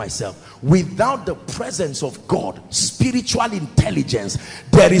repeat myself. Without the presence of God, spiritual intelligence,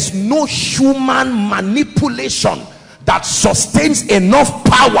 there is no human manipulation that sustains enough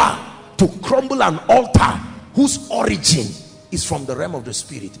power to crumble an altar whose origin is from the realm of the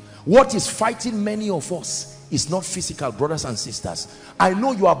spirit. What is fighting many of us is not physical, brothers and sisters. I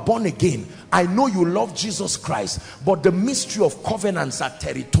know you are born again. I know you love Jesus Christ, but the mystery of covenants are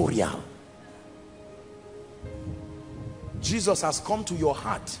territorial. Jesus has come to your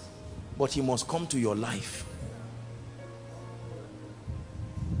heart, but he must come to your life.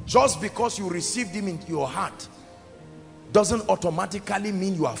 Just because you received him into your heart doesn't automatically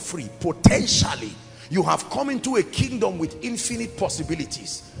mean you are free. Potentially, you have come into a kingdom with infinite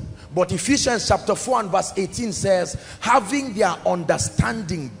possibilities. But Ephesians chapter 4 and verse 18 says, having their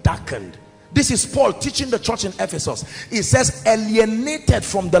understanding darkened. This is Paul teaching the church in Ephesus. It says, alienated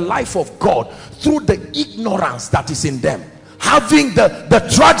from the life of God through the ignorance that is in them. Having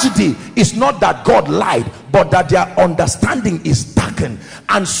the tragedy is not that God lied, but that their understanding is darkened.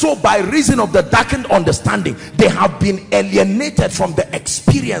 And so by reason of the darkened understanding, they have been alienated from the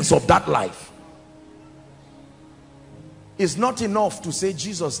experience of that life. It's not enough to say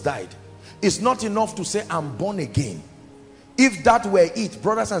Jesus died. It's not enough to say I'm born again. If that were it,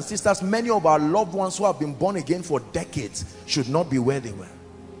 brothers and sisters, many of our loved ones who have been born again for decades should not be where they were.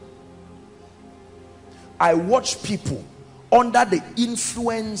 I watch people under the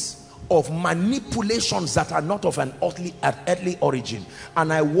influence of manipulations that are not of an earthly origin,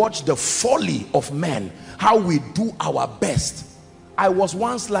 and I watch the folly of men, how we do our best. I was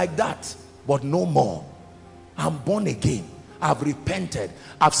once like that, but no more. I'm born again. I've repented.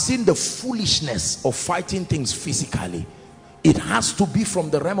 I've seen the foolishness of fighting things physically. It has to be from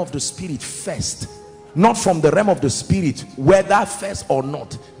the realm of the spirit first, not from the realm of the spirit, whether first or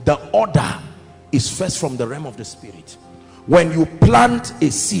not. The order is first from the realm of the spirit. When you plant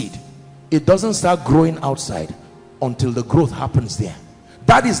a seed, it doesn't start growing outside until the growth happens there.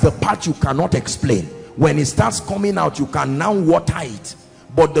 That is the part you cannot explain. When it starts coming out, you can now water it,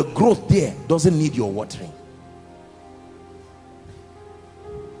 but the growth there doesn't need your watering.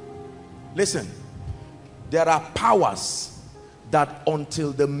 Listen, there are powers that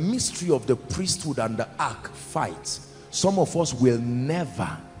until the mystery of the priesthood and the ark fights, some of us will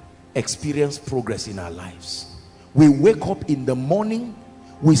never experience progress in our lives. We wake up in the morning,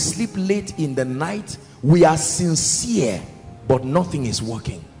 we sleep late in the night, we are sincere, but nothing is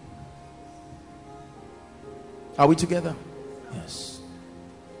working. Are we together? Yes.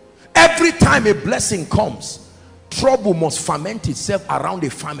 Every time a blessing comes, trouble must ferment itself around a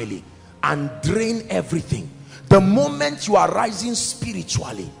family and drain everything. The moment you are rising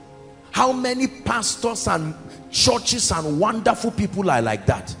spiritually, how many pastors and churches and wonderful people are like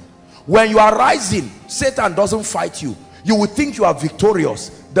that? When you are rising, Satan doesn't fight you. You will think you are victorious.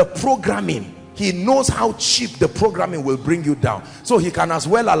 The programming, he knows how cheap the programming will bring you down, so he can as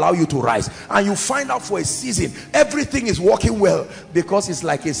well allow you to rise. And you find out for a season everything is working well, because it's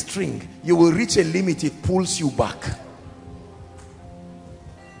like a string. You will reach a limit, it pulls you back.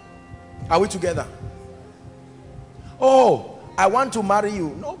 Are we together? Oh, I want to marry you.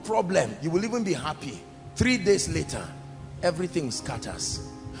 No problem. You will even be happy. 3 days later, everything scatters.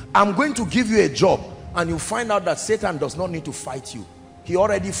 I'm going to give you a job, and you find out that Satan does not need to fight you. He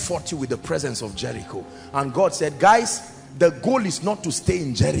already fought you with the presence of Jericho. And God said, guys, the goal is not to stay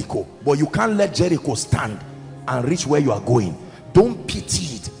in Jericho, but you can't let Jericho stand and reach where you are going. Don't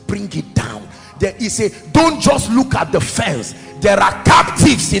pity it, bring it down. There is a, don't just look at the fence. There are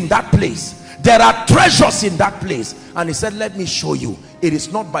captives in that place. There are treasures in that place. And he said, let me show you. It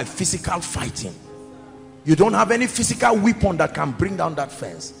is not by physical fighting. You don't have any physical weapon that can bring down that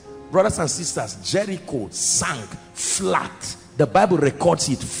fence. Brothers and sisters, Jericho sank flat. The Bible records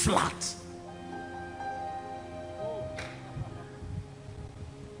it flat.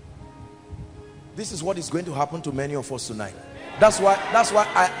 This is what is going to happen to many of us tonight. That's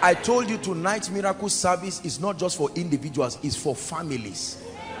why I told you tonight's miracle service is not just for individuals, it's for families.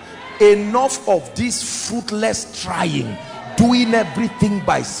 Enough of this fruitless trying, doing everything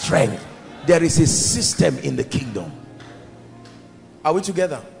by strength. There is a system in the kingdom. Are we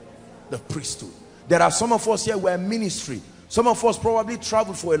together? The priesthood. There are some of us here, we're ministry. Some of us probably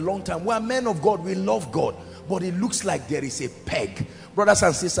traveled for a long time. We're men of God, we love God, but it looks like there is a peg. Brothers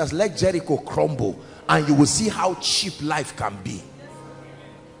and sisters, let Jericho crumble and you will see how cheap life can be.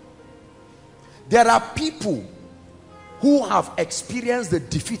 There are people who have experienced the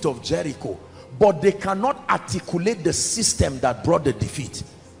defeat of Jericho, but they cannot articulate the system that brought the defeat.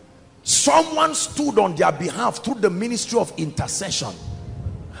 Someone stood on their behalf through the ministry of intercession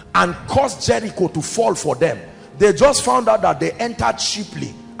and caused Jericho to fall for them. They just found out that they entered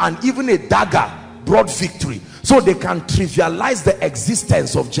cheaply, and even a dagger brought victory. So they can trivialize the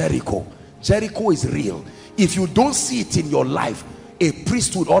existence of Jericho. Jericho is real. If you don't see it in your life, a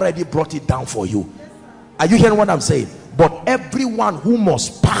priesthood already brought it down for you. Are you hearing what I'm saying? But everyone who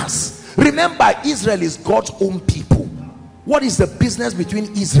must pass. Remember, Israel is God's own people. What is the business between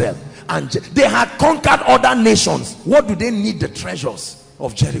Israel and they had conquered other nations? What do they need the treasures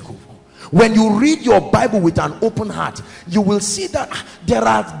of Jericho for? When you read your Bible with an open heart, you will see that there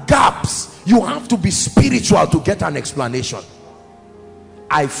are gaps. You have to be spiritual to get an explanation.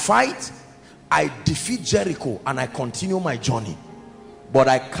 I fight, I defeat Jericho, and I continue my journey. But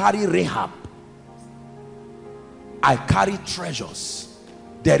I carry Rahab. I carry treasures.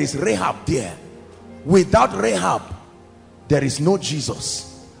 There is Rahab there. Without Rahab, there is no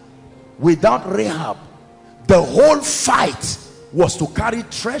Jesus. Without Rahab, the whole fight was to carry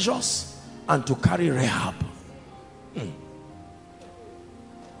treasures and to carry Rahab.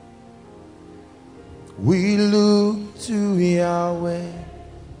 We look to Yahweh,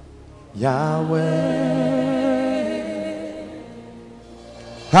 Yahweh.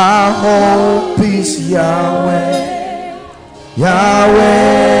 Our hope is Yahweh,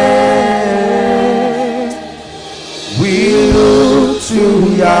 Yahweh.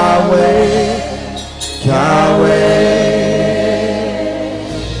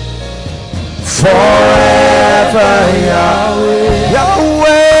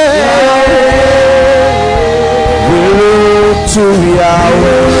 to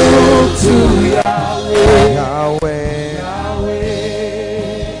Yahweh. Look to Yahweh. Yahweh.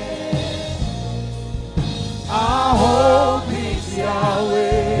 Yahweh. Our hope is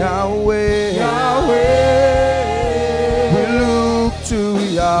Yahweh. Yahweh. Yahweh. We look to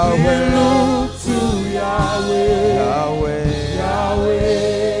Yahweh. We look to Yahweh. Yahweh. Yahweh.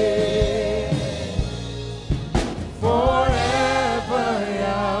 Forever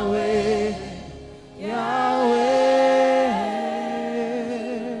Yahweh. Yahweh.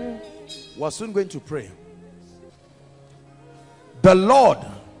 We're soon going to pray. The Lord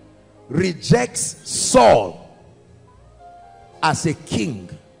rejects Saul as a king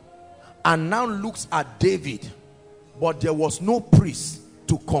and now looks at David, but there was no priest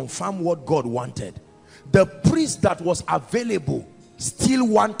to confirm what God wanted. The priest that was available still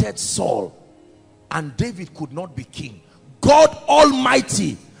wanted Saul, and David could not be king. God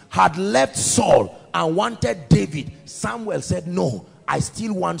Almighty had left Saul and wanted David. Samuel said, no, I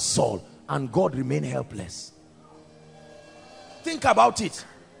still want Saul, and God remained helpless. Think about it.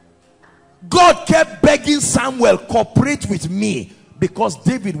 God kept begging Samuel, cooperate with me, because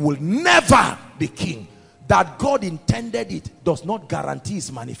David will never be king. That God intended it does not guarantee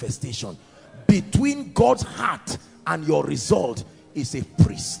its manifestation. Between God's heart and your result is a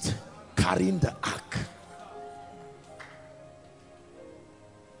priest carrying the ark.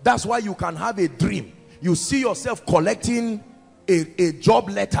 That's why you can have a dream. You see yourself collecting a job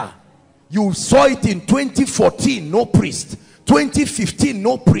letter. You saw it in 2014, no priest. 2015,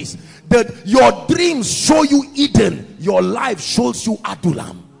 no priest. That your dreams show you Eden, your life shows you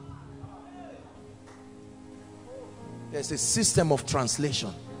Adullam. There's a system of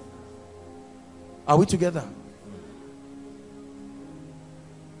translation. Are we together?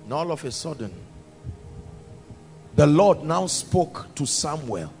 And all of a sudden, the Lord now spoke to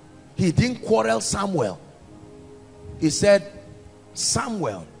Samuel. He didn't quarrel Samuel. He said,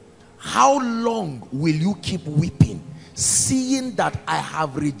 Samuel, how long will you keep weeping, seeing that I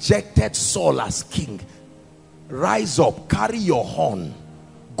have rejected Saul as king? Rise up, carry your horn,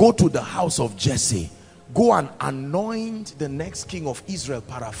 go to the house of Jesse, go and anoint the next king of Israel,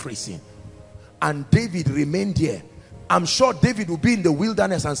 paraphrasing. And David remained there. I'm sure David will be in the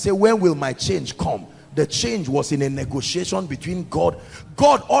wilderness and say, when will my change come? The change was in a negotiation between God.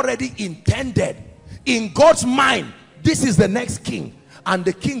 God already intended, in God's mind, this is the next king. And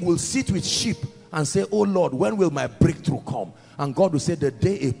the king will sit with sheep and say, oh Lord, when will my breakthrough come? And God will say, the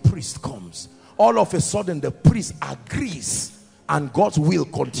day a priest comes. All of a sudden the priest agrees and God's will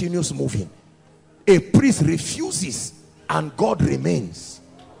continues moving. A priest refuses and God remains.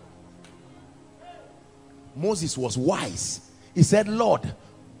 Moses was wise. He said, Lord,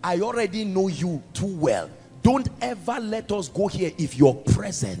 I already know you too well. Don't ever let us go here if your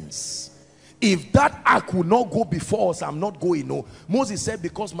presence. If that ark will not go before us, I'm not going. No. Moses said,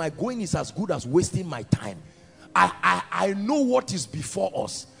 because my going is as good as wasting my time. I know what is before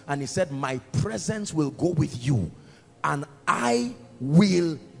us. And he said, my presence will go with you and I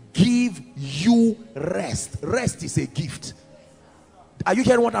will give you rest. Rest is a gift. Are you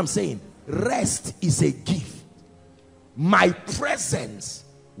hearing what I'm saying? Rest is a gift. My presence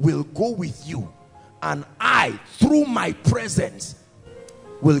will go with you and I, through my presence,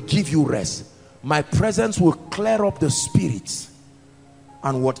 will give you rest. My presence will clear up the spirits,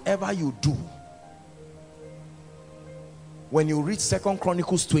 and whatever you do. When you read 2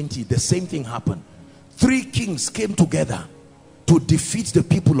 Chronicles 20, the same thing happened. 3 kings came together to defeat the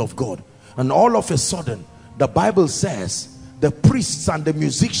people of God, and all of a sudden the Bible says the priests and the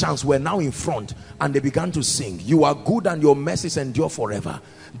musicians were now in front and they began to sing, you are good and your mercies endure forever.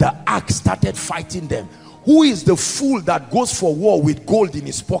 The ark started fighting them. Who is the fool that goes for war with gold in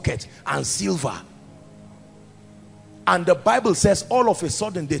his pocket and silver? And the Bible says all of a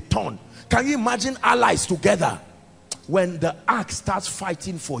sudden they turned. Can you imagine allies together? When the ark starts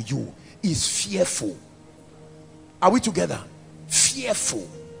fighting for you, is fearful. Are we together? Fearful.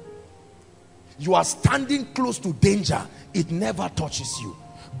 You are standing close to danger. It never touches you.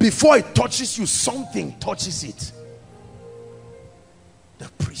 Before it touches you, something touches it. The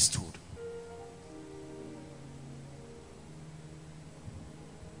priesthood.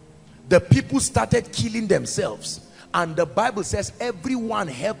 The people started killing themselves, and the Bible says everyone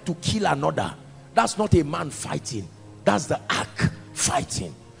helped to kill another. That's not a man fighting, that's the ark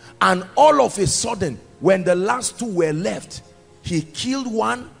fighting. And all of a sudden, when the last 2 were left, he killed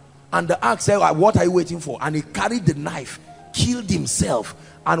one, and the ark said, what are you waiting for? And he carried the knife, killed himself.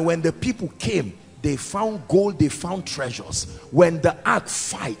 And when the people came, they found gold, they found treasures. When the ark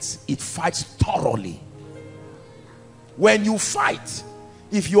fights, it fights thoroughly. When you fight,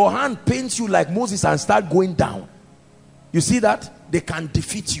 if your hand pains you like Moses and start going down, You see that? They can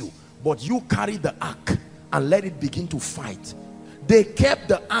defeat you, but you carry the ark and let it begin to fight. They kept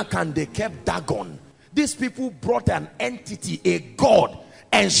the ark and they kept Dagon. These people brought an entity, a god,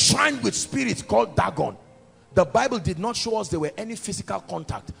 enshrined with spirits called Dagon. The Bible did not show us there were any physical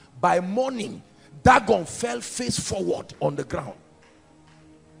contact. By morning, Dagon fell face forward on the ground.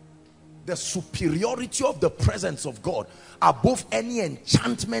 The superiority of the presence of God above any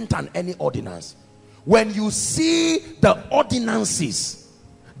enchantment and any ordinance. When you see the ordinances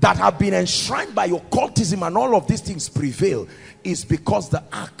that have been enshrined by occultism and all of these things prevail, is because the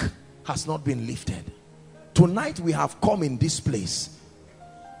ark has not been lifted. Tonight we have come in this place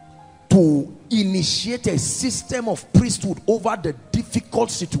to initiate a system of priesthood over the difficult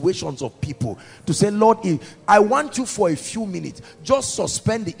situations of people. To say, Lord, I want you for a few minutes, just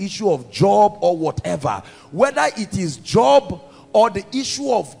suspend the issue of job or whatever. Whether it is job or the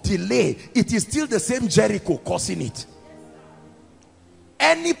issue of delay, it is still the same Jericho causing it.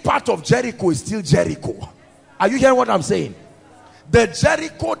 Any part of Jericho is still Jericho. Are you hearing what I'm saying? The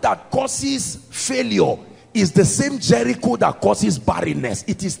Jericho that causes failure is the same Jericho that causes barrenness.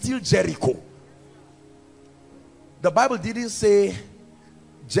 It is still Jericho. The Bible didn't say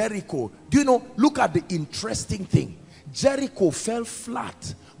Jericho. Do you know, look at the interesting thing. Jericho fell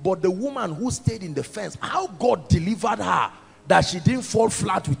flat, but the woman who stayed in the fence, how God delivered her that she didn't fall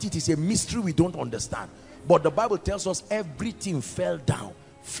flat with it is a mystery we don't understand. But the Bible tells us everything fell down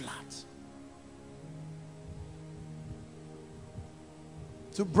flat.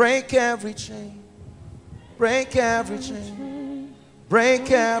 To break every chain, break every chain, break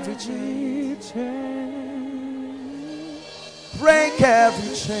every chain, break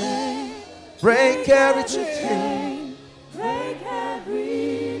every chain, break every chain, break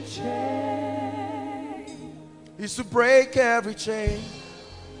every chain. It's to break every chain,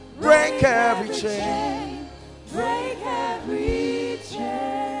 break every chain, break every chain,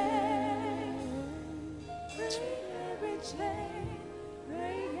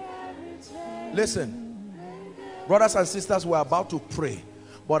 break every chain. Listen, brothers and sisters, we're about to pray,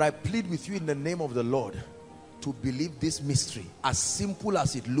 but I plead with you in the name of the Lord to believe this mystery, as simple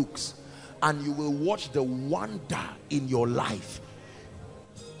as it looks, and you will watch the wonder in your life.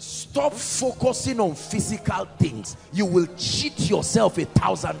 Stop focusing on physical things. You will cheat yourself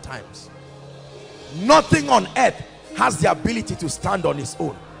 1,000 times. Nothing on earth has the ability to stand on its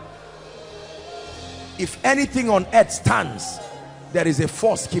own. If anything on earth stands, there is a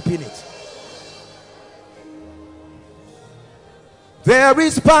force keeping it. There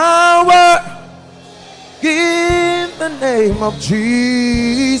is power in the name of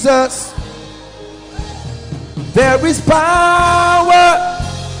Jesus. There is power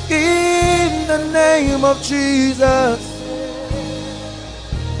in the name of Jesus.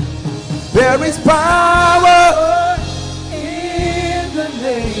 There is power in the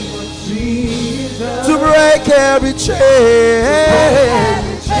name of Jesus to break every chain.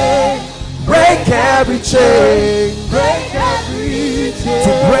 Break every chain, break every chain,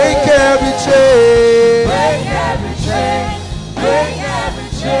 to break every chain, break every chain, break every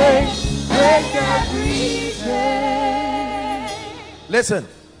chain, break every chain. Listen,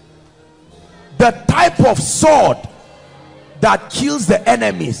 the type of sword that kills the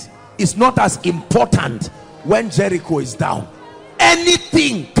enemies is not as important when Jericho is down.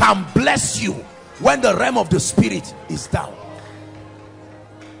 Anything can bless you when the realm of the spirit is down.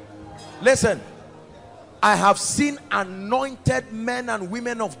 Listen, I have seen anointed men and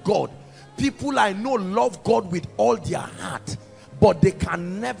women of God, people I know love God with all their heart, but they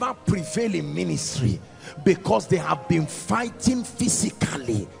can never prevail in ministry because they have been fighting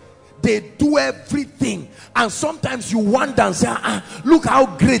physically. They do everything, and sometimes you wonder and say, look how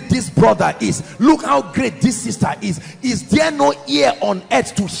great this brother is, look how great this sister is. Is there no ear on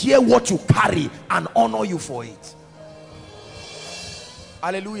earth to hear what you carry and honor you for it?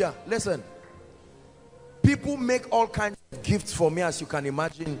 Hallelujah. Listen, people make all kinds of gifts for me, as you can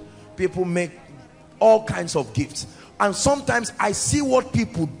imagine. People make all kinds of gifts, and sometimes I see what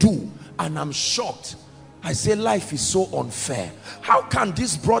people do and I'm shocked. I say, life is so unfair. How can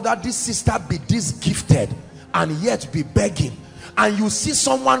this brother, this sister be this gifted and yet be begging? And you see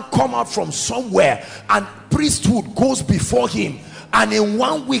someone come out from somewhere and priesthood goes before him, and in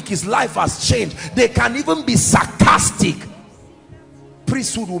 1 week his life has changed. They can even be sarcastic.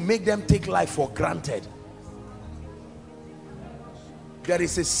 Priesthood will make them take life for granted. There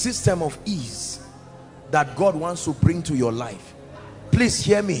is a system of ease that God wants to bring to your life. Please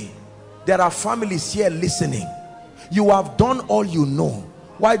hear me. There are families here listening. You have done all you know.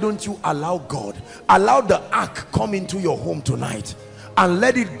 Why don't you allow God? Allow the ark come into your home tonight. and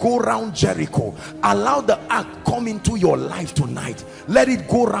let it go around Jericho. Allow the ark come into your life tonight. Let it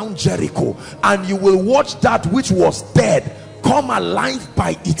go around Jericho, and you will watch that which was dead come alive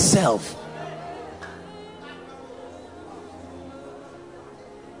by itself.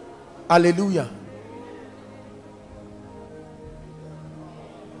 Hallelujah.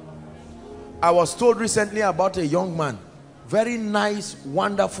 I was told recently about a young man, very nice,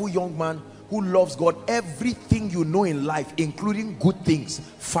 wonderful young man who loves God. Everything you know in life, including good things,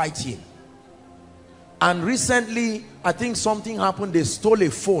 fight him. And recently, I think something happened. They stole a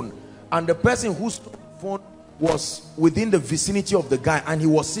phone, and the person who stole the phone was within the vicinity of the guy, and he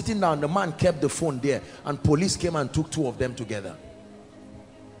was sitting down. The man kept the phone there, and police came and took two of them together.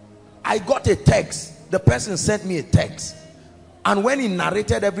 I got a text. The person sent me a text, and when he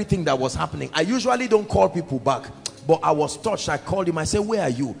narrated everything that was happening, I usually don't call people back, but I was touched. I called him. I said, where are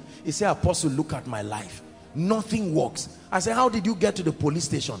you? He said, Apostle, look at my life. Nothing works. I said, how did you get to the police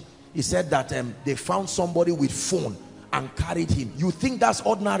station? He said that they found somebody with phone and carried him. You think that's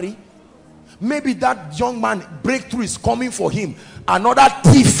ordinary? Maybe that young man, breakthrough is coming for him. Another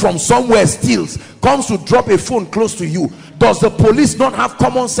thief from somewhere steals, comes to drop a phone close to you. Does the police not have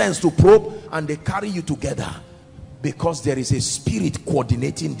common sense to probe? And they carry you together, because there is a spirit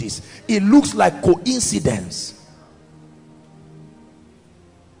coordinating this. It looks like coincidence.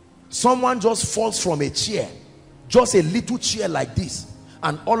 Someone just falls from a chair, just a little chair like this,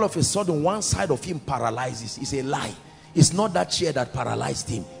 and all of a sudden one side of him paralyzes. It's a lie. It's not that chair that paralyzed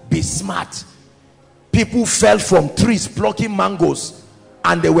him. Be smart. People fell from trees plucking mangoes,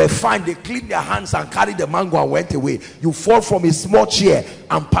 and they were fine. They cleaned their hands and carried the mango and went away. You fall from a small chair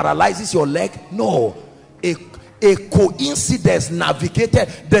and paralyzes your leg? No. A coincidence navigated.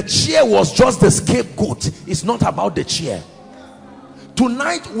 The chair was just the scapegoat. It's not about the chair.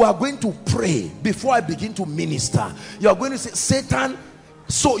 Tonight we are going to pray. Before I begin to minister, you are going to say, Satan,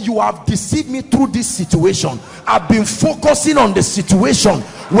 so you have deceived me through this situation. I've been focusing on the situation,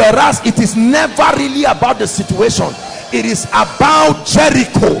 whereas it is never really about the situation. It is about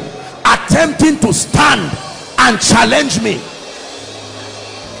Jericho attempting to stand and challenge me.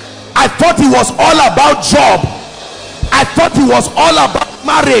 I thought it was all about job. I thought it was all about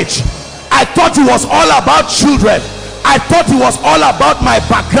marriage. I thought it was all about children. I thought it was all about my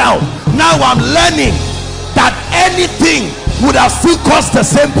background. Now I'm learning that anything would have still caused the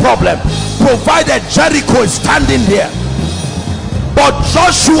same problem, provided Jericho is standing there. But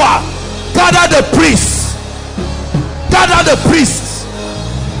Joshua, gather the priests. Gather the priests.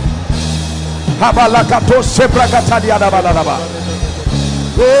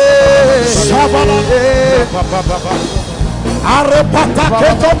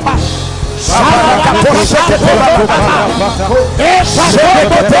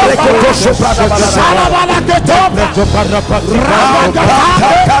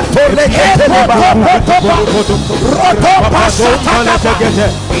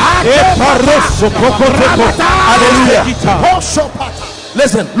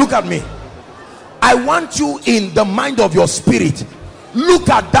 Listen, look at me. I want you, in the mind of your spirit, look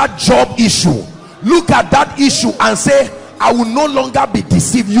at that job issue. Look at that issue and say, I will no longer be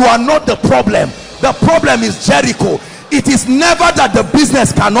deceived. You are not the problem. The problem is Jericho. It is never that the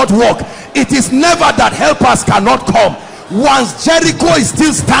business cannot work. It is never that helpers cannot come. Once Jericho is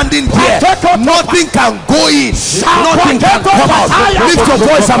still standing there, nothing can go in, nothing can come out. Lift your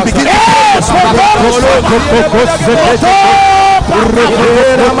voice and begin to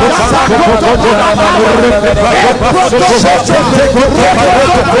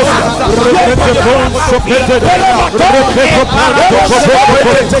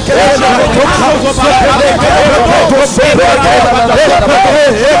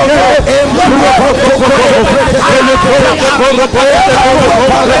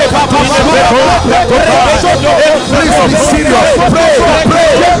please be serious. Pray,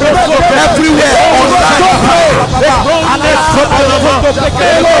 pray everywhere online.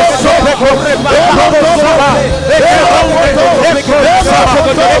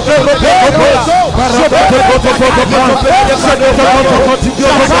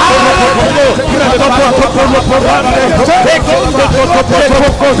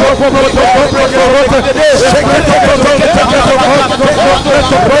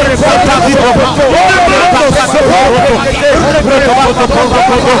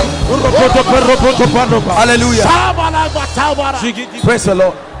 Hallelujah. Praise the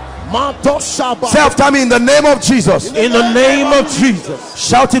Lord. Say after me, in the name of Jesus. In the name of Jesus.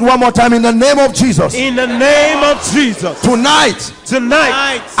 Shout it one more time, in the name of Jesus. In the name of Jesus. Tonight,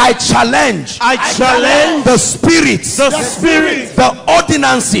 Tonight, I challenge the spirits, the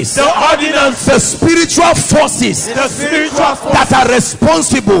ordinances, the spiritual forces that are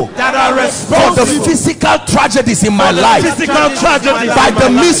responsible for the physical tragedies in my life. By the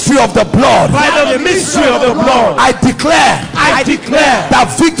mystery of the blood, I declare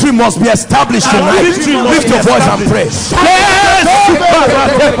that victory must be established tonight. Lift your voice and pray.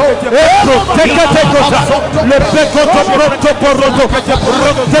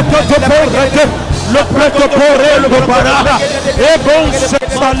 Le prêtre poré le bara et bon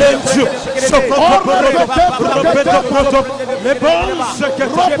challenge ce les bons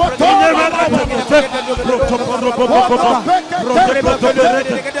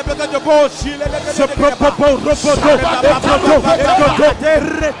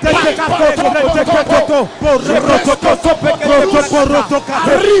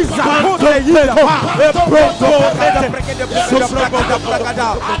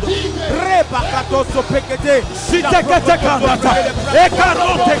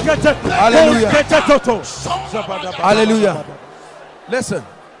Hallelujah. Listen,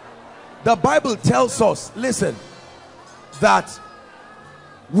 the Bible tells us, listen, that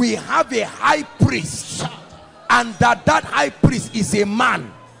we have a high priest, and that high priest is a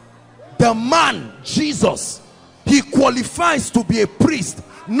man. The man, Jesus, he qualifies to be a priest,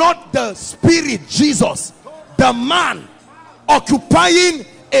 not the spirit Jesus. The man occupying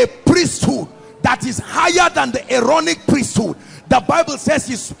a priesthood that is higher than the Aaronic priesthood. The Bible says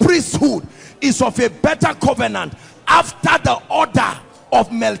his priesthood is of a better covenant, after the order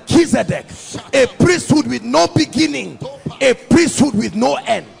of Melchizedek, a priesthood with no beginning, a priesthood with no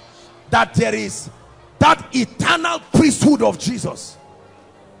end. That there is that eternal priesthood of Jesus.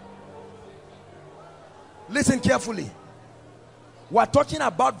 Listen carefully. We're talking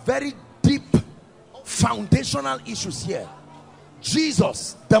about very deep foundational issues here.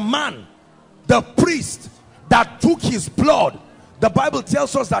 Jesus, the man, the priest that took his blood, the Bible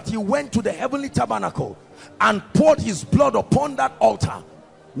tells us that he went to the heavenly tabernacle and poured his blood upon that altar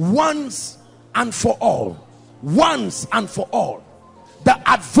once and for all. Once and for all. The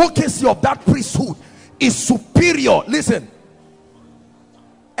advocacy of that priesthood is superior. Listen,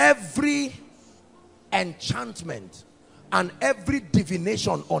 every enchantment and every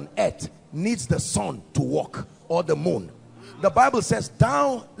divination on earth needs the sun to work, or the moon. The Bible says,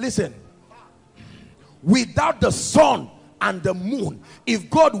 down, listen, without the sun and the moon, if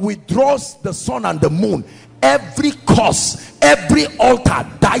God withdraws the sun and the moon, every curse, every altar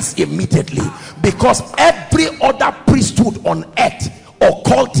dies immediately, because every other priesthood on earth,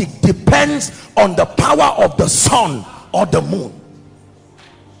 occultic, depends on the power of the sun or the moon.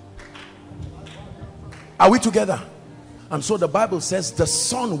 Are we together? And so the Bible says the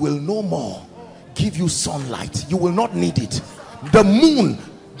sun will no more give you sunlight. You will not need it. The moon,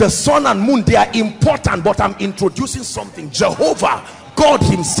 the sun and moon, they are important, but I'm introducing something. Jehovah God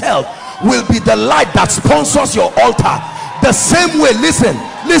himself will be the light that sponsors your altar. The same way, listen,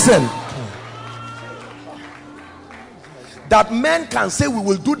 that men can say we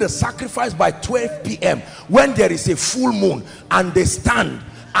will do the sacrifice by 12 p.m. when there is a full moon, and they stand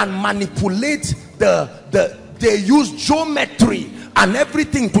and manipulate they use geometry and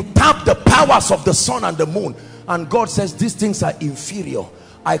everything to tap the powers of the sun and the moon, and God says these things are inferior.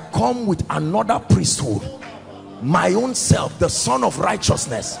 I come with another priesthood, my own self, the Son of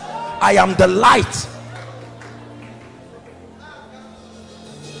Righteousness. I am the light.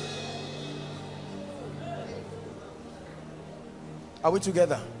 Are we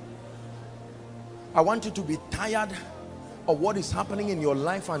together? I want you to be tired of what is happening in your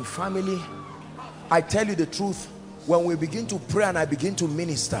life and family. I tell you the truth, when we begin to pray and I begin to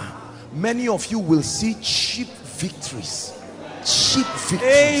minister, many of you will see cheap victories. Cheap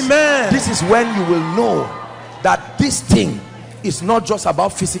victories. Amen. This is when you will know that this thing is not just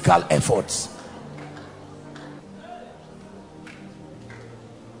about physical efforts.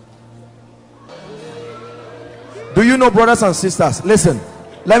 Do you know, brothers and sisters, listen,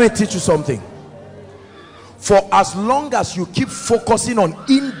 let me teach you something. For as long as you keep focusing on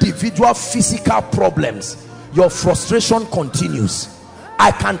individual physical problems, your frustration continues.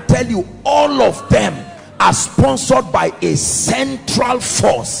 I can tell you, all of them are sponsored by a central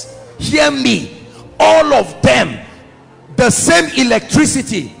force. Hear me, all of them. The same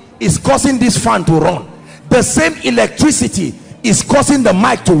electricity is causing this fan to run. The same electricity is causing the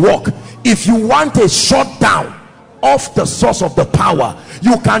mic to work. If you want a shutdown of the source of the power,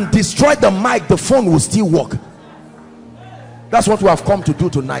 you can destroy the mic, the phone will still work. That's what we have come to do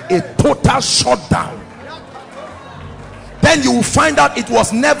tonight, a total shutdown. Then you will find out it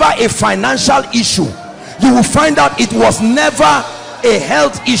was never a financial issue. You will find out it was never a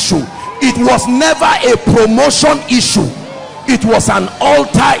health issue. It was never a promotion issue. It was an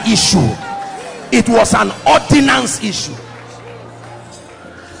altar issue. It was an ordinance issue.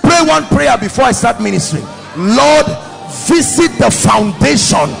 Pray one prayer before I start ministering. Lord, visit the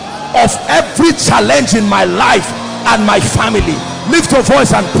foundation of every challenge in my life and my family. Lift your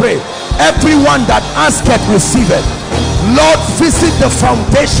voice and pray. Everyone that asketh, receiveth. Lord, visit the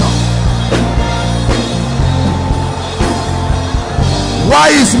foundation. Why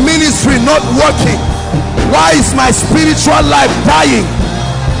is ministry not working? Why is my spiritual life dying?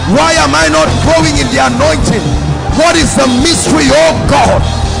 Why am I not growing in the anointing? What is the mystery, oh God?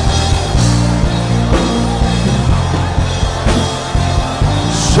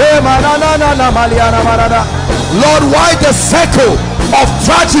 Lord, why the circle of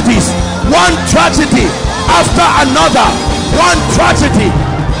tragedies? One tragedy after another. One tragedy.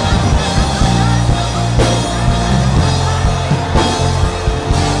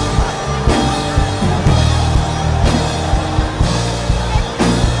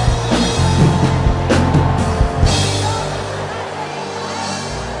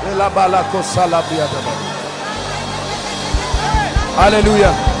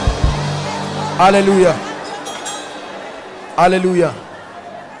 Hallelujah. Hallelujah. Hallelujah.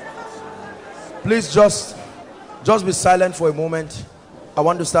 Please just be silent for a moment. I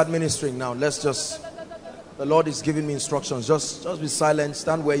want to start ministering now. Let's just, the Lord is giving me instructions. Just be silent.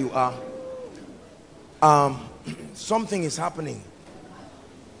 Stand where you are. Something is happening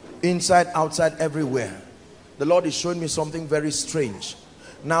inside, outside, everywhere. The Lord is showing me something very strange.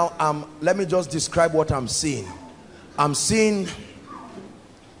 Now let me just describe what I'm seeing. I'm seeing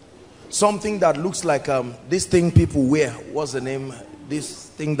something that looks like this thing people wear. What's the name? This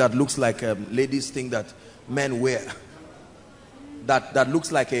thing that looks like a ladies thing that men wear. That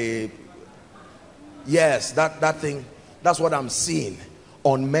looks like a, yes, that thing. That's what I'm seeing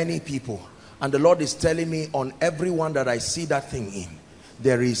on many people. And the Lord is telling me on everyone that I see that thing in,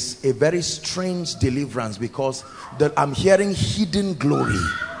 there is a very strange deliverance, because I'm hearing hidden glory.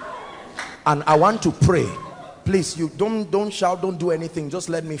 And I want to pray. Please, you don't shout, don't do anything, just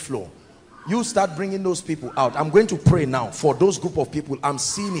let me flow. You start bringing those people out. I'm going to pray now for those group of people. I'm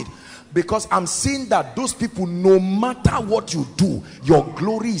seeing it, because I'm seeing that those people, no matter what you do, your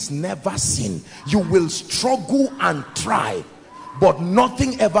glory is never seen. You will struggle and try, but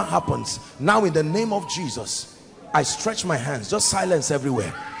nothing ever happens. Now in the name of Jesus, I stretch my hands. Just silence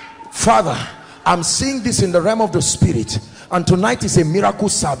everywhere. Father, I'm seeing this in the realm of the spirit, and tonight is a miracle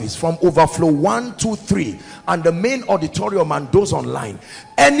service from Overflow 1, 2, 3 and the main auditorium and those online.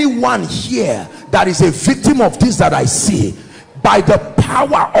 Anyone here that is a victim of this that I see, by the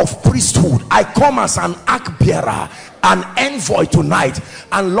power of priesthood, I come as an ark bearer, an envoy tonight,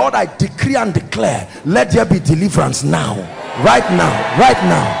 and Lord, I decree and declare, let there be deliverance now, right now, right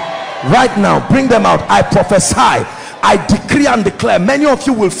now, right now. Bring them out. I prophesy, I decree and declare, many of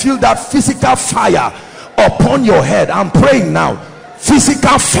you will feel that physical fire upon your head. I'm praying now,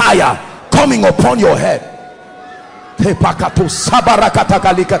 physical fire coming upon your head. Let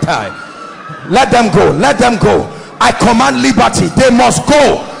them go, let them go. I command liberty. They must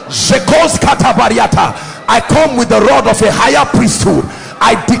go. I come with the rod of a higher priesthood.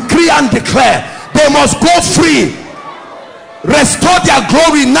 I decree and declare, they must go free. Restore their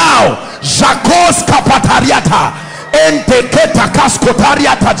glory now. Jakos kapatariata enteketa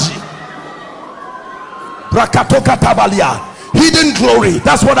kaskotariataji brakatoka tabalia. Hidden glory.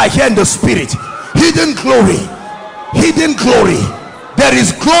 That's what I hear in the spirit. Hidden glory. Hidden glory. There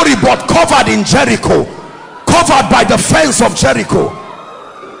is glory, but covered in Jericho, covered by the fence of Jericho.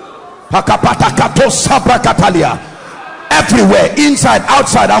 Everywhere, inside,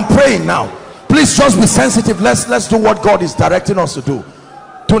 outside. I'm praying now. Please just be sensitive. Let's do what God is directing us to do.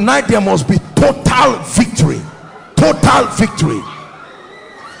 Tonight there must be total victory. Total victory.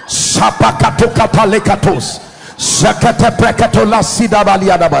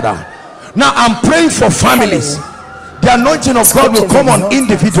 Now I'm praying for families. The anointing of God will come on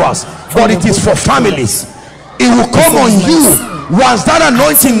individuals, but it is for families. It will come on you. Once that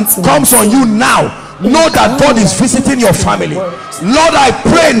anointing comes on you now, know that God is visiting your family. Lord, I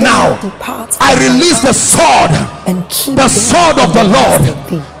pray now, I release the sword of the Lord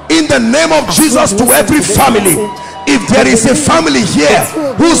in the name of Jesus to every family. If there is a family here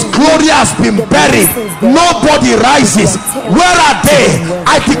whose glory has been buried, nobody rises. Where are they?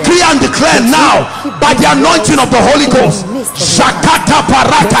 I decree and declare now, by the anointing of the Holy Ghost, Shakata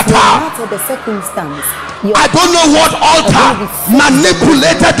Parakata. I don't know what altar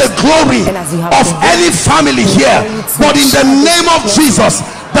manipulated the glory of any family here, but in the name of Jesus,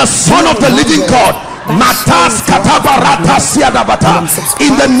 the Son of the living God, In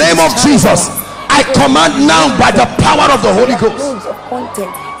the name of Jesus, I command now by the power of the Holy Ghost,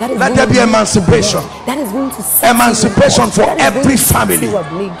 let there be emancipation. Emancipation for every family.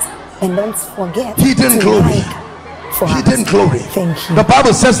 And don't forget hidden glory. Hidden glory. Thank you. The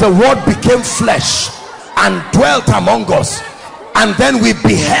Bible says the word became flesh and dwelt among us, and then we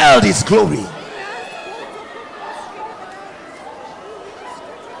beheld his glory.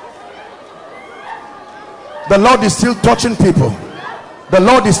 The Lord is still touching people. The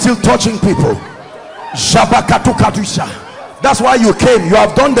Lord is still touching people. That's why you came. You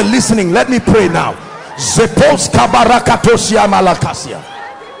have done the listening. Let me pray now.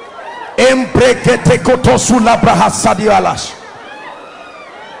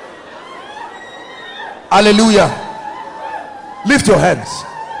 Hallelujah. Lift your hands.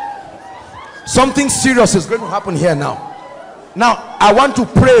 Something serious is going to happen here now. Now I want to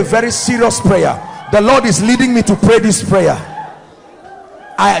pray a very serious prayer. The Lord is leading me to pray this prayer.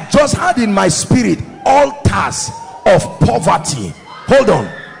 I just had in my spirit altars of poverty. Hold on,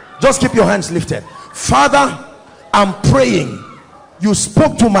 just keep your hands lifted. Father, I'm praying. You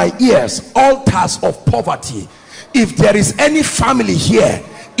spoke to my ears, altars of poverty. If there is any family here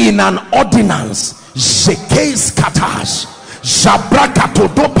in an ordinance,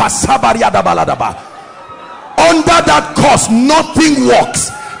 under that cause nothing works.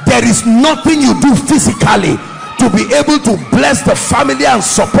 There is nothing you do physically to be able to bless the family and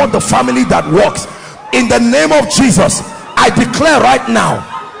support the family that works. In the name of Jesus, I declare right now,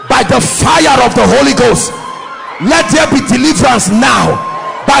 by the fire of the Holy Ghost, let there be deliverance now.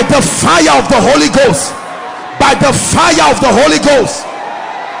 By the fire of the Holy Ghost, by the fire of the Holy Ghost.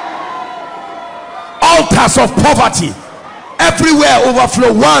 Altars of poverty everywhere,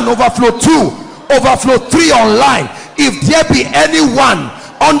 overflow 1, overflow 2, overflow 3 online. If there be anyone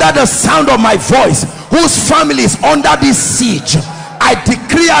under the sound of my voice whose family is under this siege, I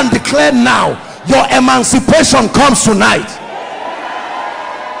decree and declare now, your emancipation comes tonight.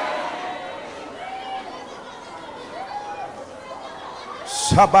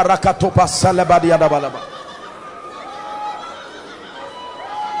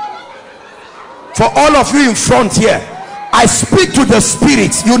 For all of you in front here, I speak to the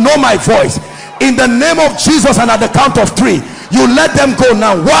spirits. You know my voice. In the name of Jesus, and at the count of 3, you let them go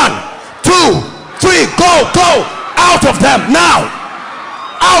now. 1, 2, 3, go, go, out of them now,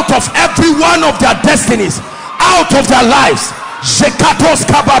 out of every one of their destinies, out of their lives.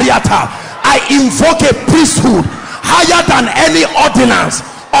 I invoke a priesthood higher than any ordinance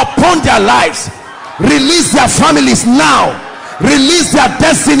upon their lives. Release their families now, release their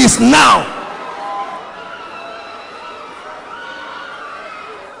destinies now.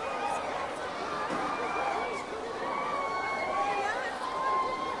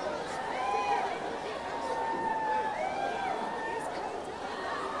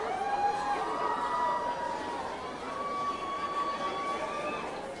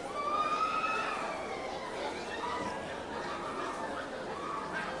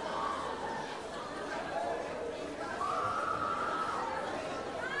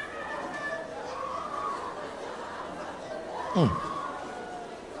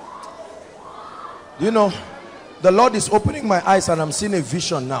 You know, the Lord is opening my eyes and I'm seeing a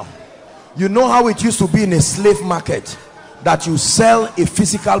vision now. You know how it used to be in a slave market, that you sell a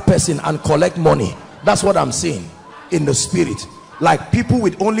physical person and collect money? That's what I'm seeing in the spirit. Like people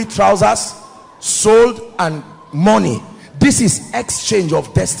with only trousers sold and money. This is exchange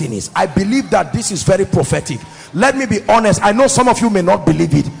of destinies. I believe that this is very prophetic. Let me be honest, I know some of you may not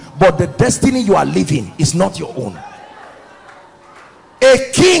believe it, but the destiny you are living is not your own. A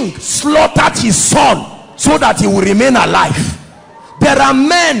king slaughtered his son so that he will remain alive. There are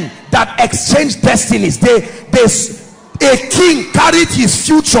men that exchange destinies. A king carried his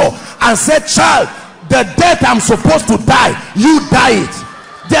future and said, child, the death I'm supposed to die, you die it.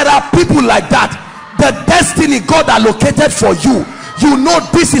 There are people like that. The destiny God allocated for you, you know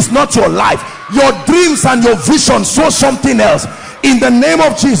this is not your life. Your dreams and your vision show something else. In the name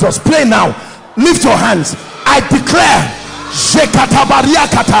of Jesus, play now. Lift your hands. I declare,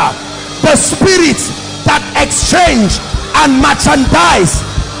 the spirits that exchange and merchandise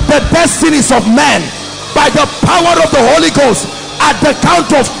the destinies of men by the power of the Holy Ghost, at the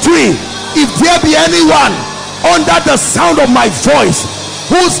count of 3, if there be anyone under the sound of my voice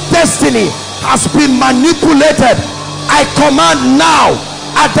whose destiny has been manipulated, I command now,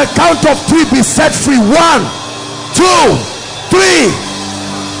 at the count of 3, be set free. 1, 2, 3.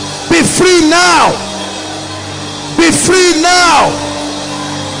 Be free now. Be free now.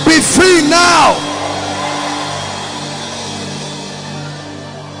 Be free now.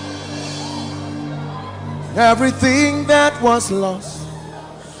 Everything that was lost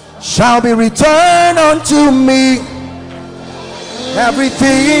shall be returned unto me.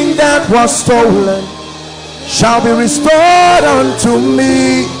 Everything that was stolen shall be restored unto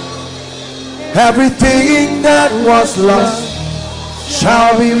me. Everything that was lost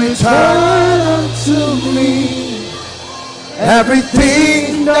shall be returned unto me.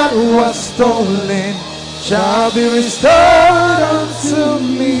 Everything that was stolen shall be restored unto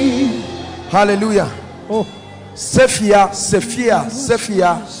me. Hallelujah. Oh, Sephia, Sephia,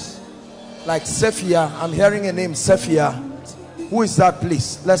 Sephia. Like Sephia, I'm hearing a name, Sephia. Who is that,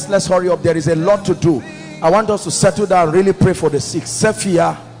 please? Let's hurry up. There is a lot to do. I want us to settle down, really pray for the sick.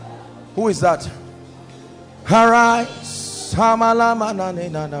 Sephia. Who is that? Arise.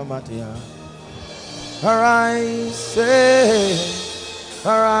 Arise.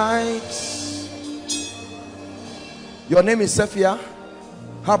 Arise. Your name is Sephia.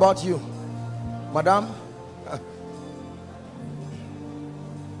 How about you, madam?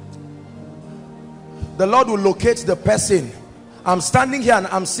 The Lord will locate the person. I'm standing here and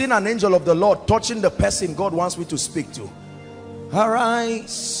I'm seeing an angel of the Lord touching the person God wants me to speak to.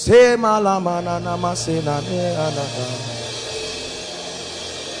 Arise.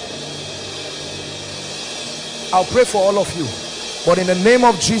 I'll pray for all of you, but in the name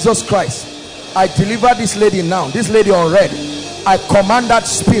of Jesus Christ, I deliver this lady now. This lady on red, I command that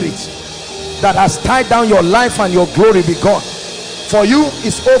spirit that has tied down your life and your glory be gone. For you,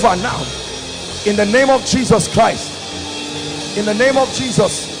 it's over now. In the name of Jesus Christ, in the name of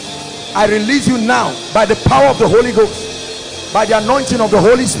Jesus, I release you now by the power of the Holy Ghost, by the anointing of the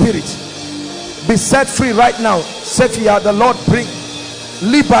Holy Spirit. Be set free right now. Sephia, the Lord bring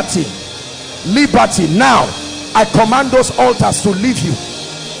liberty. Liberty now. I command those altars to leave you.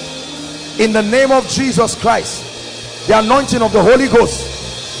 In the name of Jesus Christ, the anointing of the Holy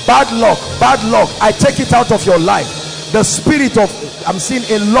Ghost. Bad luck, I take it out of your life. The spirit of, I'm seeing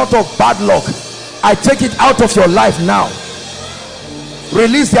a lot of bad luck, I take it out of your life now.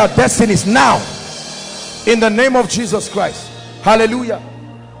 Release their destinies now in the name of Jesus Christ. Hallelujah.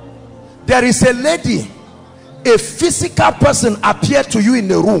 There is a lady, a physical person appeared to you in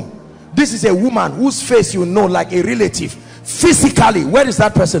the room. This is a woman whose face you know, like a relative. Physically, where is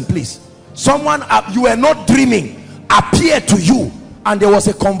that person, please? Someone you were not dreaming appeared to you, and there was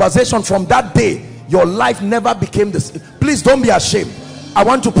a conversation. From that day your life never became this. Please don't be ashamed. I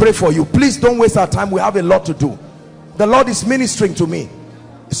want to pray for you. Please don't waste our time. We have a lot to do. The Lord is ministering to me.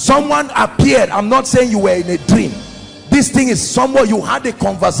 Someone appeared. I'm not saying you were in a dream. This thing is somewhere you had a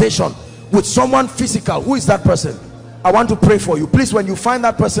conversation with someone physical. Who is that person? I want to pray for you. Please, when you find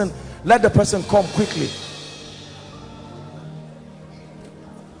that person, let the person come quickly.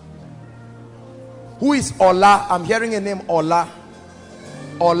 Who is Ola? I'm hearing a name, Ola.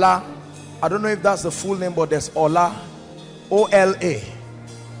 Ola. I don't know if that's the full name, but there's Ola. O-L-A.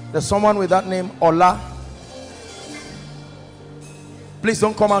 There's someone with that name, Ola. Please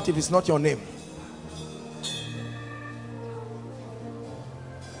don't come out if it's not your name.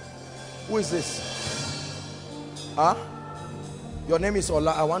 Who is this? Huh? Your name is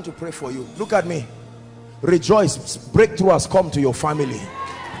Ola. I want to pray for you. Look at me. Rejoice. Breakthrough has come to your family.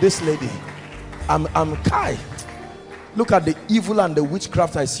 This lady. I'm Kai. Look at the evil and the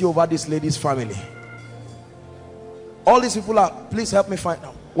witchcraft I see over this lady's family. All these people are, please help me find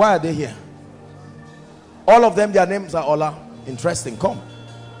out. Why are they here? All of them, their names are Ola. Interesting. Come.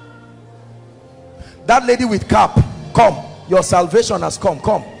 That lady with cap, come. Your salvation has come.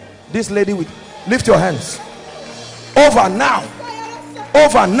 Come. This lady with, lift your hands. Over now.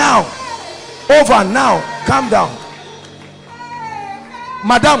 Over now. Over now. Calm down.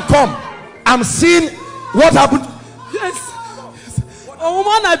 Madam, come. I'm seeing what happened. Yes. A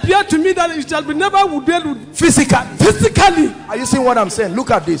woman appeared to me that it shall be never would be able to physically. Are you seeing what I'm saying? Look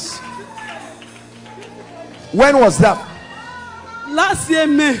at this. When was that? Last year,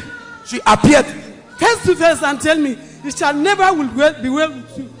 May. She appeared face to face and tell me it shall never will be well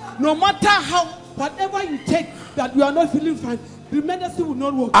with you. No matter how, whatever you take, that you are not feeling fine, the medicine will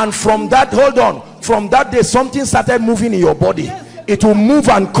not work. And from that, hold on, from that day something started moving in your body. Yes. It will move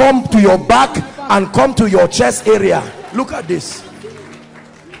and come to your back and come to your chest area. Look at this.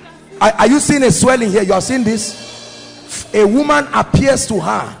 Are you seeing a swelling here? You are seeing this? A woman appears to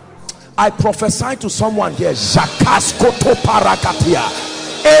her. I prophesy to someone here.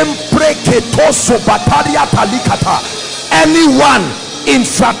 Anyone in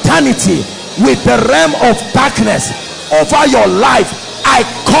fraternity with the realm of darkness over your life, I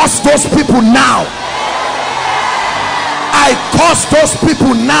curse those people now. I curse those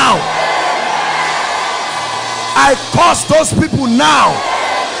people now. I curse those people now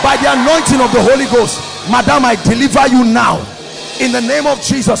by the anointing of the Holy Ghost. Madam, I deliver you now in the name of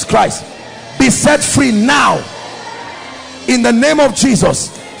Jesus Christ. Be set free now in the name of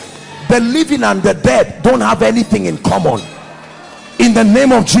Jesus. The living and the dead don't have anything in common. In the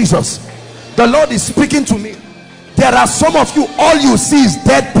name of Jesus, the Lord is speaking to me. There are some of you, all you see is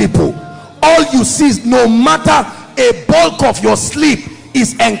dead people. All you see is, no matter a bulk of your sleep,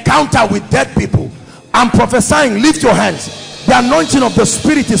 is encounter with dead people. I'm prophesying. Lift your hands. The anointing of the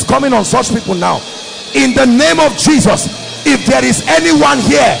Spirit is coming on such people now. In the name of Jesus, if there is anyone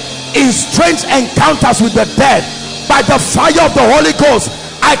here in strange encounters with the dead, by the fire of the Holy Ghost,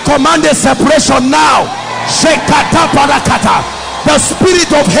 I command a separation now. Shekata parakata. The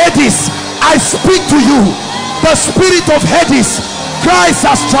spirit of Hades, I speak to you. The spirit of Hades, Christ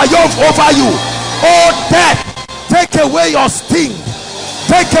has triumphed over you. Oh death, take away your sting.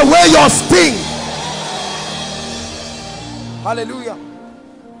 Take away your sting. Hallelujah.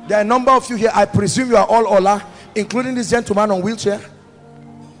 There are a number of you here. I presume you are all Ola, including this gentleman on wheelchair.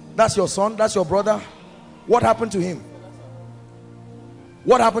 That's your son, that's your brother. What happened to him?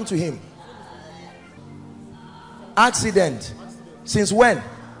 What happened to him? Accident. Since when?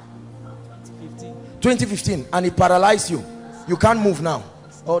 2015. And it paralyzed you. You can't move now.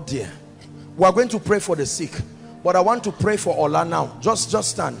 Oh dear. We are going to pray for the sick, but I want to pray for Ola now. Just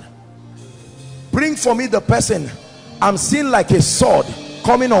stand. Bring for me the person. I'm seeing like a sword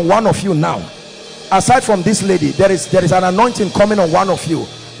coming on one of you now. Aside from this lady, there is an anointing coming on one of you.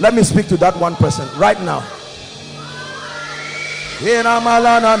 Let me speak to that one person right now.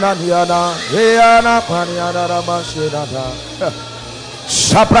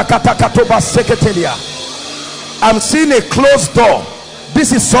 I'm seeing a closed door.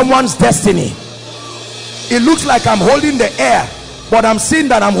 This is someone's destiny. It looks like I'm holding the air, but I'm seeing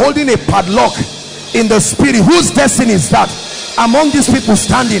that I'm holding a padlock in the spirit. Whose destiny is that? Among these people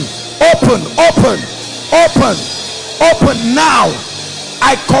standing. Open, open, open, open now.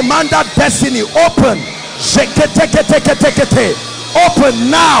 I command that destiny. Open.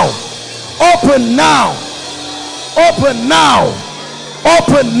 Open now. Open now. Open now.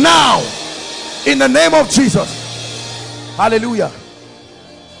 Open now. In the name of Jesus. Hallelujah.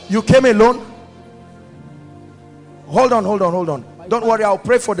 You came alone? Hold on. Don't worry, I'll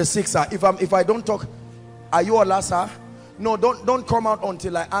pray for the sick, sir. If I don't talk, are you Allah, sir? No, don't come out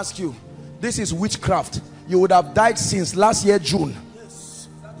until I ask you. This is witchcraft. You would have died since last year June.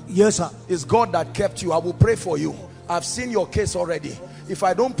 Yes, sir. It's God that kept you. I will pray for you. I've seen your case already. If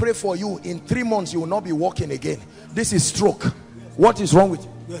I don't pray for you, in 3 months you will not be walking again. This is stroke. What is wrong with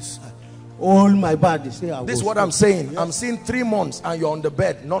you? Yes, sir. All my body. This is what I'm saying. Yes. I'm seeing 3 months and you're on the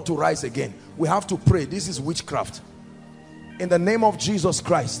bed, not to rise again. We have to pray. This is witchcraft. In the name of Jesus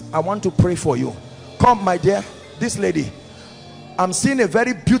Christ, I want to pray for you. Come, my dear. This lady, I'm seeing a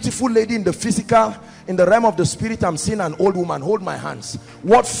very beautiful lady in the physical. In the realm of the spirit, I'm seeing an old woman. Hold my hands.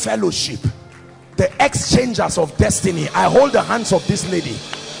 What fellowship. The exchangers of destiny. I hold the hands of this lady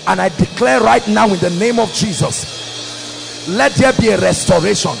and I declare right now in the name of Jesus, let there be a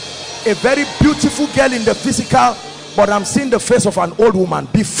restoration. A very beautiful girl in the physical, but I'm seeing the face of an old woman.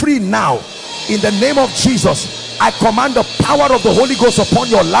 Be free now in the name of Jesus. I command the power of the Holy Ghost upon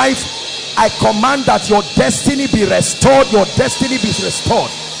your life. I command that your destiny be restored. Your destiny be restored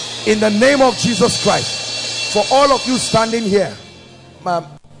in the name of Jesus Christ. For all of you standing here,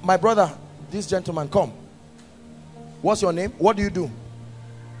 my brother, this gentleman, come. What's your name? What do you do?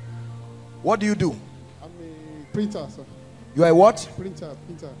 What do you do? I'm a printer, sir. You are a what? Printer.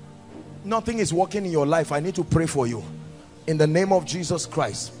 Nothing is working in your life. I need to pray for you in the name of Jesus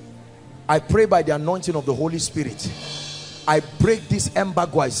Christ. I pray by the anointing of the Holy Spirit. I break this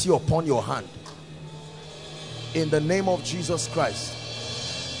embargo I see upon your hand in the name of Jesus Christ.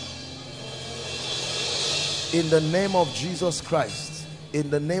 In the name of Jesus Christ. In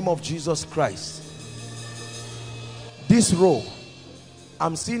the name of Jesus Christ. This row,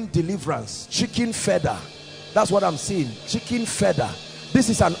 I'm seeing deliverance. Chicken feather. That's what I'm seeing. Chicken feather. This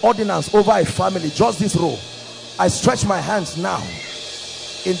is an ordinance over a family. Just this row. I stretch my hands now.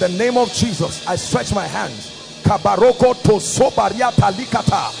 In the name of Jesus, I stretch my hands. Kabaroko to sobaria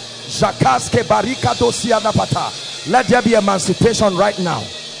talikata. Jakaske barika dosianapata. Let there be emancipation right now.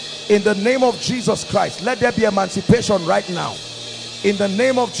 In the name of Jesus Christ. Let there be emancipation right now. In the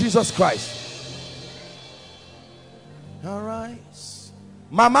name of Jesus Christ. All right.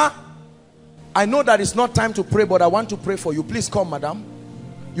 Mama, I know that it's not time to pray, but I want to pray for you. Please come, madam.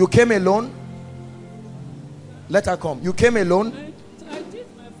 You came alone? Let her come. You came alone? I did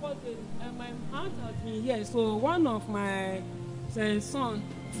my first day, and my aunt had me here. So one of my son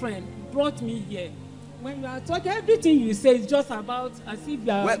friend brought me here. when you are talking, everything you say is just about as if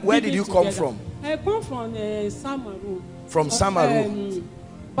you are. Where did you come from? I come from Selman. From Samaru.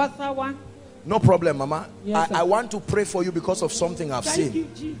 Basawa. No problem, Mama. Yes, I want to pray for you because of something I've seen. Thank you,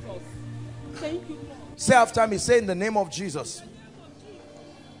 Jesus. Thank you, Lord. Say after me, say in the name of Jesus.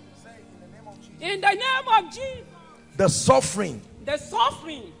 In the name of Jesus. The suffering, The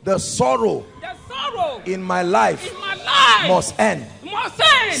suffering, the sorrow in my life must end.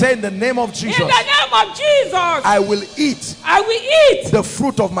 Say in the name of Jesus. In the name of Jesus. I will eat the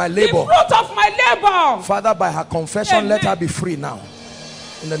fruit of my labor. Father, by her confession, Amen. let her be free now.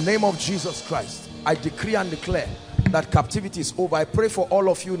 In the name of Jesus Christ, I decree and declare that captivity is over. I pray for all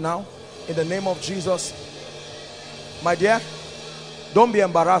of you now in the name of Jesus. My dear, don't be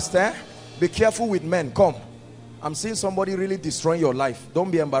embarrassed. Be careful with men. Come. I'm seeing somebody really destroying your life. Don't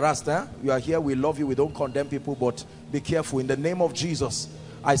be embarrassed. You are here. We love you. We don't condemn people, but be careful. In the name of Jesus,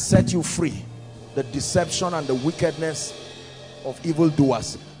 I set you free. The deception and the wickedness of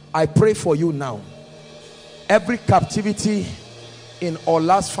evildoers. I pray for you now. Every captivity in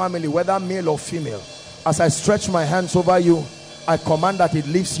Ola's family, whether male or female, as I stretch my hands over you, I command that it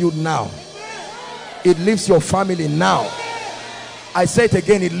leaves you now. It leaves your family now. I say it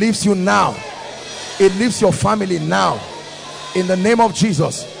again, it leaves you now. It leaves your family now. In the name of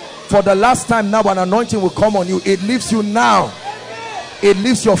Jesus. For the last time now, an anointing will come on you. It leaves you now. It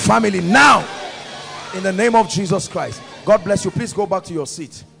leaves your family now. In the name of Jesus Christ. God bless you. Please go back to your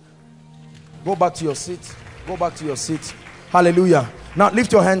seat. Go back to your seat. Go back to your seat. Hallelujah. Now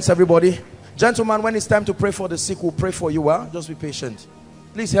lift your hands, everybody. Gentlemen, when it's time to pray for the sick, we'll pray for you. Just be patient.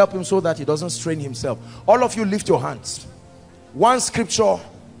 Please help him so that he doesn't strain himself. All of you lift your hands. One scripture,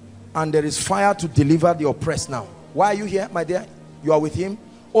 and there is fire to deliver the oppressed now. Why are you here, my dear? You are with him?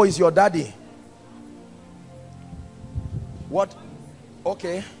 Oh, is your daddy? What?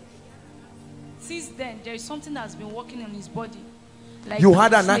 Okay. Since then, there is something that's been working on his body. Like you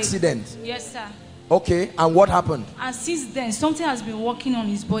had an accident? Yes, sir. Okay, and what happened? And since then, something has been working on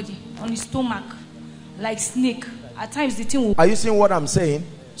his body, on his stomach, like snake. At times, the thing will... Are you seeing what I'm saying?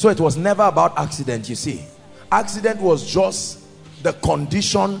 So it was never about accident, you see. Accident was just the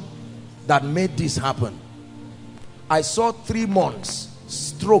condition that made this happen. I saw 3 months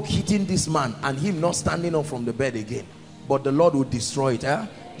stroke hitting this man and him not standing up from the bed again. But the Lord will destroy it.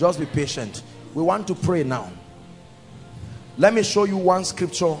 Just be patient. We want to pray now. Let me show you one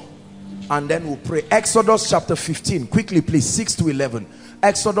scripture and then we'll pray. Exodus chapter 15. Quickly please, 6 to 11.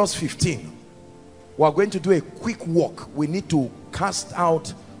 Exodus 15. We are going to do a quick walk. We need to cast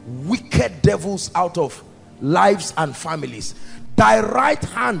out wicked devils out of lives and families. Thy right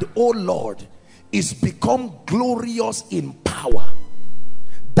hand, O Lord, is become glorious in power.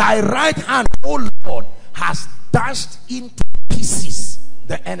 Thy right hand, O Lord, has dashed into pieces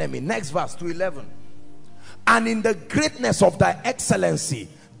the enemy. Next verse, to 11. And in the greatness of thy excellency,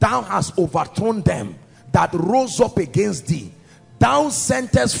 thou hast overthrown them that rose up against thee. Thou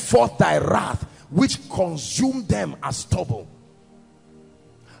sentest forth thy wrath, which consumed them as stubble.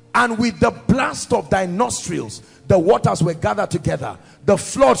 And with the blast of thy nostrils, the waters were gathered together. The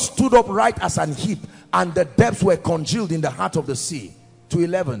flood stood up right as an heap, and the depths were congealed in the heart of the sea. To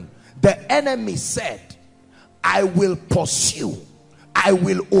 11. The enemy said, I will pursue, I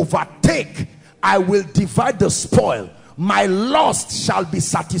will overtake, I will divide the spoil. My lust shall be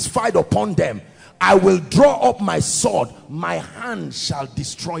satisfied upon them. I will draw up my sword, my hand shall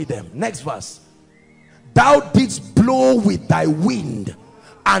destroy them. Next verse. Thou didst blow with thy wind,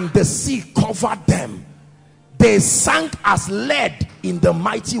 and the sea covered them. They sank as lead in the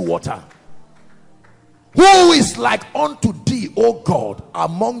mighty water. Who is like unto thee, O God,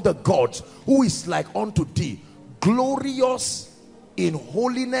 among the gods? Who is like unto thee? Glorious in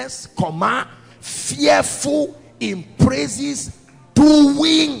holiness, fearful in praises,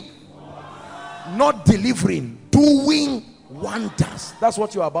 doing, not delivering, doing wonders. That's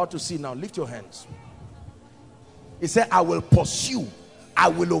what you're about to see now. Lift your hands. He said, I will pursue, I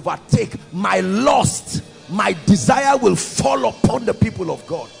will overtake. My lust, my desire will fall upon the people of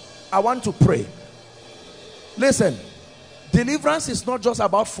God. I want to pray. Listen, deliverance is not just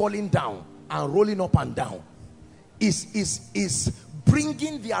about falling down and rolling up and down. Is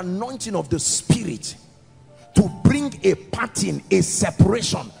bringing the anointing of the Spirit to bring a pattern, a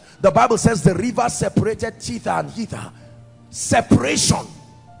separation. The Bible says the river separated thither and hither. Separation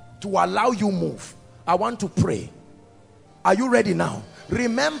to allow you move. I want to pray. Are you ready now?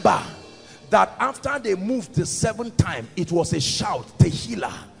 Remember that after they moved the 7th time, it was a shout,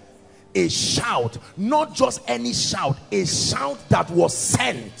 Tehillah. A shout, not just any shout, a shout that was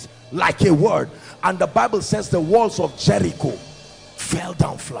sent like a word. And the Bible says the walls of Jericho fell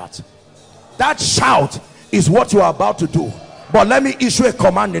down flat. That shout is what you are about to do. But let me issue a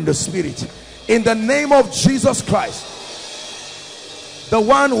command in the spirit. In the name of Jesus Christ, the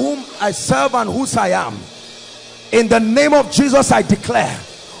one whom I serve and whose I am, in the name of Jesus, I declare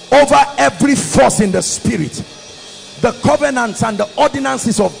over every force in the spirit, the covenants and the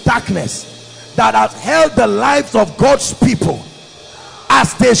ordinances of darkness that have held the lives of God's people,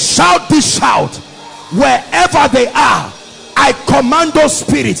 as they shout this shout, wherever they are, I command those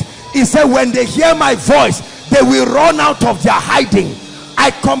spirits. He said, when they hear my voice, they will run out of their hiding.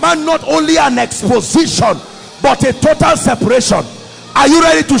 I command not only an exposition, but a total separation. Are you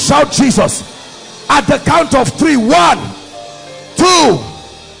ready to shout Jesus? At the count of 3. 1, 2,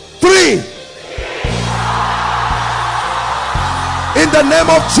 3. In the name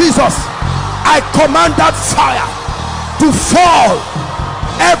of Jesus, I command that fire to fall.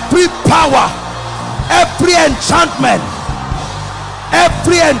 Every power, every enchantment,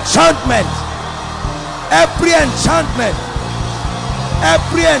 every enchantment, every enchantment,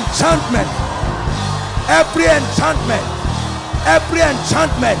 every enchantment, every enchantment, every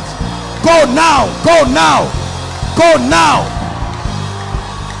enchantment, go now, go now, go now.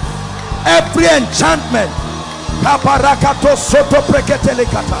 Every enchantment,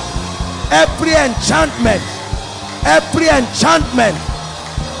 every enchantment, every enchantment,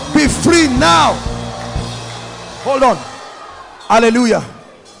 be free now. Hold on. Hallelujah.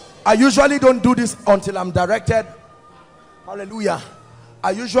 I usually don't do this until I'm directed. Hallelujah.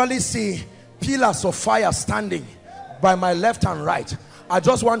 I usually see pillars of fire standing by my left and right. I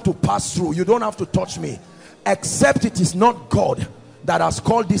just want to pass through. You don't have to touch me, except it is not God that has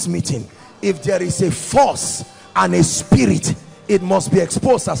called this meeting. If there is a force and a spirit, it must be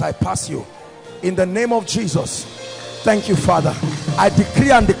exposed as I pass you. In the name of Jesus. Thank you, Father. I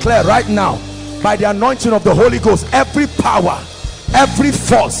decree and declare right now, by the anointing of the Holy Ghost, every power, every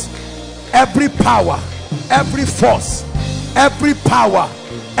force, every power, every force, every power,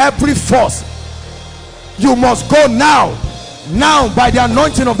 every force, you must go now. Now, by the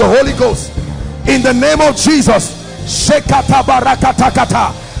anointing of the Holy Ghost, in the name of Jesus. Shekata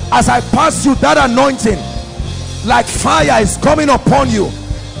barakatakata. As I pass you, that anointing like fire is coming upon you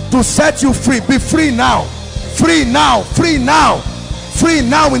to set you free. Be free now. Free now. Free now. Free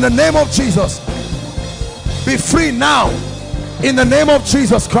now in the name of Jesus. Be free now in the name of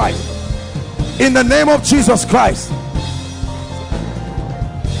Jesus Christ. In the name of Jesus Christ.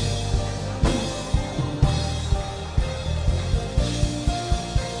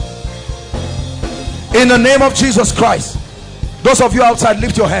 In the name of Jesus Christ. Those of you outside,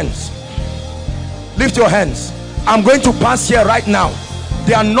 lift your hands. Lift your hands. I'm going to pass here right now.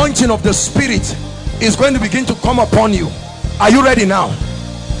 The anointing of the Spirit is going to begin to come upon you. Are you ready now?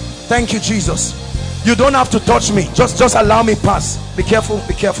 Thank you, Jesus. You don't have to touch me. Just allow me pass. Be careful,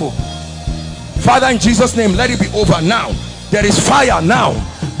 be careful. Father, in Jesus' name, let it be over now. There is fire now.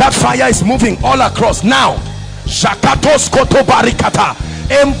 That fire is moving all across now. Shakatos koto barikata.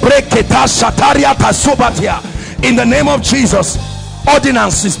 Embreketa shataria tasubatia. In the name of Jesus,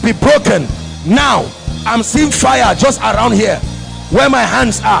 ordinances be broken now. I'm seeing fire just around here where my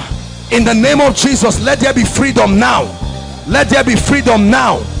hands are. In the name of Jesus, let there be freedom now. Let there be freedom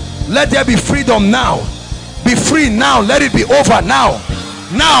now. Let there be freedom now. Be free now. Let it be over now.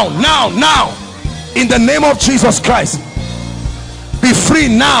 Now, now, now. In the name of Jesus Christ. Be free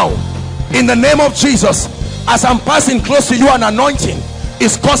now. In the name of Jesus. As I'm passing close to you, an anointing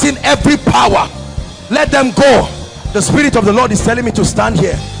is causing every power. Let them go. The Spirit of the Lord is telling me to stand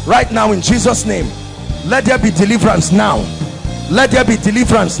here right now in Jesus' name. Let there be deliverance now. Let there be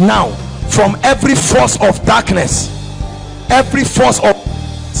deliverance now from every force of darkness. Every force of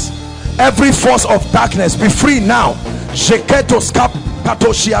darkness, be free now.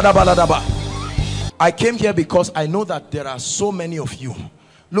 I came here because I know that there are so many of you.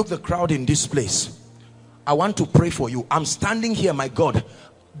 Look, the crowd in this place. I want to pray for you. I'm standing here, my God.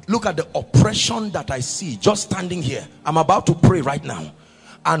 Look at the oppression that I see just standing here. I'm about to pray right now.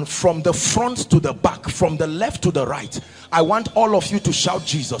 And from the front to the back, from the left to the right, I want all of you to shout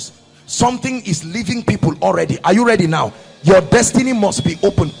Jesus. Something is leaving people already. Are you ready now? Your destiny must be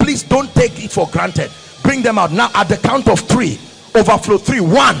open. Please don't take it for granted. Bring them out now at the count of 3. Overflow 3.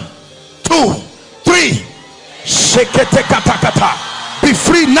 1, 2, 3. Shekete katakata. Be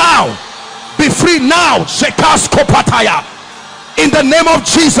free now. Be free now. Shekaskopataya. In the name of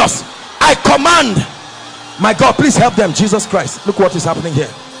Jesus, I command. My God, please help them. Jesus Christ, look what is happening here.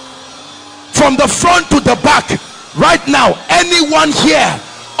 From the front to the back, right now, anyone here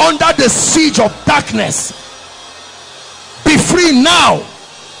under the siege of darkness, be free now.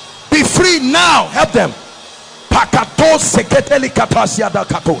 Be free now. Help them.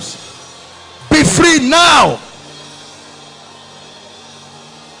 Be free now.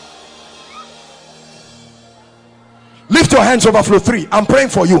 Lift your hands, overflow 3. I'm praying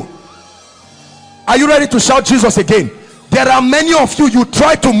for you. Are you ready to shout Jesus again? There are many of you, you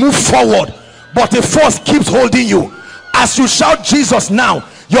try to move forward, but a force keeps holding you. As you shout Jesus now,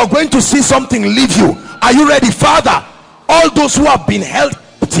 you're going to see something leave you. Are you ready? Father, all those who have been held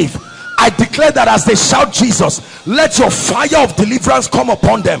captive, I declare that as they shout Jesus, let your fire of deliverance come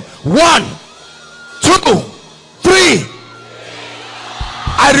upon them. 1, 2, 3.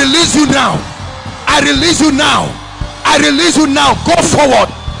 I release you now. I release you now. I release you now. Go forward.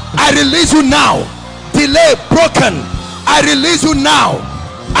 I release you now. Delay broken. I release you now.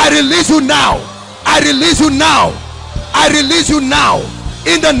 I release you now. I release you now. I release you now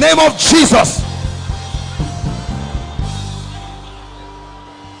in the name of Jesus.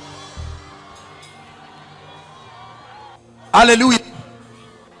 Hallelujah.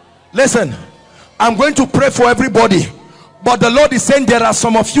 Listen, I'm going to pray for everybody, but the Lord is saying there are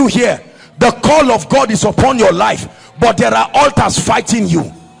some of you here, the call of God is upon your life, but there are altars fighting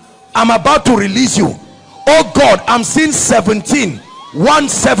you. I'm about to release you. Oh God, I'm seeing 17, 1,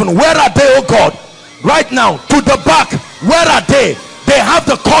 7. Where are they, oh God? Right now, to the back, where are they? They have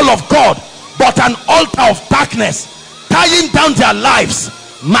the call of God, but an altar of darkness tying down their lives.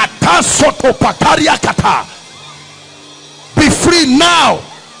 Mata soto pakaria kata. Be free now.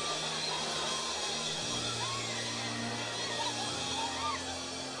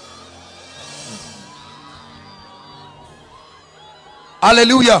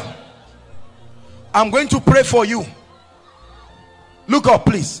 Hallelujah. I'm going to pray for you. Look up,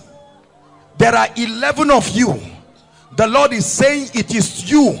 please. There are 11 of you. The Lord is saying it is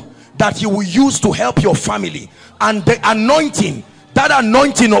you that He will use to help your family. And the anointing, that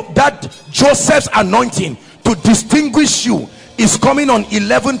anointing of that Joseph's anointing to distinguish you is coming on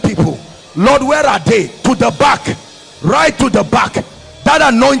 11 people. Lord, where are they? To the back, right to the back. That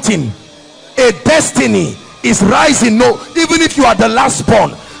anointing, a destiny is rising. No, even if you are the last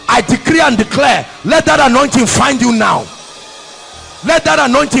born, I decree and declare, let that anointing find you now. Let that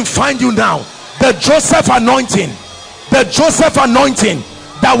anointing find you now. The Joseph anointing, the Joseph anointing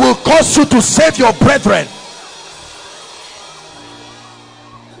that will cause you to save your brethren.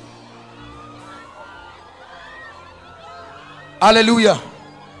 Hallelujah.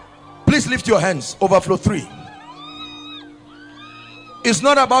 Please lift your hands. Overflow 3. It's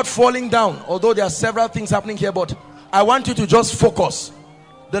not about falling down, although there are several things happening here, but I want you to just focus.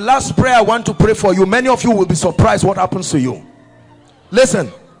 The last prayer I want to pray for you, many of you will be surprised what happens to you.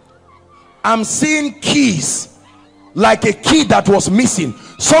 Listen, I'm seeing keys, like a key that was missing.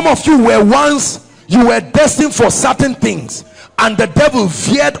 Some of you were once, you were destined for certain things, and the devil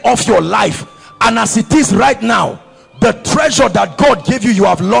veered off your life, and as it is right now, the treasure that God gave you, you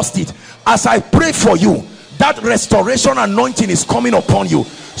have lost it. As I pray for you, that restoration anointing is coming upon you.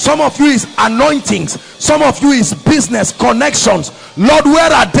 Some of you is anointings, some of you is business connections. Lord,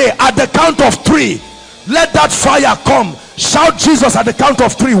 where are they? At the count of 3, let that fire come. Shout Jesus at the count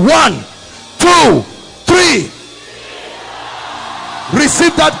of 3. 1, 2, 3.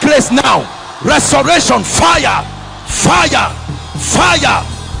 Receive that grace now. Restoration, fire, fire, fire.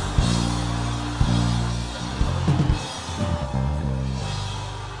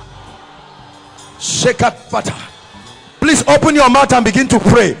 Shake up, butter. Please open your mouth and begin to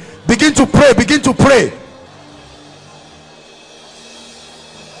pray. Begin to pray. Begin to pray.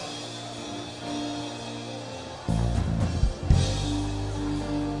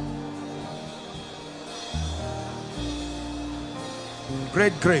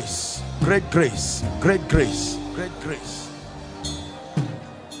 Great grace, great grace, great grace, great grace.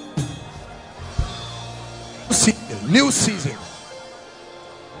 New season.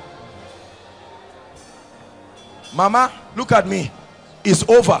 Mama, look at me. It's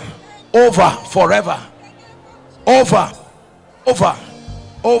over. Over forever. Over. Over.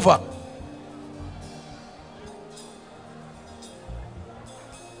 Over.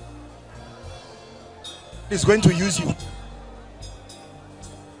 He's going to use you.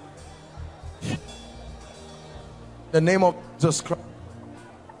 In the name of Jesus Christ.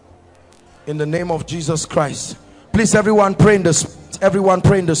 In the name of Jesus Christ. Please, everyone pray in the spirit. Everyone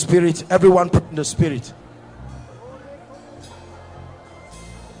pray in the spirit. Everyone pray in the spirit.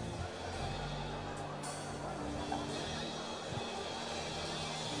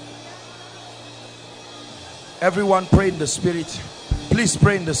 Everyone pray in the spirit. Please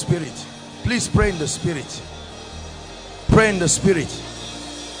pray in the spirit. Please pray in the spirit. Pray in the spirit.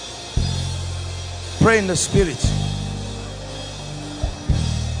 Pray in the spirit.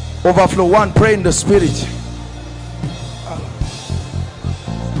 Overflow 1. Pray in the spirit.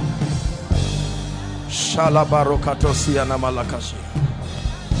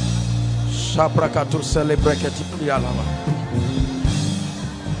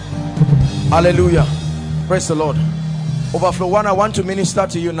 Hallelujah. Praise the Lord. Overflow one, I want to minister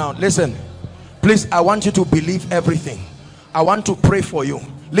to you now. Listen, please, I want you to believe everything. I want to pray for you.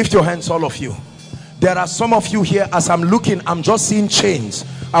 Lift your hands, all of you. There are some of you here, as I'm looking, I'm just seeing chains.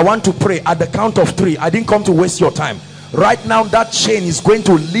 I want to pray at the count of 3. I didn't come to waste your time. Right now, that chain is going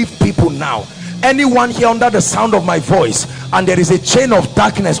to leave people now. Anyone here under the sound of my voice, and there is a chain of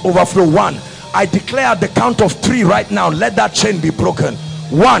darkness, overflow 1. I declare at the count of 3 right now, let that chain be broken.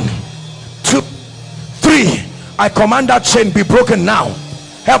 1, 2, 3. I command that chain be broken now.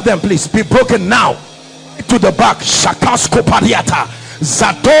 Help them, please. Be broken now. To the back. Shakasko pariata.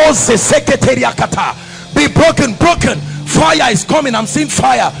 Zato seseketariakata. Be broken, broken. Fire is coming. I'm seeing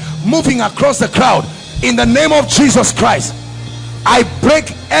fire moving across the crowd. In the name of Jesus Christ, I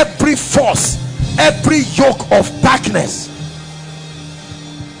break every force, every yoke of darkness.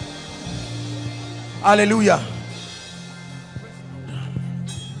 Hallelujah.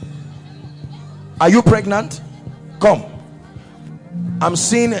 Are you pregnant? Come. I'm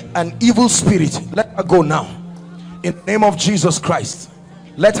seeing an evil spirit. Let her go now. In the name of Jesus Christ,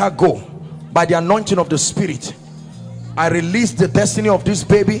 let her go. By the anointing of the Spirit, I release the destiny of this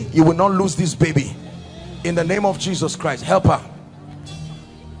baby. You will not lose this baby. In the name of Jesus Christ, help her.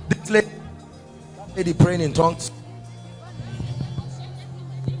 This lady praying in tongues.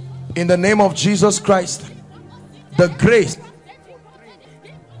 In the name of Jesus Christ, the grace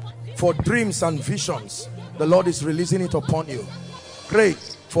for dreams and visions, the Lord is releasing it upon you.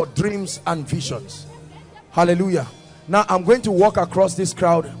 Grace for dreams and visions. Hallelujah. Now I'm going to walk across this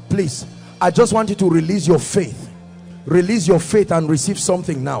crowd. Please, I just want you to release your faith. Release your faith and receive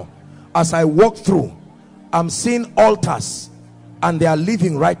something now. As I walk through, I'm seeing altars and they are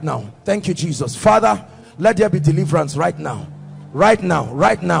living right now. Thank you, Jesus. Father, let there be deliverance right now. Right now,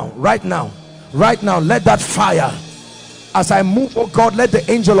 right now, right now, right now. Let that fire, as I move, oh God, let the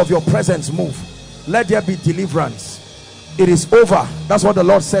angel of your presence move. Let there be deliverance. It is over. That's what the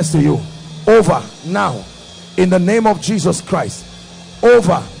Lord says to you. Over now. In the name of Jesus Christ.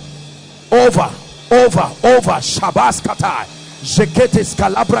 Over. Over. Over. Over. Shabas kata. Jeketes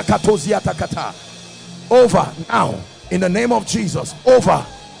kalabra katoziata kata. Over now. In the name of Jesus. Over.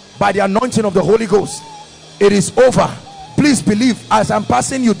 By the anointing of the Holy Ghost. It is over. Please believe. As I'm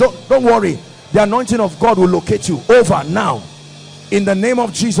passing you, don't worry. The anointing of God will locate you. Over now. In the name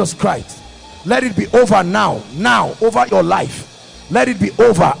of Jesus Christ. Let it be over now. Now. Over your life. Let it be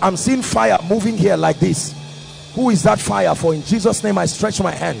over. I'm seeing fire moving here like this. Who is that fire for? In Jesus' name I stretch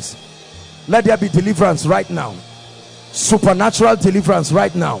my hands. Let there be deliverance right now. Supernatural deliverance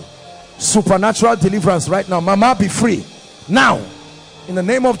right now. Supernatural deliverance right now. Mama, be free now. In the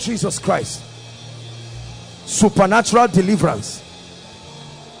name of Jesus Christ. Supernatural deliverance.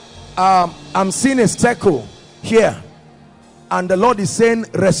 I'm seeing a circle here, and the Lord is saying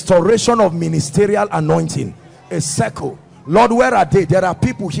restoration of ministerial anointing. A circle. Lord, where are they? There are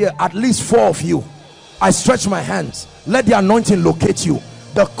people here, at least 4 of you. I stretch my hands. Let the anointing locate you.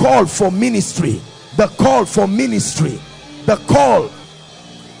 The call for ministry. The call for ministry. The call.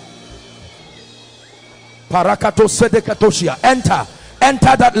 Parakato sedekatoshia. Enter.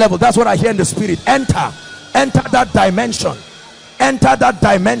 Enter that level. That's what I hear in the spirit. Enter. Enter that dimension. Enter that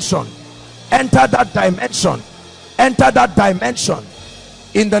dimension. Enter that dimension. Enter that dimension.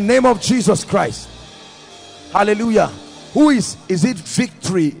 In the name of Jesus Christ. Hallelujah. Who is it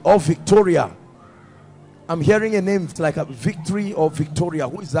Victory or Victoria? I'm hearing a name like a Victory or Victoria.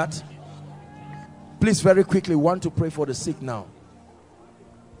 Who is that? Please, very quickly, want to pray for the sick now.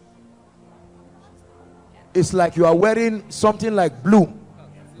 It's like you are wearing something like blue.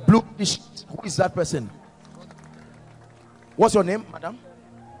 Blue. Who is that person? What's your name, madam?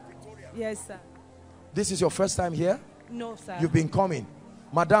 Yes, sir. This is your first time here? No, sir. You've been coming.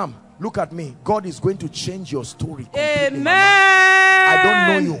 Madam, look at me. God is going to change your story completely. Amen. I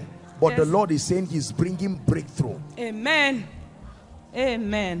don't know you, but yes, the Lord is saying he's bringing breakthrough. Amen.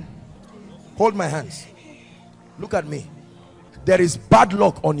 Amen. Hold my hands. Look at me. There is bad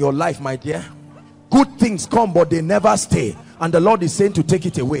luck on your life, my dear. Good things come, but they never stay. And the Lord is saying to take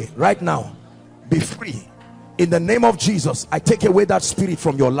it away right now. Be free. In the name of Jesus, I take away that spirit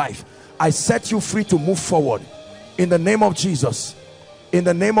from your life. I set you free to move forward. In the name of Jesus. In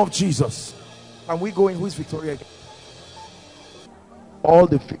the name of Jesus. Can we go in? Who is Victoria again? All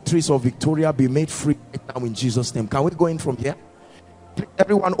the victories of Victoria be made free right now in Jesus' name. Can we go in from here? Please,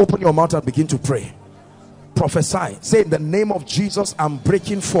 everyone, open your mouth and begin to pray. Prophesy. Say, in the name of Jesus, I'm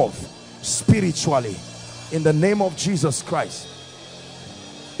breaking forth spiritually. In the name of Jesus Christ.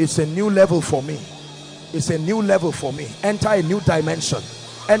 It's a new level for me. It's a new level for me. Enter a new dimension.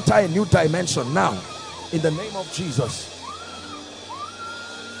 Enter a new dimension now. In the name of Jesus.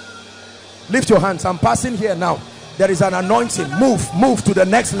 Lift your hands. I'm passing here now. There is an anointing. Move to the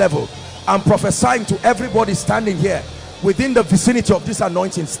next level. I'm prophesying to everybody standing here within the vicinity of this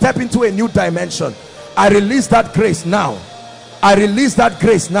anointing. Step into a new dimension. I release that grace now. I release that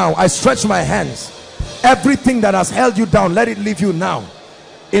grace now. I stretch my hands. Everything that has held you down, let it leave you now.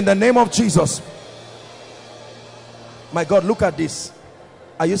 In the name of Jesus. My God, look at this.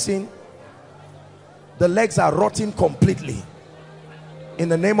 Are you seeing? The legs are rotting completely. In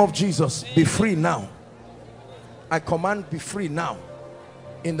the name of Jesus, be free now. I command, be free now.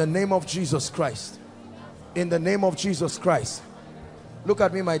 In the name of Jesus Christ. In the name of Jesus Christ. Look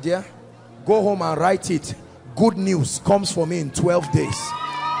at me, my dear. Go home and write it. Good news comes for me in 12 days.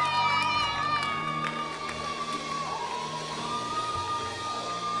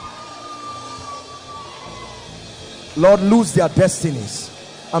 Lord, lose their destinies.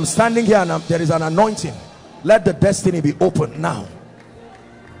 I'm standing here and there is an anointing. Let the destiny be opened now.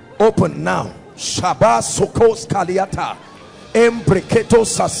 Open now. Shaba sokos kaliata. Embreketo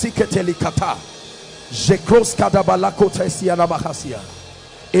sasiketelikata. Jekros kadabalakota esiana bahasia.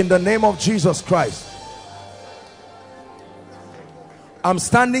 In the name of Jesus Christ. I'm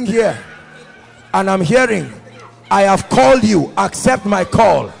standing here and I'm hearing, I have called you. Accept my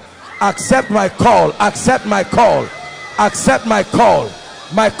call. Accept my call. Accept my call. Accept my call.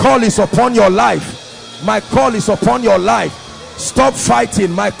 My call is upon your life. My call is upon your life. Stop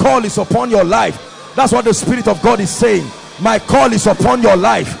fighting. My call is upon your life. That's what the Spirit of God is saying. My call is upon your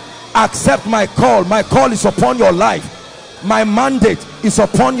life. Accept my call. My call is upon your life. My mandate is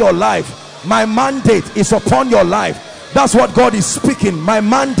upon your life. My mandate is upon your life. That's what God is speaking. My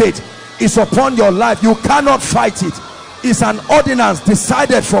mandate is upon your life. You cannot fight it. It's an ordinance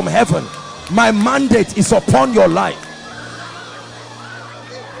decided from heaven. My mandate is upon your life.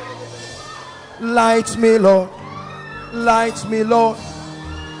 Light me, Lord. Light me, Lord.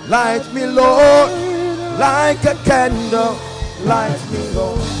 Light me, Lord. Like a candle. Light me,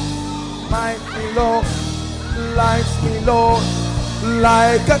 Lord. Light me, Lord. Light me, Lord.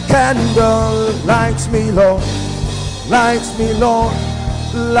 Like a candle. Light me, Lord. Light me, Lord.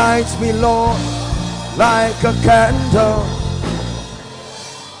 Light me, Lord. Like a candle.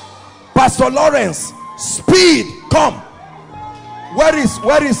 Pastor Lawrence, speed, come. Where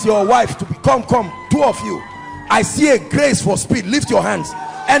is your wife to be? Come, two of you. I see a grace for speed. Lift your hands.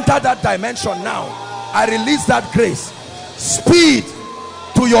 Enter that dimension now. I release that grace. Speed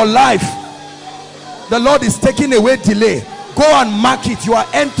to your life. The Lord is taking away delay. Go and mark it. You are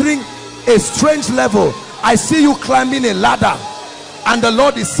entering a strange level. I see you climbing a ladder, and the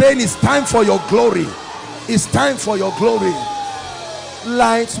Lord is saying it's time for your glory. It's time for your glory.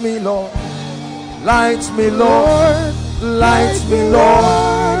 Light me, Lord. Light me, Lord. Light me,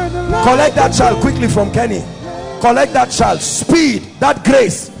 Lord. Collect that child quickly from Kenny. Collect that child. Speed, that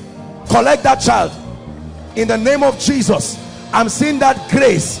grace. Collect that child. In the name of Jesus, I'm seeing that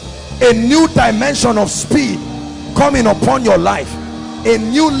grace. A new dimension of speed coming upon your life. A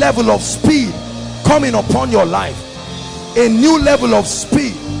new level of speed coming upon your life. A new level of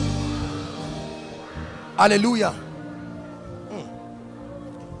speed. Hallelujah.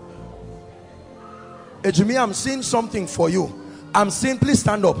 Ejimi, I'm seeing something for you. I'm seeing, please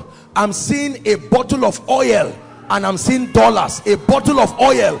stand up. I'm seeing a bottle of oil and I'm seeing dollars. A bottle of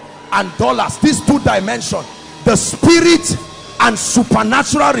oil and dollars. These two dimensions, the spirit and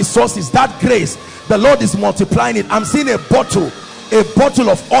supernatural resources, that grace, the Lord is multiplying it. I'm seeing a bottle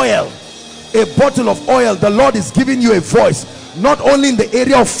of oil. A bottle of oil. The Lord is giving you a voice, not only in the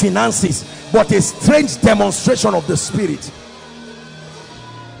area of finances, but a strange demonstration of the Spirit.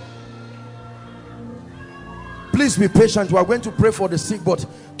 Please be patient. We are going to pray for the sick, but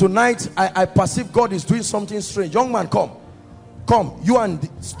tonight I perceive God is doing something strange. Young man, come. You and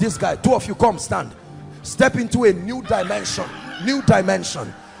this guy, two of you, come, stand. Step into a new dimension. New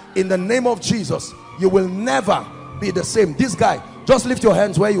dimension. In the name of Jesus, you will never be the same. This guy, just lift your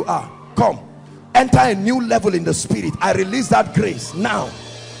hands where you are. Come. Enter a new level in the Spirit. I release that grace now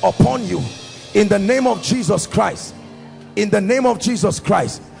upon you. In the name of Jesus Christ. In the name of Jesus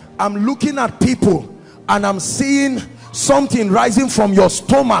Christ. I'm looking at people and I'm seeing something rising from your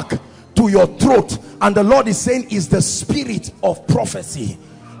stomach to your throat, and the Lord is saying is the spirit of prophecy.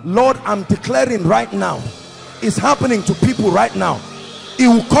 Lord, I'm declaring right now, it's happening to people right now. It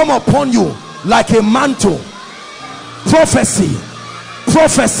will come upon you like a mantle. Prophecy,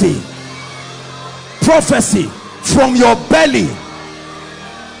 prophecy, prophecy from your belly.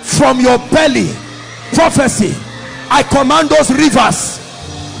 From your belly, prophecy. I command those rivers,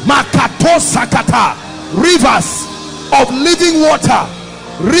 Makato Sakata, rivers of living water,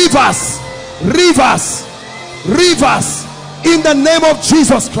 rivers, rivers, rivers, in the name of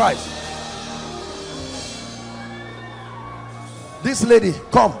Jesus Christ. This lady,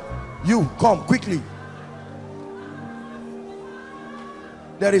 come. You come quickly.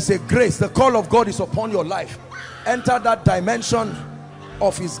 There is a grace. The call of God is upon your life. Enter that dimension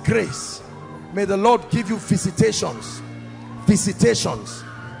of his grace. May the Lord give you visitations, visitations,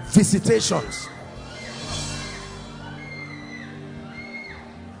 visitations.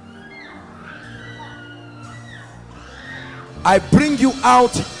 I bring you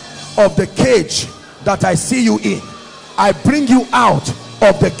out of the cage that I see you in. I bring you out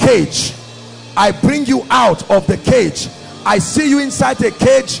of the cage. I bring you out of the cage. I see you inside the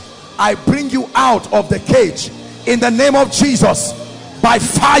cage. I bring you out of the cage in the name of Jesus. By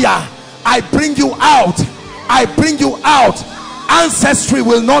fire, I bring you out. I bring you out. Ancestry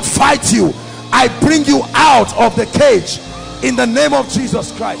will not fight you. I bring you out of the cage in the name of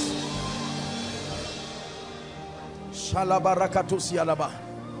Jesus Christ.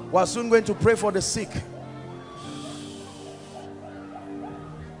 We're soon going to pray for the sick.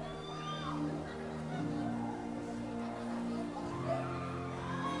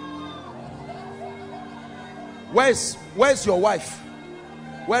 Where's your wife?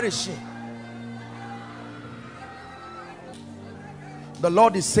 Where is she? The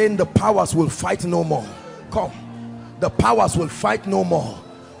Lord is saying the powers will fight no more. Come. The powers will fight no more.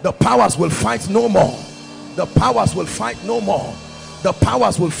 The powers will fight no more. The powers will fight no more. The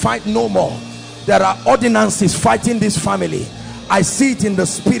powers will fight no more. There are ordinances fighting this family. I see it in the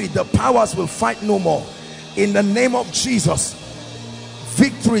spirit. The powers will fight no more. In the name of Jesus,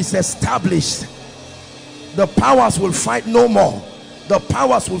 victory is established. The powers will fight no more. The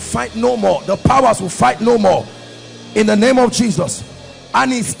powers will fight no more. The powers will fight no more. In the name of Jesus.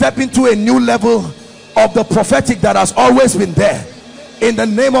 And he step into a new level of the prophetic that has always been there. In the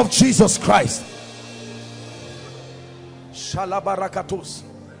name of Jesus Christ. Shalabarakatos.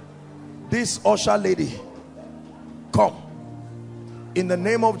 This usher lady, come. In the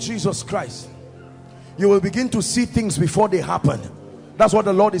name of Jesus Christ. You will begin to see things before they happen. That's what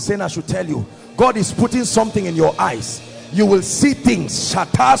the Lord is saying I should tell you. God is putting something in your eyes. You will see things.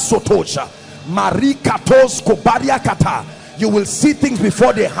 Shata sotosha, marikatos kobaria kata. You will see things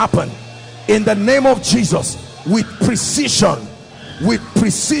before they happen. In the name of Jesus, with precision,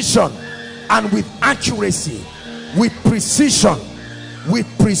 and with accuracy, with precision,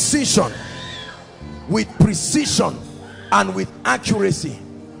 and with accuracy.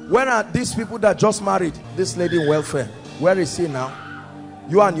 Where are these people that just married? This lady in welfare, where is she now?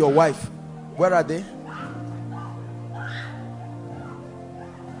 You and your wife, where are they?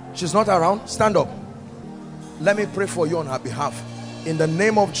 She's not around. Stand up. Let me pray for you on her behalf. In the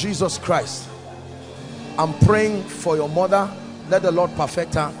name of Jesus Christ, I'm praying for your mother. Let the Lord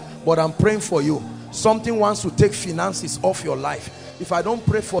perfect her. But I'm praying for you. Something wants to take finances off your life. If I don't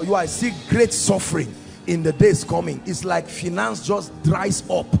pray for you, I see great suffering in the days coming. It's like finance just dries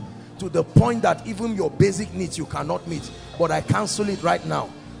up to the point that even your basic needs you cannot meet. But I cancel it right now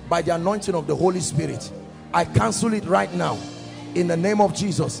by the anointing of the Holy Spirit. I cancel it right now in the name of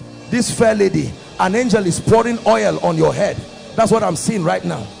Jesus. This fair lady, an angel is pouring oil on your head. That's what I'm seeing right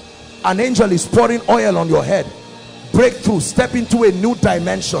now. An angel is pouring oil on your head. Breakthrough. Step into a new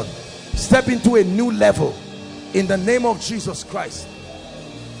dimension. Step into a new level in the name of Jesus Christ.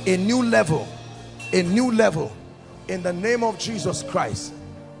 A new level. A new level in the name of Jesus Christ.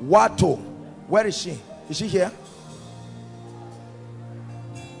 Wato, where is she? Is she here?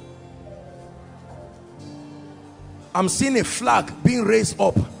 I'm seeing a flag being raised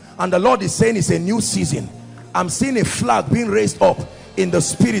up, and the Lord is saying it's a new season. I'm seeing a flag being raised up in the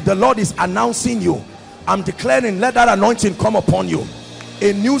spirit. The Lord is announcing you. I'm declaring, let that anointing come upon you.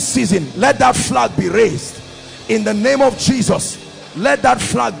 A new season. Let that flag be raised in the name of Jesus. Let that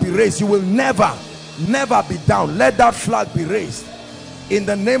flag be raised. You will never be down. Let that flag be raised in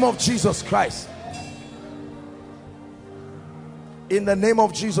the name of Jesus Christ. In the name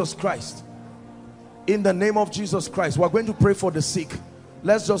of Jesus Christ. In the name of Jesus Christ. We're going to pray for the sick.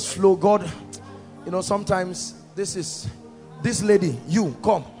 Let's just flow. God, you know, sometimes this lady, you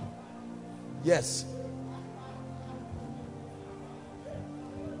come. Yes.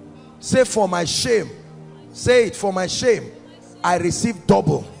 Say, for my shame. Say it, for my shame I receive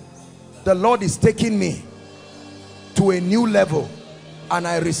double. The Lord is taking me to a new level, and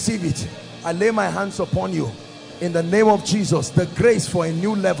I receive it. I lay my hands upon you in the name of Jesus. The grace for a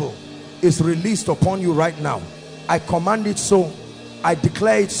new level is released upon you right now. I command it so. I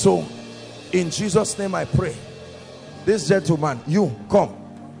declare it so. In Jesus' name I pray. This gentleman, you come.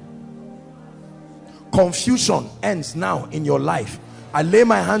 Confusion ends now in your life. I lay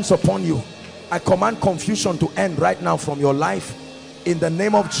my hands upon you. I command confusion to end right now from your life in the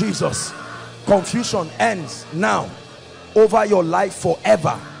name of Jesus. Confusion ends now over your life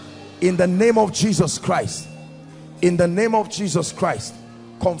forever in the name of Jesus Christ. In the name of Jesus Christ,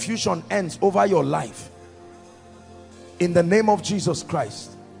 confusion ends over your life in the name of Jesus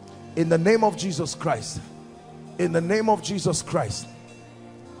Christ. In the name of Jesus Christ. In the name of Jesus Christ.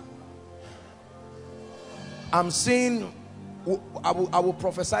 I'm seeing, I will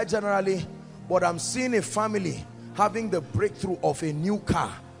prophesy generally, but I'm seeing a family having the breakthrough of a new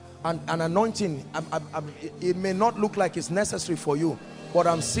car and an anointing. It may not look like it's necessary for you, but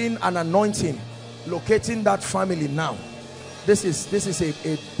I'm seeing an anointing locating that family now. This is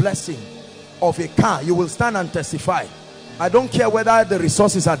a blessing of a car. You will stand and testify. I don't care whether the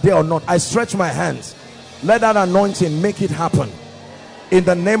resources are there or not. I stretch my hands. Let that anointing make it happen in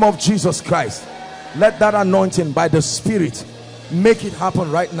the name of Jesus Christ. Let that anointing by the Spirit make it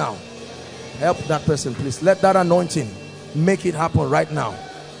happen right now. Help that person, please. Let that anointing make it happen right now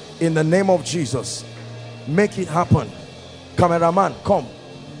in the name of Jesus. Make it happen. Cameraman, come.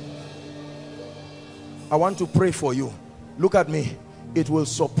 I want to pray for you. Look at me. It will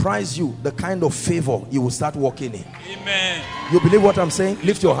surprise you the kind of favor you will start walking in. Amen. You believe what I'm saying?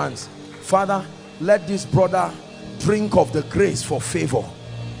 Lift your hands. Father, let this brother drink of the grace for favor.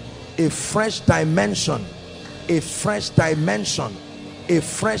 A fresh dimension, a fresh dimension, a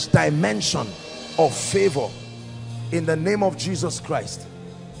fresh dimension of favor in the name of Jesus Christ.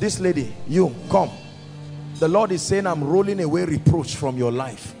 This lady, you come. The Lord is saying, I'm rolling away reproach from your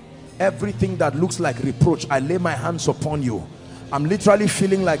life. Everything that looks like reproach, I lay my hands upon you. I'm literally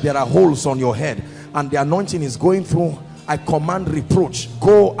feeling like there are holes on your head and the anointing is going through. I command reproach,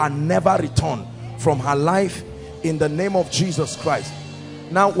 go and never return from her life in the name of Jesus Christ.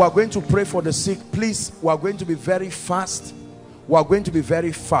 Now we are going to pray for the sick. Please, we are going to be very fast. We are going to be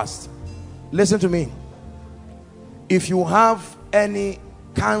very fast. Listen to me. If you have any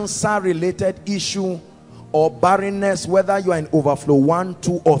cancer related issue or barrenness, whether you are in overflow 1,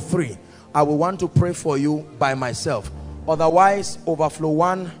 2 or 3, I will want to pray for you by myself. Otherwise, overflow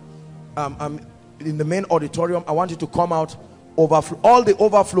 1, in the main auditorium, I want you to come out. Overflow, all the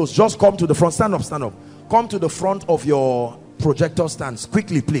overflows, just come to the front. Stand up, stand up. Come to the front of your projector stands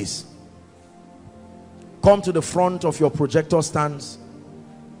quickly, please. Come to the front of your projector stands.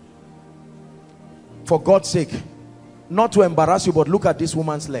 For God's sake, not to embarrass you, but look at this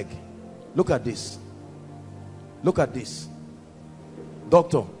woman's leg. Look at this. Look at this.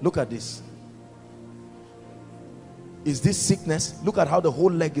 Doctor, look at this. Is this sickness? Look at how the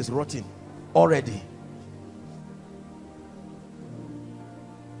whole leg is rotting already.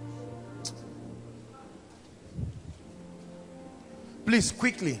 Please,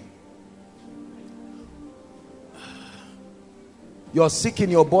 quickly. You're sick in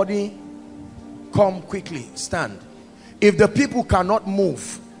your body. Come quickly, stand. If the people cannot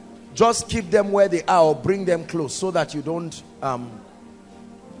move, just keep them where they are or bring them close so that you don't are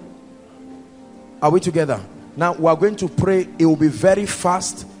we together? Now we are going to pray. It will be very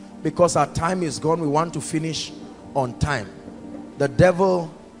fast because our time is gone. We want to finish on time. The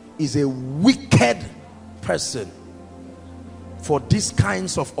devil is a wicked person for these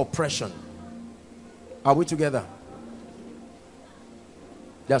kinds of oppression. Are we together?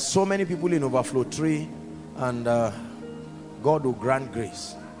 There are so many people in overflow 3 and God will grant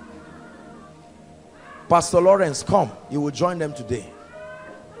grace. Pastor Lawrence, come. You will join them today.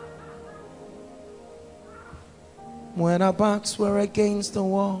 When our backs were against the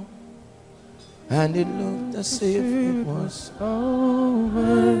wall and it looked as if it was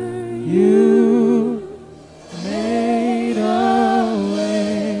over, you made a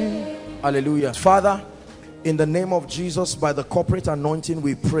way. Hallelujah. Father, in the name of Jesus, by the corporate anointing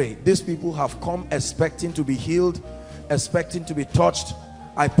we pray. These people have come expecting to be healed, expecting to be touched.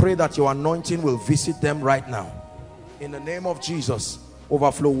 I pray that your anointing will visit them right now. In the name of Jesus,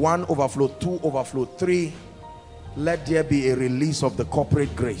 overflow 1, overflow 2, overflow 3, let there be a release of the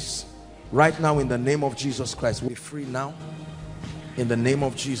corporate grace. Right now in the name of Jesus Christ. We're free now. In the name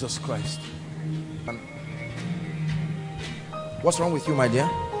of Jesus Christ. What's wrong with you, my dear?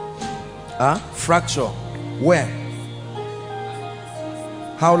 Fracture. Where?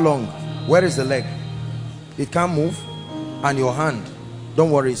 How long? Where is the leg? It can't move. And your hand?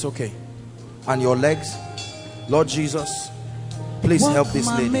 Don't worry, it's okay. And your legs? Lord Jesus, please help this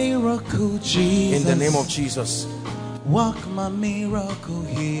lady. In the name of Jesus. Walk my miracle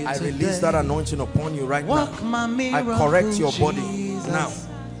here. I release that anointing upon you right now. I correct your body now.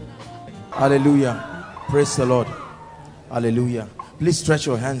 Hallelujah. Praise the Lord. Hallelujah. Please stretch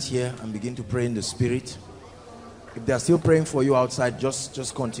your hands here and begin to pray in the spirit. If they are still praying for you outside,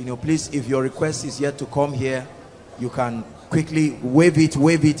 just continue. Please, if your request is yet to come here, you can quickly wave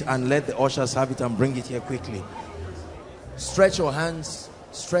it and let the ushers have it and bring it here quickly. Stretch your hands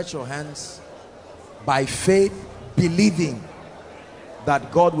by faith, believing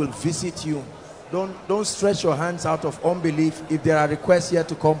that God will visit you. Don't stretch your hands out of unbelief. If there are requests yet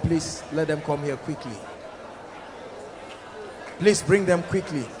to come, please let them come here quickly. Please bring them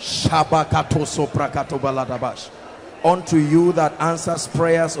quickly. Unto you that answers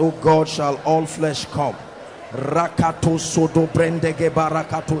prayers, O God, shall all flesh come. Rakato sodo brendege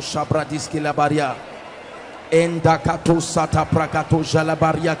barakato shabradiski labaria. Endakato sata prakato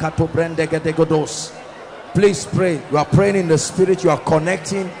jalabaria kato brendege degodos. Please pray. You are praying in the spirit. You are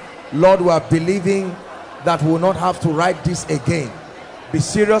connecting. Lord, we are believing that we will not have to write this again. Be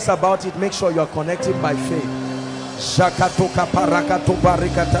serious about it. Make sure you are connected by faith. Shakatoka parakato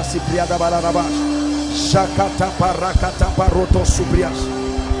barikata sipriada balarabash. Shakata parakata paroto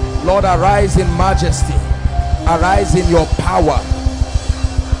subriash. Lord, arise in majesty. Arise in your power.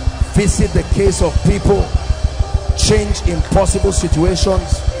 Visit the case of people. Change impossible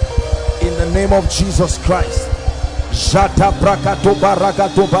situations in the name of Jesus Christ. Jata brakato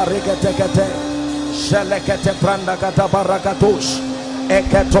barakato bareketekete. Shelekete brandakata barakatosh.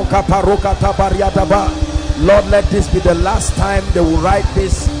 Eketoka parokata bariadaba. Lord, let this be the last time they will write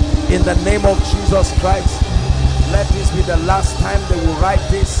this in the name of Jesus Christ. Let this be the last time they will write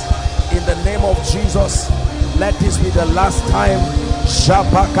this in the name of Jesus. Let this be the last time.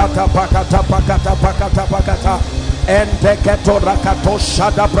 Shapakata pakata pakata pakata pakata. Enteketo rakato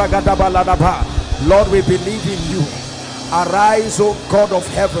shada bragada baladaba. Lord, we believe in you. Arise, O God of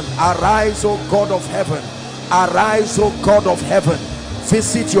heaven. Arise, O God of heaven. Arise, O God of heaven.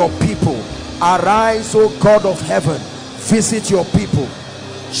 Visit your people. Arise, O God of heaven. Visit your people.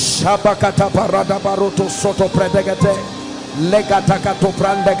 Shabakata parada baroto soto predegete. Legatakato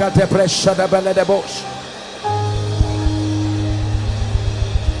prandegate preshada beledebosh.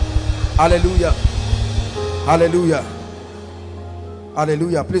 Hallelujah. Hallelujah.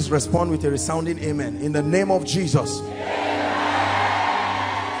 Hallelujah. Please respond with a resounding amen. In the name of Jesus.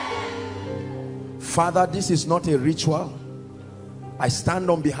 Father, this is not a ritual. I stand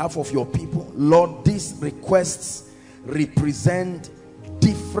on behalf of your people. Lord, these requests represent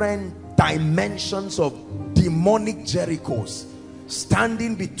different dimensions of demonic Jerichos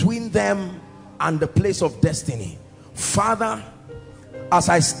standing between them and the place of destiny. Father, as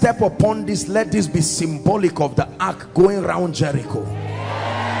I step upon this, let this be symbolic of the ark going around Jericho.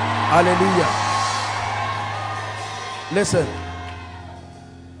 Hallelujah. Listen,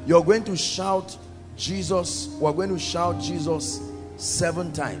 you're going to shout Jesus. We're going to shout Jesus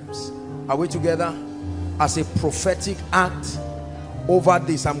 7 times. Are we together? As a prophetic act over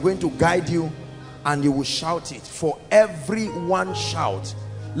this, I'm going to guide you and you will shout it. For every one shout,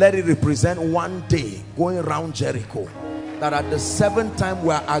 let it represent one day going around Jericho. That at the 7th time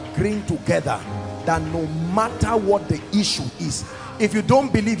we are agreeing together that no matter what the issue is, if you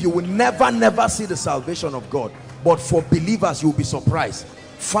don't believe, you will never see the salvation of God. But for believers, you'll be surprised.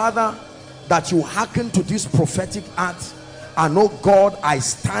 Father, that you hearken to this prophetic act, and oh God, I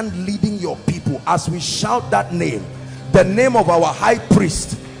stand leading your people as we shout that name, the name of our high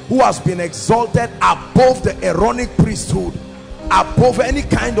priest, who has been exalted above the Aaronic priesthood, above any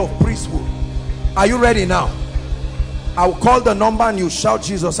kind of priesthood. Are you ready now? I will call the number and you shout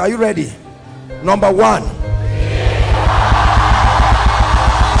Jesus. Are you ready? Number 1.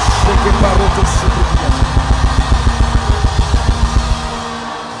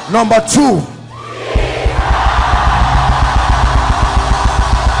 Number 2.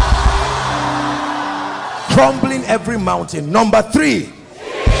 Crumbling every mountain. Number 3.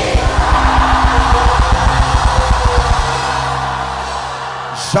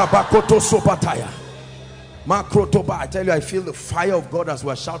 Shabakoto sopataya. Makrotoba. I tell you, I feel the fire of God as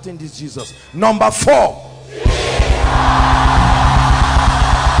we're shouting this Jesus. Number 4.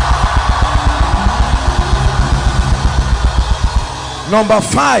 Number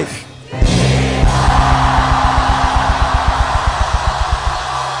 5.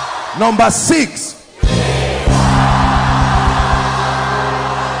 Number 6.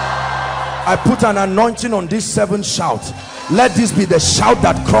 I put an anointing on this 7th shout. Let this be the shout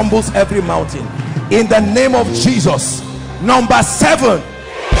that crumbles every mountain. In the name of Jesus. Number 7.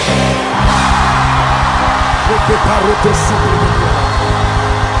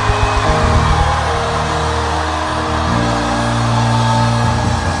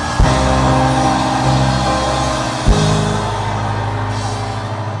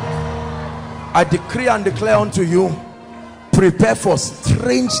 I decree and declare unto you, prepare for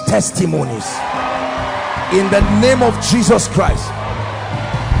strange testimonies in the name of Jesus Christ.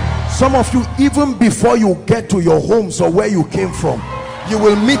 Some of you, even before you get to your homes or where you came from, you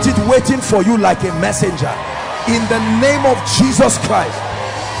will meet it waiting for you like a messenger in the name of Jesus Christ.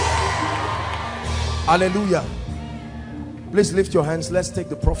 Hallelujah. Please lift your hands. Let's take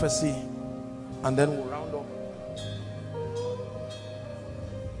the prophecy and then we'll round up.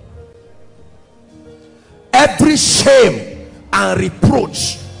 Every shame and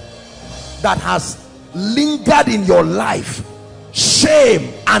reproach that has lingered in your life,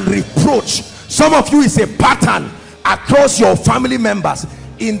 shame and reproach, some of you is a pattern across your family members,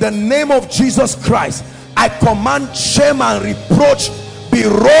 in the name of Jesus Christ, I command shame and reproach be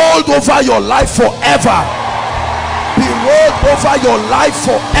rolled over your life forever. Be rolled over your life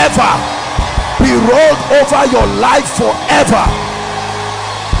forever. Be rolled over your life forever.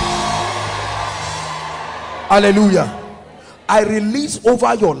 Hallelujah. I release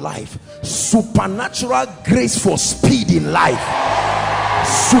over your life supernatural grace for speed in life.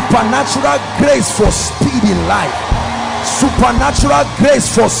 Supernatural grace for speed in life. Supernatural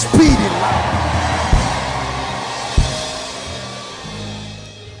grace for speed in life.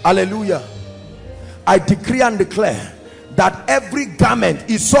 Hallelujah. I decree and declare that every garment,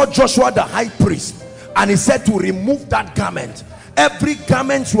 he saw Joshua the high priest and he said to remove that garment. Every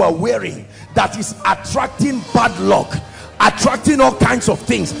garment you are wearing that is attracting bad luck, attracting all kinds of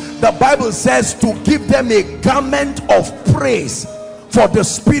things, the Bible says to give them a garment of praise for the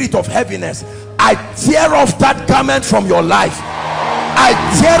spirit of heaviness. I tear off that garment from your life. I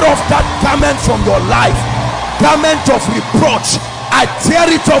tear off that garment from your life. Garment of reproach, I tear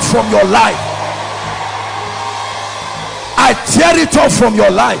it off from your life. I tear it off from your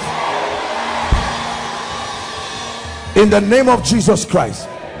life in the name of Jesus Christ.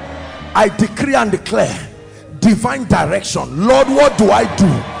 I decree and declare divine direction. Lord, what do I do?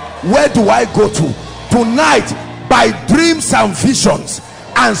 Where do I go to? Tonight, by dreams and visions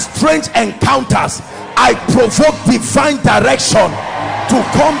and strange encounters, I provoke divine direction to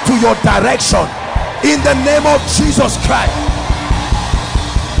come to your direction in the name of Jesus Christ.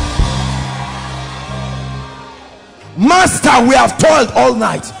 Master, we have toiled all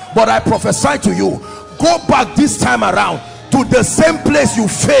night, but I prophesy to you, go back this time around to the same place you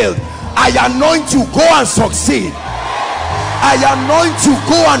failed. I anoint you, go and succeed. I anoint you,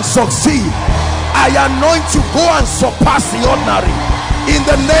 go and succeed. I anoint you, go and surpass the ordinary in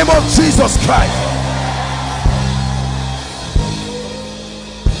the name of Jesus Christ.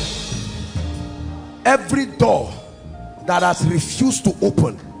 Every door that has refused to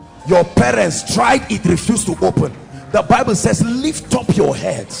open, your parents tried, it refused to open. The Bible says, lift up your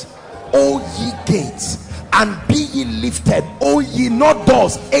heads, O ye gates, and be ye lifted, O ye not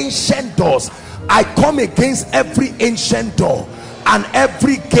doors, ancient doors. I come against every ancient door and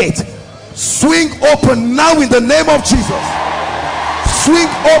every gate. Swing open now in the name of Jesus.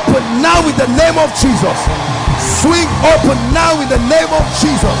 Swing open now in the name of Jesus. Swing open now in the name of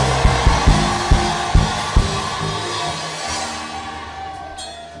Jesus.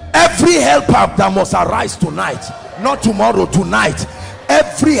 Every helper that must arise tonight, not tomorrow, tonight,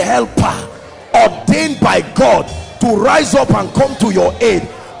 every helper ordained by God to rise up and come to your aid,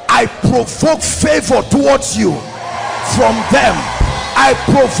 I provoke favor towards you from them. I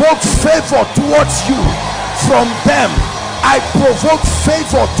provoke favor towards you from them. I provoke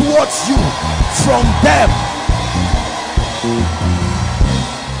favor towards you from them.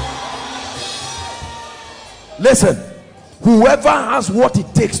 Listen, whoever has what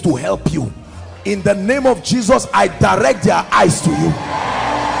it takes to help you, in the name of Jesus, I direct their eyes to you.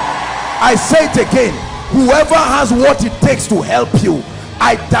 I say it again, whoever has what it takes to help you,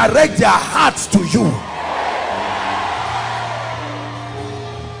 I direct their hearts to you.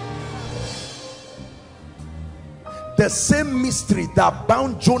 The same mystery that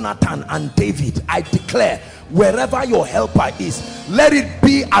bound Jonathan and David, I declare, wherever your helper is, let it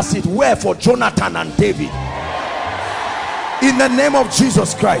be as it were for Jonathan and David in the name of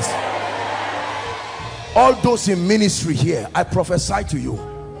Jesus Christ. All those in ministry here, I prophesy to you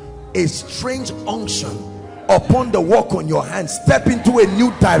a strange unction upon the work on your hands. Step into a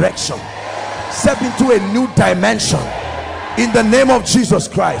new direction, step into a new dimension in the name of Jesus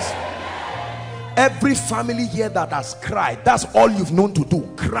Christ. Every family here that has cried, that's all you've known to do,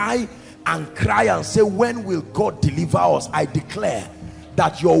 cry and say, when will God deliver us? I declare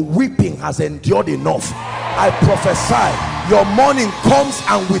that your weeping has endured enough. I prophesy your mourning comes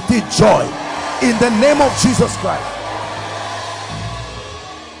and with it joy in the name of Jesus Christ.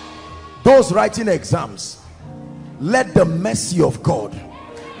 Those writing exams, let the mercy of God,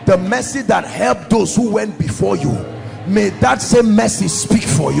 the mercy that helped those who went before you, May that same mercy speak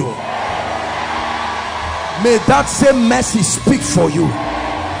for you. May that same mercy speak for you.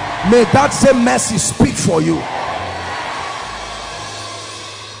 May that same mercy speak for you.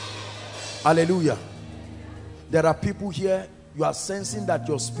 Hallelujah. There are people here, you are sensing that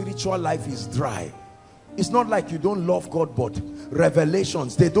your spiritual life is dry. It's not like you don't love God, but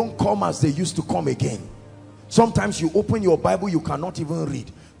revelations, they don't come as they used to come again. Sometimes you open your Bible, you cannot even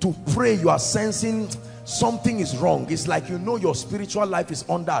read. To pray, you are sensing something is wrong. It's like you know your spiritual life is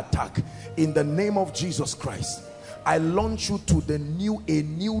under attack. In the name of Jesus Christ, I launch you to a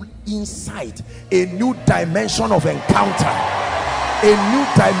new insight, a new dimension of encounter, a new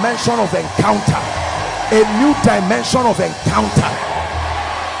dimension of encounter, a new dimension of encounter.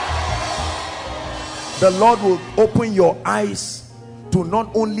 The Lord will open your eyes to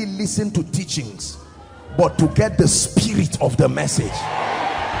not only listen to teachings, but to get the spirit of the message.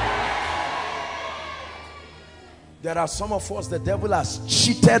 There are some of us, the devil has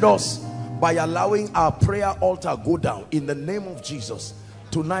cheated us by allowing our prayer altar go down. In the name of Jesus,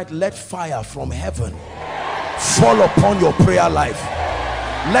 tonight let fire from heaven fall upon your prayer life.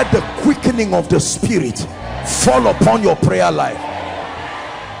 Let the quickening of the spirit fall upon your prayer life.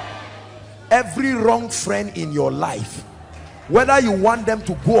 Every wrong friend in your life, whether you want them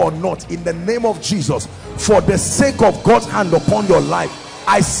to go or not, in the name of Jesus, for the sake of God's hand upon your life,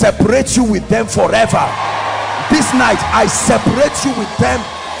 I separate you with them forever. This night I separate you with them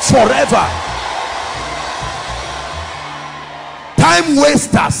forever. Time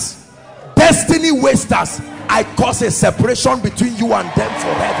wasters, destiny wasters, I cause a separation between you and them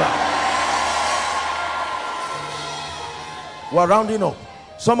forever. We're rounding up.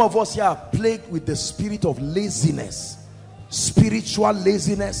 Some of us here are plagued with the spirit of laziness, spiritual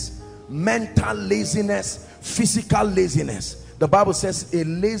laziness, mental laziness, physical laziness. The Bible says a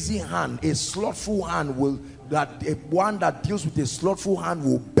lazy hand, a slothful hand one that deals with a slothful hand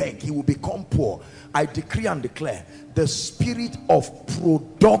will beg, he will become poor. I decree and declare the spirit of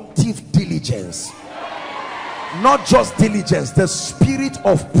productive diligence, not just diligence, the spirit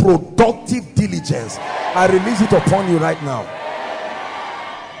of productive diligence, I release it upon you right now.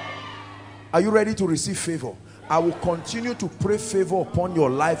 Are you ready to receive favor? I will continue to pray favor upon your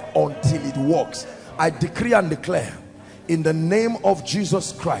life until it works. I decree and declare in the name of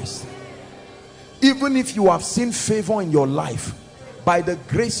Jesus Christ, even if you have seen favor in your life, by the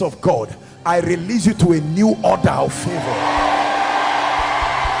grace of God, I release you to a new order of favor.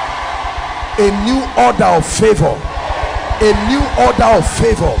 A new order of favor. A new order of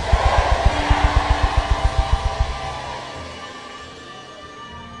favor.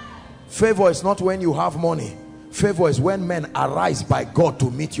 Favor is not when you have money. Favor is when men arise by God to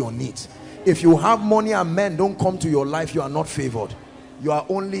meet your needs. If you have money and men don't come to your life, you are not favored. You are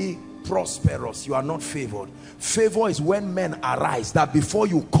only prosperous. You are not favored. Favor is when men arise, that before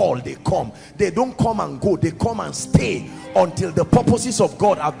you call, they come. They don't come and go, they come and stay until the purposes of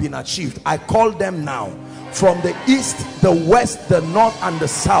God have been achieved. I call them now, from the east, the west, the north and the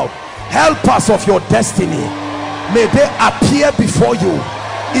south. Helpers of your destiny, may they appear before you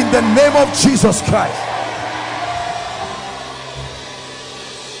in the name of Jesus Christ.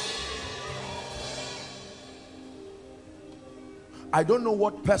 I don't know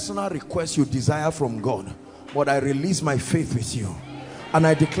what personal request you desire from God, but I release my faith with you, and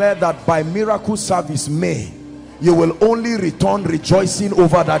I declare that by miracle service May, you will only return rejoicing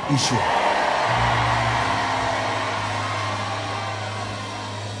over that issue.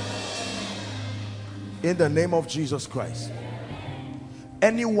 In the name of Jesus Christ.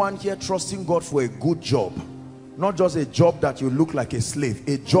 Anyone here trusting God for a good job, not just a job that you look like a slave,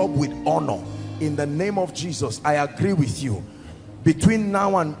 a job with honor, in the name of Jesus, I agree with you. Between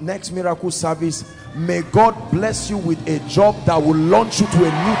now and next miracle service, may God bless you with a job that will launch you to a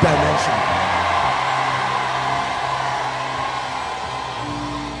new dimension.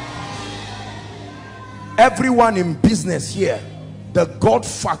 Everyone in business here, the God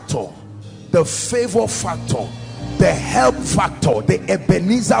factor, the favor factor, the help factor, the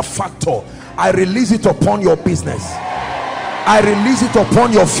Ebenezer factor, I release it upon your business. I release it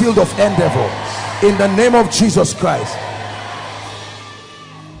upon your field of endeavor in the name of Jesus Christ.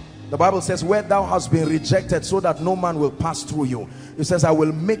 The Bible says, where thou hast been rejected, so that no man will pass through you. It says, I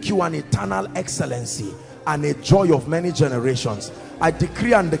will make you an eternal excellency and a joy of many generations. I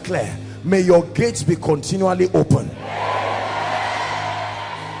decree and declare, may your gates be continually open.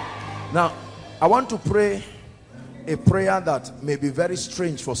 Now, I want to pray a prayer that may be very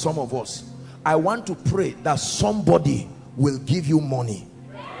strange for some of us. I want to pray that somebody will give you money.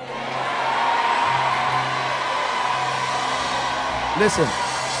 Listen.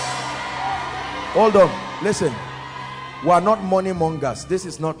 Hold on. Listen. We are not money mongers. This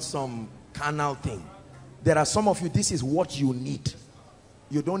is not some carnal thing. There are some of you, this is what you need.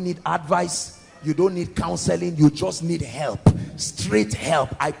 You don't need advice. You don't need counseling. You just need help. Straight help.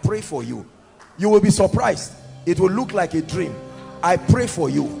 I pray for you. You will be surprised. It will look like a dream. I pray for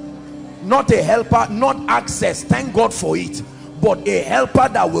you. Not a helper, not access. Thank God for it. But a helper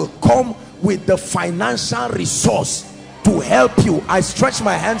that will come with the financial resource to help you. I stretch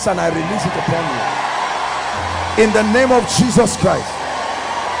my hands and I release it upon you. In the name of Jesus Christ.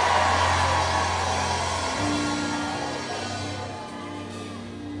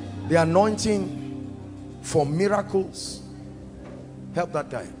 The anointing for miracles. Help that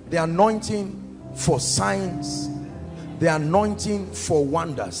guy. The anointing for signs. The anointing for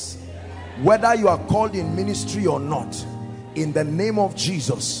wonders. Whether you are called in ministry or not, in the name of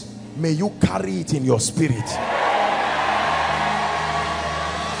Jesus, may you carry it in your spirit.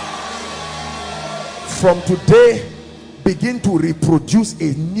 From today, begin to reproduce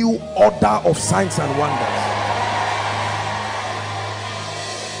a new order of signs and wonders.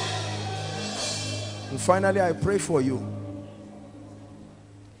 And finally, I pray for you.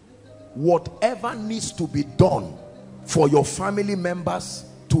 Whatever needs to be done for your family members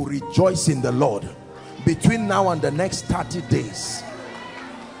to rejoice in the Lord between now and the next 30 days,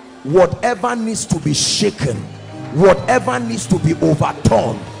 whatever needs to be shaken, whatever needs to be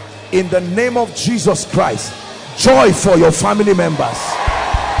overturned, in the name of Jesus Christ, joy for your family members,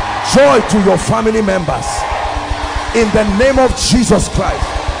 joy to your family members, in the name of Jesus Christ.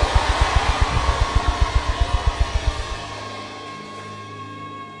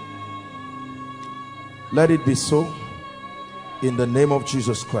 Let it be so, in the name of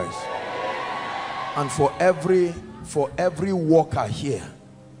Jesus Christ. And for every worker here,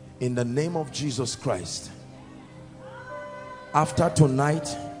 in the name of Jesus Christ, after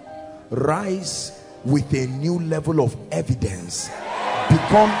tonight, rise with a new level of evidence.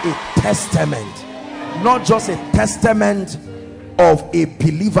 Become a testament, not just a testament of a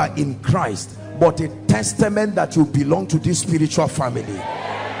believer in Christ, but a testament that you belong to this spiritual family.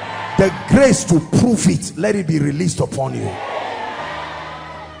 The grace to prove it, let it be released upon you.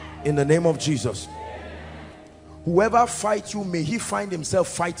 In the name of Jesus. Whoever fights you, may he find himself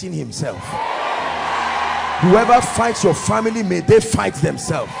fighting himself. Whoever fights your family, may they fight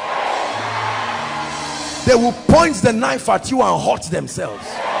themselves. They will point the knife at you and hurt themselves.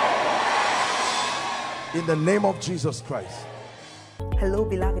 In the name of Jesus Christ. Hello,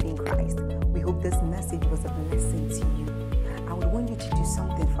 beloved in Christ. We hope this message was a blessing to you. I would want you to do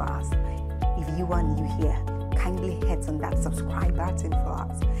something for us. If you are new here, kindly hit on that subscribe button for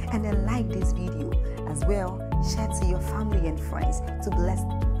us, and then like this video as well. Share to your family and friends to bless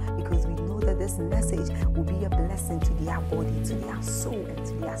them, because we know that this message will be a blessing to their body, to their soul, and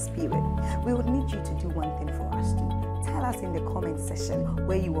to their spirit. We would need you to do one thing for us too. Tell us in the comment section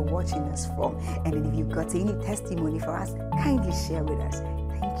where you were watching us from, and then if you've got any testimony for us, kindly share with us.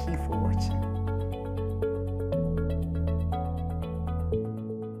 Thank you for watching.